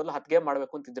ಅನ್ನೋದ್ರ ಬದಲು 10 ಗೇಮ್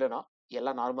ಮಾಡ್ಬೇಕು ಅಂತಿದ್ರೇನೋ, ಎಲ್ಲ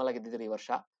ನಾರ್ಮಲ್ ಆಗಿದ್ದಿದ್ರಿ ಈ ವರ್ಷ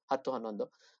 10-11,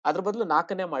 ಅದ್ರ ಬದಲು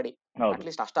 4ನೇ ಮಾಡಿ.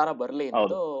 ಅಟ್ಲೀಸ್ಟ್ ಅಷ್ಟಾರ ಬರ್ಲಿ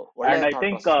ಅನ್ನೋದು ಒಳ್ಳೆ. ಐ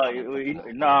ಥಿಂಕ್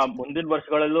ಇನ್ನ ಮುಂದಿನ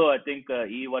ವರ್ಷಗಳಲ್ಲೂ ಐ ಥಿಂಕ್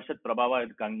ಈ ವರ್ಷದ ಪ್ರಭಾವ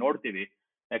ಹಂಗ್ ನೋಡ್ತೀವಿ.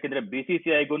 ಯಾಕಂದ್ರೆ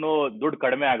BCCIಗೂ ದುಡ್ಡು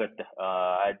ಕಡಿಮೆ ಆಗತ್ತೆ.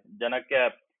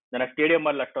 ಜನ ಸ್ಟೇಡಿಯಂ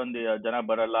ಅಲ್ಲಿ ಅಷ್ಟೊಂದು ಜನ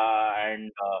ಬರಲ್ಲ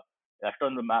ಅಂಡ್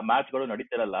ಅಷ್ಟೊಂದು ಮ್ಯಾಚ್ಗಳು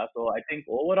ನಡೀತಿರಲ್ಲ. So I think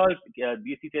over all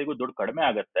BCCIಗೂ ದುಡ್ಡು ಕಡಿಮೆ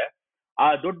ಆಗತ್ತೆ. ಆ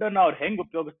ದುಡ್ಡನ್ನ ಅವ್ರು ಹೆಂಗ್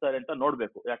ಉಪಯೋಗಿಸ್ತಾರೆ ಅಂತ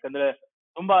ನೋಡ್ಬೇಕು. ಯಾಕಂದ್ರೆ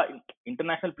ತುಂಬಾ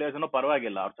ಇಂಟರ್ನ್ಯಾಷನಲ್ ಪ್ಲೇಯರ್ಸ್ ಅನ್ನೋ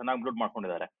ಪರವಾಗಿಲ್ಲ, ಅವ್ರು ಚೆನ್ನಾಗಿ ದುಡ್ಡು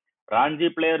ಮಾಡ್ಕೊಂಡಿದ್ದಾರೆ. ರಾಂಜಿ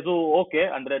ಪ್ಲೇಯರ್ಸು ಓಕೆ,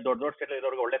 ಅಂದ್ರೆ ದೊಡ್ಡ ಸ್ಟೇಟ್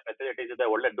ಇರೋರ್ಗೆ ಒಳ್ಳೆ ಫೆಸಿಲಿಟೀಸ್ ಇದೆ,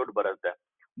 ಒಳ್ಳೆ ದುಡ್ಡು ಬರುತ್ತೆ.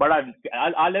 ಬಟ್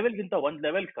ಆ ಲೆವೆಲ್ಗಿಂತ ಒಂದ್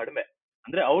ಲೆವೆಲ್ ಕಡಿಮೆ.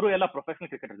 ಅಂದ್ರೆ ಅವರು ಎಲ್ಲ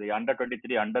ಪ್ರೊಫೆಷನಲ್ ಕ್ರಿಕೆಟರ್ಸ್,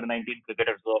 ಅಂಡರ್-23 ಅಂಡರ್-19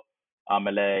 ಕ್ರಿಕೆಟರ್ಸ್,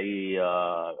 ಆಮೇಲೆ ಈ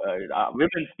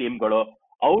ವಿಮೆನ್ಸ್ ಟೀಮ್ಗಳು,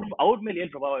 ಅವ್ರ ಮೇಲೆ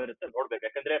ಏನ್ ಪ್ರಭಾವ ಇರುತ್ತೆ ನೋಡ್ಬೇಕು.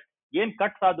 ಯಾಕಂದ್ರೆ ಏನ್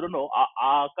ಕಟ್ಸ್ ಆದ್ರೂ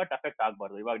ಆ ಕಟ್ ಅಫೆಕ್ಟ್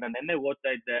ಆಗ್ಬಾರ್ದು. ಇವಾಗ ನಾನು ನಿನ್ನೆ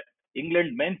ಓದ್ತಾ ಇದ್ದೆ,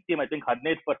 England men's team I think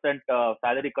 15%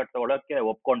 salary cut ತಗೊಳಕ್ಕೆ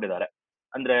ಒಪ್ಕೊಂಡಿದ್ದಾರೆ.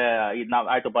 ಅಂದ್ರೆ ನಾವ್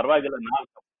ಆಯ್ತು ಪರವಾಗಿಲ್ಲ,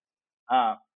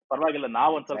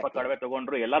 ನಾವ್ ಒಂದ್ ಸ್ವಲ್ಪ ಕಡಿಮೆ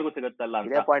ತಗೊಂಡ್ರು ಎಲ್ಲಾರ್ಗು ಸಿಗುತ್ತಲ್ಲ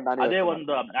ಅಂತ. ಅದೇ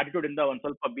ಒಂದು ಆಟಿಟ್ಯೂಡ್ ಇಂದ ಒಂದ್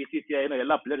ಸ್ವಲ್ಪ BCCI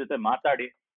ಎಲ್ಲಾ ಪ್ಲೇಯರ್ ಜೊತೆ ಮಾತಾಡಿ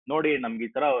ನೋಡಿ, ನಮ್ಗೆ ಈ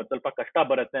ತರ ಸ್ವಲ್ಪ ಕಷ್ಟ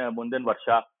ಬರುತ್ತೆ ಮುಂದಿನ ವರ್ಷ,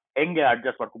 ಹೆಂಗೆ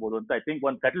ಅಡ್ಜಸ್ಟ್ ಮಾಡ್ಕೋಬಹುದು ಅಂತ ಐ ಥಿಂಕ್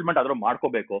ಒಂದ್ ಸೆಟಲ್ಮೆಂಟ್ ಆದ್ರೂ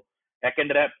ಮಾಡ್ಕೋಬೇಕು.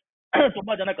 ಯಾಕೆಂದ್ರೆ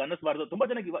ತುಂಬಾ ಜನಕ್ಕೆ ಅನ್ನಿಸ್ಬಾರ್ದು, ತುಂಬಾ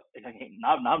ಜನಕ್ಕೆ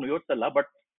ನಾವ್ ಯೋಚಿಸಲ್ಲ,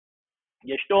 ಬಟ್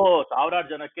ಎಷ್ಟೋ ಸಾವಿರಾರು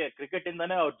ಜನಕ್ಕೆ ಕ್ರಿಕೆಟ್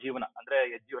ಇಂದಾನೇ ಅವ್ರ ಜೀವನ, ಅಂದ್ರೆ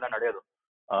ಜೀವನ ನಡೆಯೋದು,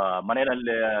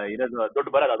 ಮನೆಯಲ್ಲಿ ಇರೋದು,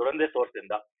 ದುಡ್ಡು ಬರೋದು ಅದರೊಂದೇ ಸೋರ್ಸ್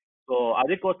ಇಂದ. ಸೊ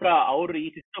ಅದಕ್ಕೋಸ್ಕರ ಅವ್ರು ಈ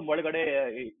ಸಿಸ್ಟಮ್ ಒಳಗಡೆ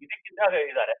ಇದಕ್ಕಿಂತ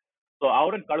ಇದ್ದಾರೆ. ಸೊ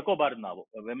ಅವ್ರನ್ನ ಕಳ್ಕೋಬಾರ್ದು ನಾವು.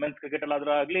 ವಿಮೆನ್ಸ್ ಕ್ರಿಕೆಟ್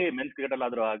ಅಲ್ಲಾದ್ರೂ ಆಗ್ಲಿ, ಮೆನ್ಸ್ ಕ್ರಿಕೆಟ್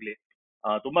ಅಲ್ಲಾದ್ರೂ ಆಗ್ಲಿ,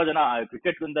 ತುಂಬಾ ಜನ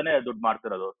ಕ್ರಿಕೆಟ್ ಇಂದಾನೇ ದುಡ್ಡು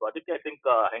ಮಾಡ್ತಿರೋದು. ಸೊ ಅದಕ್ಕೆ ಐ ಥಿಂಕ್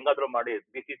ಹೆಂಗಾದ್ರೂ ಮಾಡಿ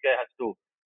BCCI ಹ್ಯಾಸ್ ಟು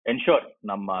ಎನ್ಶೋರ್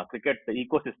ನಮ್ಮ ಕ್ರಿಕೆಟ್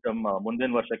ಇಕೋ ಸಿಸ್ಟಮ್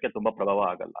ಮುಂದಿನ ವರ್ಷಕ್ಕೆ ತುಂಬಾ ಪ್ರಭಾವ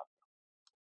ಆಗಲ್ಲ.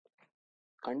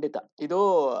 ಖಂಡಿತ ಇದು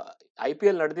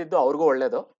IPL ನಡೆದಿದ್ದು ಅವ್ರಿಗೂ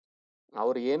ಒಳ್ಳೇದು.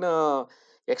 ಅವ್ರು ಏನು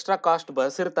ಎಕ್ಸ್ಟ್ರಾ ಕಾಸ್ಟ್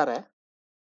ಬರ್ಸಿರ್ತಾರೆ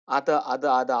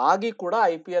ಅದಾಗಿ ಕೂಡ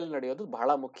IPL ನಡೆಯೋದು ಬಹಳ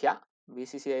ಮುಖ್ಯ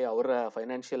BCCI ಅವರ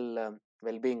ಫೈನಾನ್ಷಿಯಲ್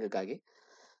ವೆಲ್ಬೀಯಿಂಗ್ ಗಾಗಿ.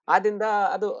 ಆದ್ರಿಂದ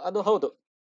ಅದು ಹೌದು,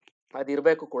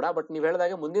 ಅದಿರ್ಬೇಕು ಕೂಡ. ಬಟ್ ನೀವ್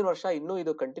ಹೇಳ್ದಾಗೆ ಮುಂದಿನ ವರ್ಷ ಇನ್ನೂ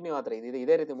ಇದು ಕಂಟಿನ್ಯೂ ಆದ್ರೆ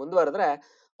ಇದೇ ರೀತಿ ಮುಂದುವರೆದ್ರೆ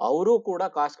ಅವರು ಕೂಡ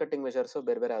ಕಾಸ್ಟ್ ಕಟ್ಟಿಂಗ್ ಮೆಷರ್ಸ್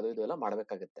ಬೇರೆ ಅದು ಇದು ಎಲ್ಲ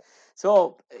ಮಾಡ್ಬೇಕಾಗುತ್ತೆ. ಸೊ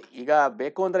ಈಗ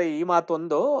ಬೇಕು ಅಂದ್ರೆ ಈ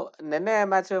ಮಾತೊಂದು ನೆನ್ನೆ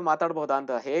ಮ್ಯಾಚ್ ಮಾತಾಡ್ಬಹುದಾ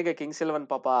ಅಂತ, ಹೇಗೆ ಕಿಂಗ್ಸ್ 11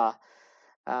 ಪಾಪ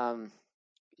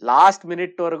ಲಾಸ್ಟ್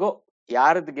ಮಿನಿಟ್ ವರೆಗೂ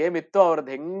ಯಾರದ್ ಗೇಮ್ ಇತ್ತು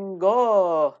ಅವ್ರದ್ದು ಹೆಂಗೋ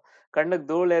ಕಣ್ಣಿಗೆ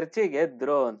ಧೂಳೆರ್ಚಿ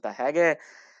ಗೆದ್ರು ಅಂತ. ಹೇಗೆ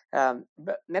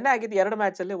ನೆನ್ನೆ ಆಗಿದ್ದು 2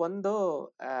 ಮ್ಯಾಚ್ ಅಲ್ಲಿ ಒಂದು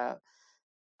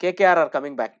KKR ಆರ್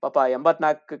ಕಮಿಂಗ್ ಬ್ಯಾಕ್. ಪಾಪ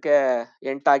 84ಕ್ಕೆ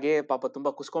 8 ಪಾಪ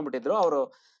ತುಂಬಾ ಕುಸ್ಕೊಂಡ್ಬಿಟ್ಟಿದ್ರು. ಅವರು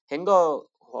ಹೆಂಗೋ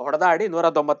ಹೊಡೆದಾಡಿ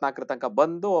 194 ತನಕ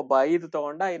ಬಂದು ಒಬ್ಬ 5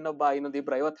 ತಗೊಂಡ, ಇನ್ನೊಂದು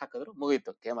ಇಬ್ರು 50 ಹಾಕಿದ್ರು,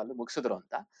 ಮುಗೀತು ಗೇಮ್ ಅಲ್ಲಿ ಮುಗಿಸಿದ್ರು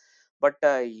ಅಂತ. ಬಟ್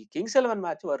ಈ ಕಿಂಗ್ಸ್ 11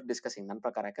 ಮ್ಯಾಚ್ ವರ್ತ್ ಡಿಸ್ಕಸಿಂಗ್ ನನ್ನ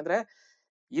ಪ್ರಕಾರ. ಯಾಕಂದ್ರೆ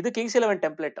ಇದು ಕಿಂಗ್ಸ್ 11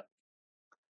 ಟೆಂಪ್ಲೇಟ್.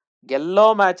 ಗೆಲ್ಲೋ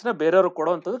ಮ್ಯಾಚ್ ನ ಬೇರೆಯವ್ರಿಗೆ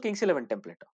ಕೊಡುವಂಥದ್ದು kings 11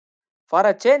 template. For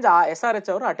a change SRH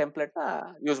ಅವರು ಆ ಟೆಂಪ್ಲೇಟ್ ನ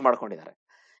ಯೂಸ್ ಮಾಡ್ಕೊಂಡಿದ್ದಾರೆ.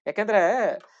 ಯಾಕಂದ್ರೆ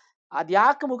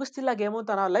ಅದ್ಯಾಕೆ ಮುಗಿಸ್ತಿಲ್ಲ ಗೇಮು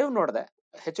ಅಂತ ನಾನು ಲೈವ್ ನೋಡಿದೆ.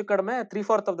 ಹೆಚ್ಚು ಕಡಿಮೆ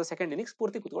 3/4 ಆಫ್ ದ ಸೆಕೆಂಡ್ ಇನ್ನಿಂಗ್ಸ್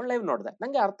ಪೂರ್ತಿ ಕುತ್ಕೊಂಡು ಲೈವ್ ನೋಡಿದೆ.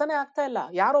 ನಂಗೆ ಅರ್ಥನೇ ಆಗ್ತಾ ಇಲ್ಲ,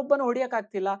 ಯಾರೊಬ್ಬನು ಹೊಡಿಯಕ್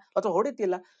ಆಗ್ತಿಲ್ಲ ಅಥವಾ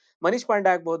ಹೊಡಿತಿಲ್ಲ. ಮನೀಶ್ ಪಾಂಡೆ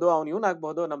ಆಗ್ಬಹುದು, ಇವನ್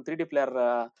ಆಗ್ಬಹುದು, ನಮ್ 3D ಪ್ಲೇಯರ್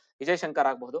ವಿಜಯ್ ಶಂಕರ್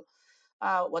ಆಗ್ಬಹುದು,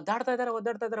 ಒದ್ದಾಡ್ತಾ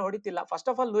ಇದಾರೆ, ಹೊಡಿತಿಲ್ಲ. ಫಸ್ಟ್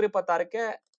ಆಫ್ ಆಲ್ 126ಕ್ಕೆ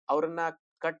ಅವ್ರನ್ನ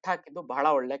ಕಟ್ ಹಾಕಿದ್ದು ಬಹಳ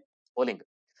ಒಳ್ಳೆ ಬೌಲಿಂಗ್.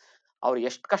 ಅವ್ರು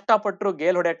ಎಷ್ಟು ಕಷ್ಟಪಟ್ರು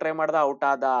ಗೇಲ್ ಹೊಡೆಯಕ್ ಟ್ರೈ ಮಾಡ್ದ, ಔಟ್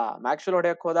ಆದ. ಮ್ಯಾಕ್ಸ್ವೆಲ್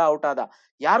ಹೊಡೆಯಕ್ ಹೋದ, ಔಟ್ ಆದ.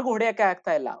 ಯಾರಿಗೂ ಹೊಡೆಯಕ್ಕೆ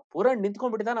ಆಗ್ತಾ ಇಲ್ಲ. ಪೂರನ್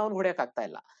ನಿಂತ್ಕೊಂಡ್ಬಿಟ್ಟಿದ್ದಾನೆ, ಅವ್ನು ಹೊಡೆಯಕ್ ಆಗ್ತಾ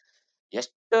ಇಲ್ಲ.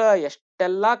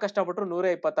 ಎಷ್ಟೆಲ್ಲಾ ಕಷ್ಟಪಟ್ರು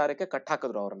 126ಕ್ಕೆ ಕಟ್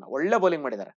ಹಾಕಿದ್ರು ಅವ್ರನ್ನ. ಒಳ್ಳೆ ಬೌಲಿಂಗ್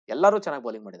ಮಾಡಿದ್ದಾರೆ, ಎಲ್ಲರೂ ಚೆನ್ನಾಗಿ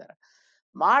ಬೌಲಿಂಗ್ ಮಾಡಿದ್ದಾರೆ.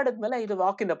 ಮಾಡಿದ್ಮೇಲೆ ಇದು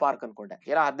ವಾಕ್ ಇನ್ ದ ಪಾರ್ಕ್ ಅನ್ಕೊಂಡೆ,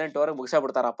 ಏನೋ 18 ಓವರ್ ಮುಗಿಸೇ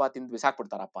ಬಿಡ್ತಾರಪ್ಪ, ತಿಂದು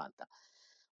ಬಿಸಾಕ್ಬಿಡ್ತಾರಪ್ಪ ಅಂತ.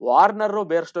 ವಾರ್ನರ್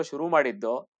ಬೇರ್ಸ್ಟೋ ಶುರು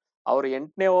ಮಾಡಿದ್ದು, ಅವ್ರು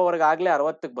 8ನೇ ಓವರ್ಗೆ ಆಗ್ಲೇ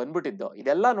 60ಕ್ಕೆ ಬಂದ್ಬಿಟ್ಟಿದ್ದು.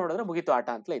 ಇದೆಲ್ಲ ನೋಡಿದ್ರೆ ಮುಗೀತು ಆಟ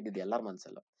ಅಂತಲೇ ಇದ್ದಿದ್ದು ಎಲ್ಲರ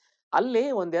ಮನ್ಸಲ್ಲೂ. ಅಲ್ಲಿ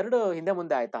ಒಂದೆರಡು ಹಿಂದೆ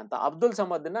ಮುಂದೆ ಆಯ್ತಾ ಅಂತ ಅಬ್ದುಲ್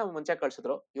ಸಮದ್ನ ಮುಂಚೆ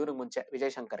ಕಳ್ಸಿದ್ರು, ಇವ್ರಿಗೆ ಮುಂಚೆ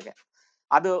ವಿಜಯ್ ಶಂಕರ್ಗೆ.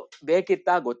 ಅದು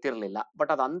ಬೇಕಿತ್ತಾ ಗೊತ್ತಿರ್ಲಿಲ್ಲ.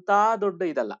 ಬಟ್ ಅದು ಅಂತ ದೊಡ್ಡ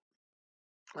ಇದಲ್ಲ,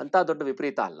 ಅಂತ ದೊಡ್ಡ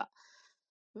ವಿಪರೀತ ಅಲ್ಲ.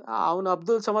 ಅವನು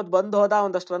ಅಬ್ದುಲ್ ಸಮದ್ ಬಂದ್ ಹೋದ,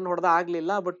 ಒಂದಷ್ಟು ರನ್ ಹೊಡೆದ,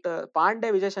 ಆಗ್ಲಿಲ್ಲ. ಬಟ್ ಪಾಂಡೆ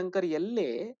ವಿಜಯ್ ಶಂಕರ್ ಎಲ್ಲಿ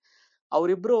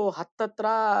ಅವರಿಬ್ರು ಹತ್ತತ್ರ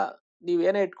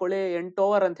ನೀವೇನೇ ಇಟ್ಕೊಳ್ಳಿ 8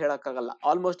 ಓವರ್ ಅಂತ ಹೇಳಕ್ಕಾಗಲ್ಲ,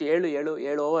 ಆಲ್ಮೋಸ್ಟ್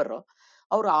 7 ಓವರ್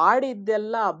ಅವ್ರು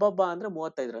ಆಡಿದ್ದೆಲ್ಲ ಹಬ್ಬಬ್ಬ ಅಂದ್ರೆ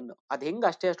 35 ರನ್. ಅದ್ ಹೆಂಗ್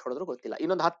ಅಷ್ಟು ಹೊಡೆದ್ರು ಗೊತ್ತಿಲ್ಲ.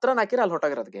 ಇನ್ನೊಂದು 10 ರನ್ ಹಾಕಿದ್ರೆ ಅಲ್ಲಿ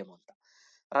ಹೊಟ್ಟೋಗಿರೋದು ಗೇಮ್ ಅಂತ.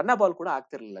 ರನ್ನ ಬಾಲ್ ಕೂಡ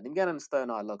ಆಗ್ತಿರ್ಲಿಲ್ಲ. ನಿಮ್ಗೇನ್ ಅನ್ಸ್ತಾ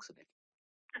ಏನೋ ಅಲ್ಲೋಗ್ಸದೆ?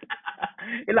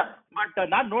 ಇಲ್ಲ ಬಟ್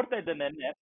ನಾನ್ ನೋಡ್ತಾ ಇದ್ದೆ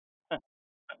ನೆನ್ನೆ.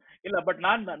 ಇಲ್ಲ ಬಟ್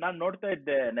ನಾನ್ ನೋಡ್ತಾ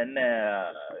ಇದ್ದೆ ನೆನ್ನೆ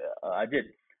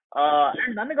ಅಜಿತ್.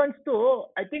 ನನಗನ್ಸ್ತು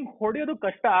ಐ ಥಿಂಕ್ ಹೊಡೆಯೋದು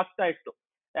ಕಷ್ಟ ಆಗ್ತಾ ಇತ್ತು.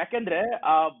 ಯಾಕೆಂದ್ರೆ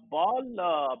ಆ ಬಾಲ್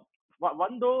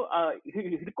ಒಂದು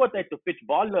ಹಿಡ್ಕೋತಾ ಇತ್ತು ಪಿಚ್,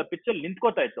 ಬಾಲ್ ಪಿಚ್ ಅಲ್ಲಿ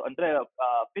ನಿಂತ್ಕೋತಾ ಇತ್ತು. ಅಂದ್ರೆ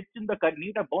ಪಿಚ್ ಇಂದ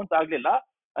ನೀಟಾಗಿ ಬೌನ್ಸ್ ಆಗ್ಲಿಲ್ಲ,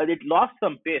 it lost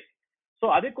some pace. So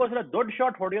ಅದಕ್ಕೋಸ್ಕರ ದೊಡ್ಡ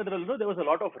ಶಾಟ್ ಹೊಡೆಯೋದ್ರಲ್ಲೂ there was a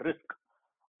lot of risk.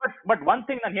 But one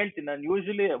thing ನಾನು ಹೇಳ್ತೀನಿ, ನಾನು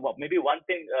usually maybe one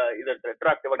thing ಇದು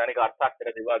ರೆಟ್ರಾಕ್ಟಿವ್ ನನಗೆ ಅರ್ಥ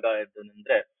ಆಗ್ತಿರೋದು ಇವಾಗ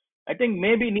ಅಂದ್ರೆ, ಐ ಥಿಂಕ್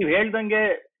ಮೇ ಬಿ ನೀವ್ ಹೇಳ್ದಂಗೆ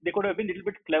they could have been little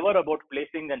bit clever about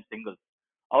placing and singles.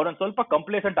 ಅವ್ರೊಂದ್ ಸ್ವಲ್ಪ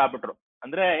ಕಂಪ್ಲೇಸೆಂಟ್ ಆಗ್ಬಿಟ್ರು.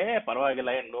 ಅಂದ್ರೆ ಪರವಾಗಿಲ್ಲ,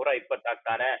 120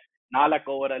 ಆಗ್ತಾನೆ, 4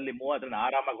 ಓವರ್ ಅಲ್ಲಿ 30 ರನ್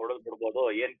ಆರಾಮಾಗಿ ಹೊಡೆದ್ ಬಿಡ್ಬೋದು,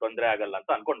 ಏನ್ ತೊಂದ್ರೆ ಆಗಲ್ಲ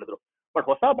ಅಂತ ಅನ್ಕೊಂಡಿದ್ರು. ಬಟ್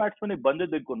ಹೊಸ ಬ್ಯಾಟ್ಸ್ಮನ್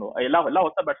ಬಂದಿದ್ದಕ್ಕೂ ಎಲ್ಲ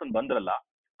ಹೊಸ ಬ್ಯಾಟ್ಸ್ಮನ್ ಬಂದ್ರಲ್ಲ,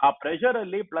 ಆ ಪ್ರೆಷರ್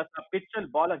ಅಲ್ಲಿ ಪ್ಲಸ್ ಆ ಪಿಚ್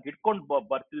ಅಲ್ಲಿ ಬಾಲ್ ಹಿಡ್ಕೊಂಡು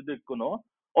ಬರ್ತಿದ್ದಕ್ಕೂ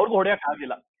ಅವ್ರಿಗೂ ಹೊಡೆಯಕ್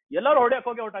ಆಗಿಲ್ಲ. ಎಲ್ಲರೂ ಹೊಡೆಯಕ್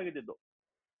ಹೋಗಿ ಔಟ್ ಆಗಿದ್ದು.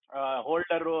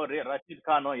 ಹೋಲ್ಡರ್, ರಶೀದ್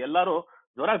ಖಾನ್ ಎಲ್ಲರೂ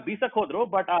ಜೋರಾಗಿ ಬೀಸಕ್ ಹೋದ್ರು.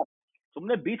 ಬಟ್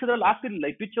ಸುಮ್ನೆ ಬೀಸದ್ರಲ್ಲಿ ಆಗ್ತಿರ್ಲಿಲ್ಲ.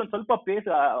 ಈ ಪಿಚ್ ಒಂದ್ ಸ್ವಲ್ಪ phase,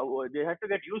 they had to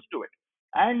get use to it.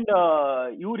 And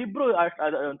ಇವ್ರಿಬ್ರು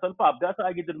ಸ್ವಲ್ಪ ಅಭ್ಯಾಸ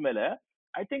ಆಗಿದ್ರ ಮೇಲೆ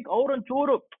ಐ ಥಿಂಕ್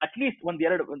ಅವ್ರೊಂಚೂರು ಅಟ್ಲೀಸ್ಟ್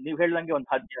ಒಂದೆರಡು, ನೀವ್ ಹೇಳ್ದಂಗೆ ಒಂದ್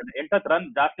 8 ರನ್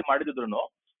ಜಾಸ್ತಿ ಮಾಡಿದ್ರು.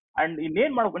 ಅಂಡ್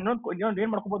ಇನ್ನೊಂದ್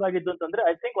ಏನ್ ಮಾಡ್ಕೋಬಹುದಾಗಿದ್ದು ಅಂತಂದ್ರೆ,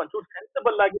 ಐ ಥಿಂಕ್ ಒಂಚೂರು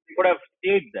ಸೆನ್ಸಿಬಲ್ ಆಗಿ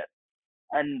stayed there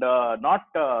and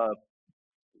not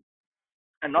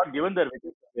given there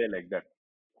like that.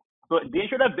 So they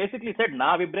should have basically said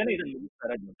ನಾವಿಬ್ರೇನೆ ಇದನ್ನ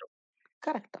ಮುಗಿಸ್ತಾರೆ ಅಂತ.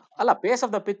 ಕರೆಕ್ಟ್ ಅಲ್ಲ, phase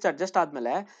of the pitch adjust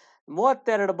ಆದ್ಮೇಲೆ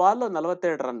 32 ಬಾಲ್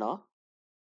 42 ರನ್,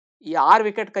 ಈ 6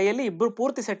 ವಿಕೆಟ್ ಕೈಯಲ್ಲಿ ಇಬ್ರು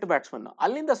ಪೂರ್ತಿ ಸೆಟ್ ಬ್ಯಾಟ್ಸ್ಮನ್.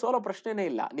 ಅಲ್ಲಿಂದ ಸೋಲೋ ಪ್ರಶ್ನೆನೇ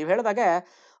ಇಲ್ಲ. ನೀವ್ ಹೇಳ್ದಾಗೆ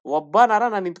ಒಬ್ಬನಾರ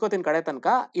ನಾನು ನಿಂತ್ಕೋತೀನಿ ಕಡೆ ತನಕ,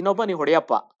 ಇನ್ನೊಬ್ಬ ನೀವು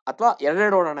ಹೊಡಿಯಪ್ಪ, ಅಥವಾ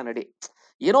 2 ಓಡೋಣ ನಡಿ,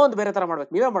 ಏನೋ ಒಂದು ಬೇರೆ ತರ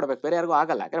ಮಾಡ್ಬೇಕು, ನೀವೇ ಮಾಡ್ಬೇಕು, ಬೇರೆ ಯಾರಿಗೂ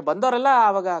ಆಗಲ್ಲ. ಯಾಕಂದ್ರೆ ಬಂದವರೆಲ್ಲ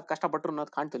ಅವಾಗ ಕಷ್ಟಪಟ್ಟರು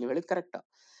ಅನ್ನೋದು ಕಾಣ್ತೀವಿ. ನೀವು ಹೇಳಿದ್ ಕರೆಕ್ಟ್.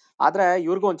 ಆದ್ರೆ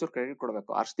ಇವ್ರಿಗೂ ಒಂಚೂರು ಕ್ರೆಡಿಟ್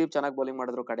ಕೊಡ್ಬೇಕು. ಹರ್ಷದೀಪ್ ಚೆನ್ನಾಗಿ ಬೌಲಿಂಗ್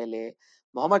ಮಾಡಿದ್ರು ಕಡೆಯಲ್ಲಿ.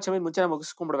 ಮೊಹಮ್ಮದ್ ಶಮಿ ಮುಂಚೆನೆ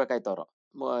ಮುಗಿಸ್ಕೊಂಡ್ಬಿಡ್ಬೇಕಾಯ್ತು ಅವರು,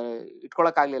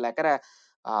 ಇಟ್ಕೊಳಕ್ ಆಗ್ಲಿಲ್ಲ. ಯಾಕಂದ್ರೆ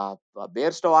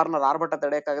ಬೇರ್ಸ್ಟೋ ವಾರ್ನರ್ ಆರ್ಭಟ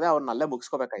ತಡೆಯಕ್ಕಾಗದೆ ಅವ್ರನ್ನ ಅಲ್ಲೇ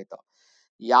ಮುಗಿಸ್ಕೋಬೇಕಾಯ್ತು.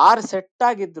 ಯಾರು ಸೆಟ್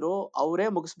ಆಗಿದ್ರು ಅವರೇ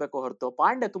ಮುಗಿಸ್ಬೇಕು ಹೊರತು.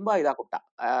 ಪಾಂಡೆ ತುಂಬಾ ಇದಾಗ್ಬಿಟ್ಟ.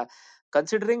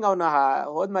 ಕನ್ಸಿಡರಿಂಗ್ ಅವನ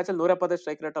ಹೋದ್ ಮ್ಯಾಚ್ ಅಲ್ಲಿ 170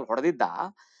 ಸ್ಟ್ರೈಕ್ ರೇಟ್ ಅಲ್ಲಿ ಹೊಡೆದಿದ್ದ,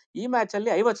 ಈ ಮ್ಯಾಚ್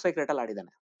ಅಲ್ಲಿ 50 ಸ್ಟ್ರೈಕ್ ರೇಟ್ ಅಲ್ಲಿ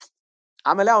ಆಡಿದಾನೆ.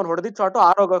 ಆಮೇಲೆ ಅವ್ನು ಹೊಡೆದಿದ್ದ ಶಾಟು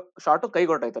ಆರೋಗ್ಯ ಶಾಟು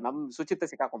ಕೈಗೊಟ್ಟಾಯ್ತು. ನಮ್ ಸುಚಿತ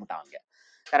ಸಿಕ್ಕಾಕೊಂಡ್ಬಿಟ್ಟ ಅವನ್ಗೆ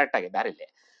ಕರೆಕ್ಟ್ ಆಗಿ ದಾರಿಲಿ.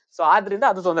 ಸೊ ಆದ್ರಿಂದ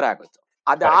ಅದು ತೊಂದರೆ ಆಗೋಯ್ತು.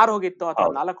 ಅದು 6 ಹೋಗಿತ್ತು ಅಥವಾ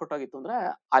 4 ಹೊಟ್ಟೋಗಿತ್ತು ಅಂದ್ರೆ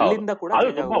ಅಲ್ಲಿಂದ ಕೂಡ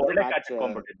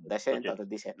ದಶೆ ಅಂತ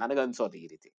ದಿಶೆ ನನಗನ್ಸೋದು ಈ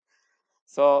ರೀತಿ.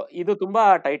 ಸೊ ಇದು ತುಂಬಾ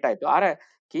ಟೈಟ್ ಆಯ್ತು. ಆದ್ರೆ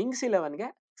Kings 11ಗೆ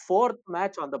 4th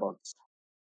match on the bounce.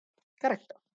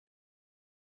 Correct,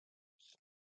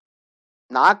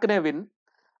 4ನೇ ವಿನ್.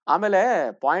 ಆಮೇಲೆ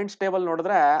ಪಾಯಿಂಟ್ಸ್ ಟೇಬಲ್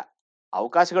ನೋಡಿದ್ರೆ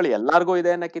ಅವಕಾಶಗಳು ಎಲ್ಲಾರ್ಗೂ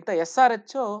ಇದೆ ಅನ್ನಕ್ಕಿಂತ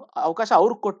SRH ಅವಕಾಶ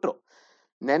ಅವ್ರಿಗೆ ಕೊಟ್ರು.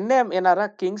 ನೆನ್ನೆ ಏನಾರ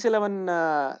ಕಿಂಗ್ಸ್ 11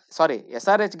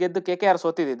 SRH ಗೆದ್ದು KKR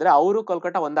ಸೋತಿದ್ರೆ ಅವರು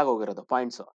ಕೋಲ್ಕತ್ತಾ ಒಂದಾಗ ಹೋಗಿರೋದು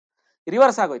ಪಾಯಿಂಟ್ಸ್.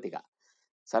 ರಿವರ್ಸ್ ಆಗೋಯ್ತು ಈಗ.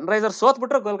 ಸನ್ರೈಸರ್ಸ್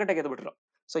ಸೋತ್ಬಿಟ್ರು, ಕೋಲ್ಕತ್ತಾ ಗೆದ್ಬಿಟ್ರು.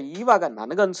 ಸೊ ಇವಾಗ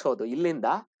ನನಗನ್ಸೋದು ಇಲ್ಲಿಂದ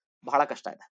ಬಹಳ ಕಷ್ಟ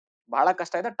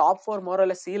ಇದೆ. ಟಾಪ್ 4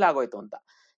 ಮೋರಲ್ಲೇ ಸೀಲ್ ಆಗೋಯ್ತು ಅಂತ.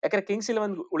 ಯಾಕಂದ್ರೆ ಕಿಂಗ್ಸ್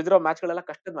 11 ಉಳಿದಿರೋ ಮ್ಯಾಚ್ಗಳೆಲ್ಲ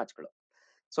ಕಷ್ಟದ ಮ್ಯಾಚ್ಗಳು.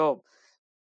 ಸೊ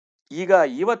ಈಗ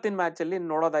ಇವತ್ತಿನ ಮ್ಯಾಚ್ ಅಲ್ಲಿ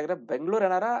ನೋಡೋದಾದ್ರೆ ಬೆಂಗಳೂರು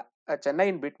ಏನಾರ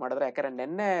ಚೆನ್ನೈನ್ ಬೀಟ್ ಮಾಡಿದ್ರೆ, ಯಾಕಂದ್ರೆ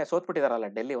ನೆನ್ನೆ ಸೋತ್ಬಿಟ್ಟಿದಾರಲ್ಲ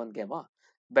ಡೆಲ್ಲಿ ಒಂದ್ game,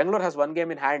 Bengaluru has 1 game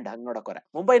in hand. ಹಂಗ್ ನೋಡಕೋರೆ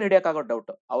ಮುಂಬೈನ ಹಿಡಿಯಕ್ಕಾಗೋ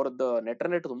ಡೌಟ್. ಅವ್ರದ್ದು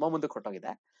ನೆಟ್ ತುಂಬಾ ಮುಂದಕ್ಕೆ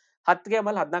ಹೊಟ್ಟೋಗಿದೆ. 10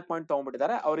 ಗೇಮಲ್ಲಿ 14 ಪಾಯಿಂಟ್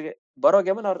ತಗೊಂಡ್ಬಿಟ್ಟಿದ್ದಾರೆ. ಅವ್ರಿಗೆ ಬರೋ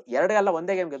ಗೇಮಲ್ಲಿ ಅವ್ರು 2 ಅಲ್ಲ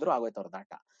 1 ಗೇಮ್ ಗೆದ್ರು ಆಗೋಯ್ತು ಅವ್ರ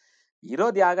ದಾಟ.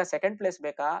 ಇರೋದು ಯಾಗ ಸೆಕೆಂಡ್ ಪ್ಲೇಸ್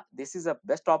ಬೇಕಾ? This is a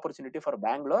best opportunity for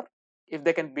Bangalore if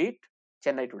they can beet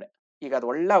Chennai today. ಈಗ ಅದು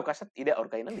ಒಳ್ಳೆ ಅವಕಾಶ ಇದೆ ಅವ್ರ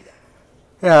ಕೈನಲ್ಲಿ ಇದೆ.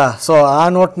 ಸೊ ಆ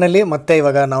ನೋಟ್ನಲ್ಲಿ ಮತ್ತೆ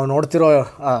ಇವಾಗ ನಾವು ನೋಡ್ತಿರೋ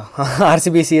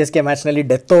RCB CSK ಮ್ಯಾಚ್ನಲ್ಲಿ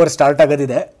death over start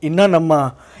ಆಗೋದಿದೆ. ಇನ್ನೂ ನಮ್ಮ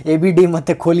ABD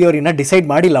ಮತ್ತು ಕೊಹ್ಲಿ ಅವ್ರು ಇನ್ನೂ ಡಿಸೈಡ್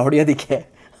ಮಾಡಿಲ್ಲ ಹೊಡೆಯೋದಕ್ಕೆ.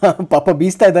 ಪಾಪ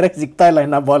ಬೀಸ್ತಾ ಇದ್ದಾರೆ, ಸಿಗ್ತಾ ಇಲ್ಲ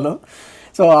ಇನ್ನೂ ಬಾಲು.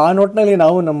 ಸೊ ಆ ನೋಟ್ನಲ್ಲಿ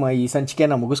ನಾವು ನಮ್ಮ ಈ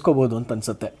ಸಂಚಿಕೆಯನ್ನು ಮುಗಿಸ್ಕೋಬೋದು ಅಂತ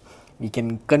ಅನಿಸುತ್ತೆ. We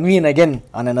can convene again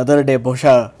on another day,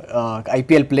 ಬಹುಶಃ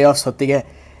IPL ಪ್ಲೇ ಆಫ್ಸ್ ಹೊತ್ತಿಗೆ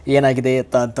ಏನಾಗಿದೆ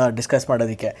ಅಂತ ಡಿಸ್ಕಸ್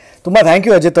ಮಾಡೋದಕ್ಕೆ. ತುಂಬ ಥ್ಯಾಂಕ್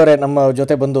ಯು ಅಜಿತ್ ಅವರೇ, ನಮ್ಮ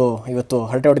ಜೊತೆ ಬಂದು ಇವತ್ತು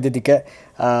ಹರಟೆ ಹೊಡೆದಿದ್ದಕ್ಕೆ,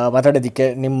 ಮಾತಾಡೋದಕ್ಕೆ.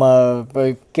 ನಿಮ್ಮ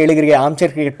ಕೇಳಿಗರಿಗೆ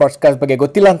ಆರ್ಮ್ಚೇರ್ ಕ್ರಿಕೆಟ್ ಪಾಡ್ಕಾಸ್ಟ್ ಬಗ್ಗೆ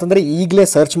ಗೊತ್ತಿಲ್ಲ ಅಂತಂದರೆ ಈಗಲೇ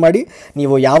ಸರ್ಚ್ ಮಾಡಿ.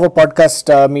 ನೀವು ಯಾವ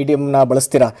ಪಾಡ್ಕಾಸ್ಟ್ ಮೀಡಿಯಮ್ನ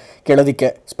ಬಳಸ್ತೀರಾ ಕೇಳೋದಕ್ಕೆ,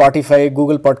 ಸ್ಪಾಟಿಫೈ,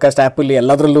 ಗೂಗಲ್ ಪಾಡ್ಕಾಸ್ಟ್, ಆ್ಯಪಲ್ಲಿ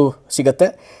ಎಲ್ಲದರಲ್ಲೂ ಸಿಗುತ್ತೆ.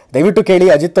 ದಯವಿಟ್ಟು ಕೇಳಿ.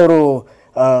 ಅಜಿತ್ ಅವರು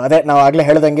ಅದೇ ನಾವು ಆಗಲೇ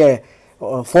ಹೇಳ್ದಂಗೆ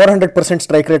 400%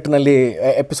 ಸ್ಟ್ರೈಕ್ ರೇಟ್ನಲ್ಲಿ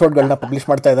ಎಪಿಸೋಡ್ಗಳನ್ನ ಪಬ್ಲಿಷ್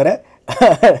ಮಾಡ್ತಾ ಇದ್ದಾರೆ.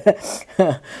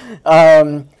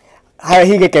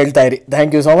 ಹೀಗೆ ಕೇಳ್ತಾ ಇರಿ.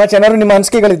 Thank you so much. ಏನಾದ್ರು ನಿಮ್ಮ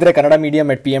ಅನಿಸಿಕೆಗಳಿದ್ದರೆ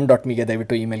kannadamedium@pm.me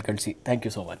ದಯವಿಟ್ಟು ಇಮೇಲ್ ಕಳಿಸಿ. Thank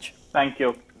you so much. Thank you.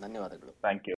 ಧನ್ಯವಾದಗಳು. Thank you.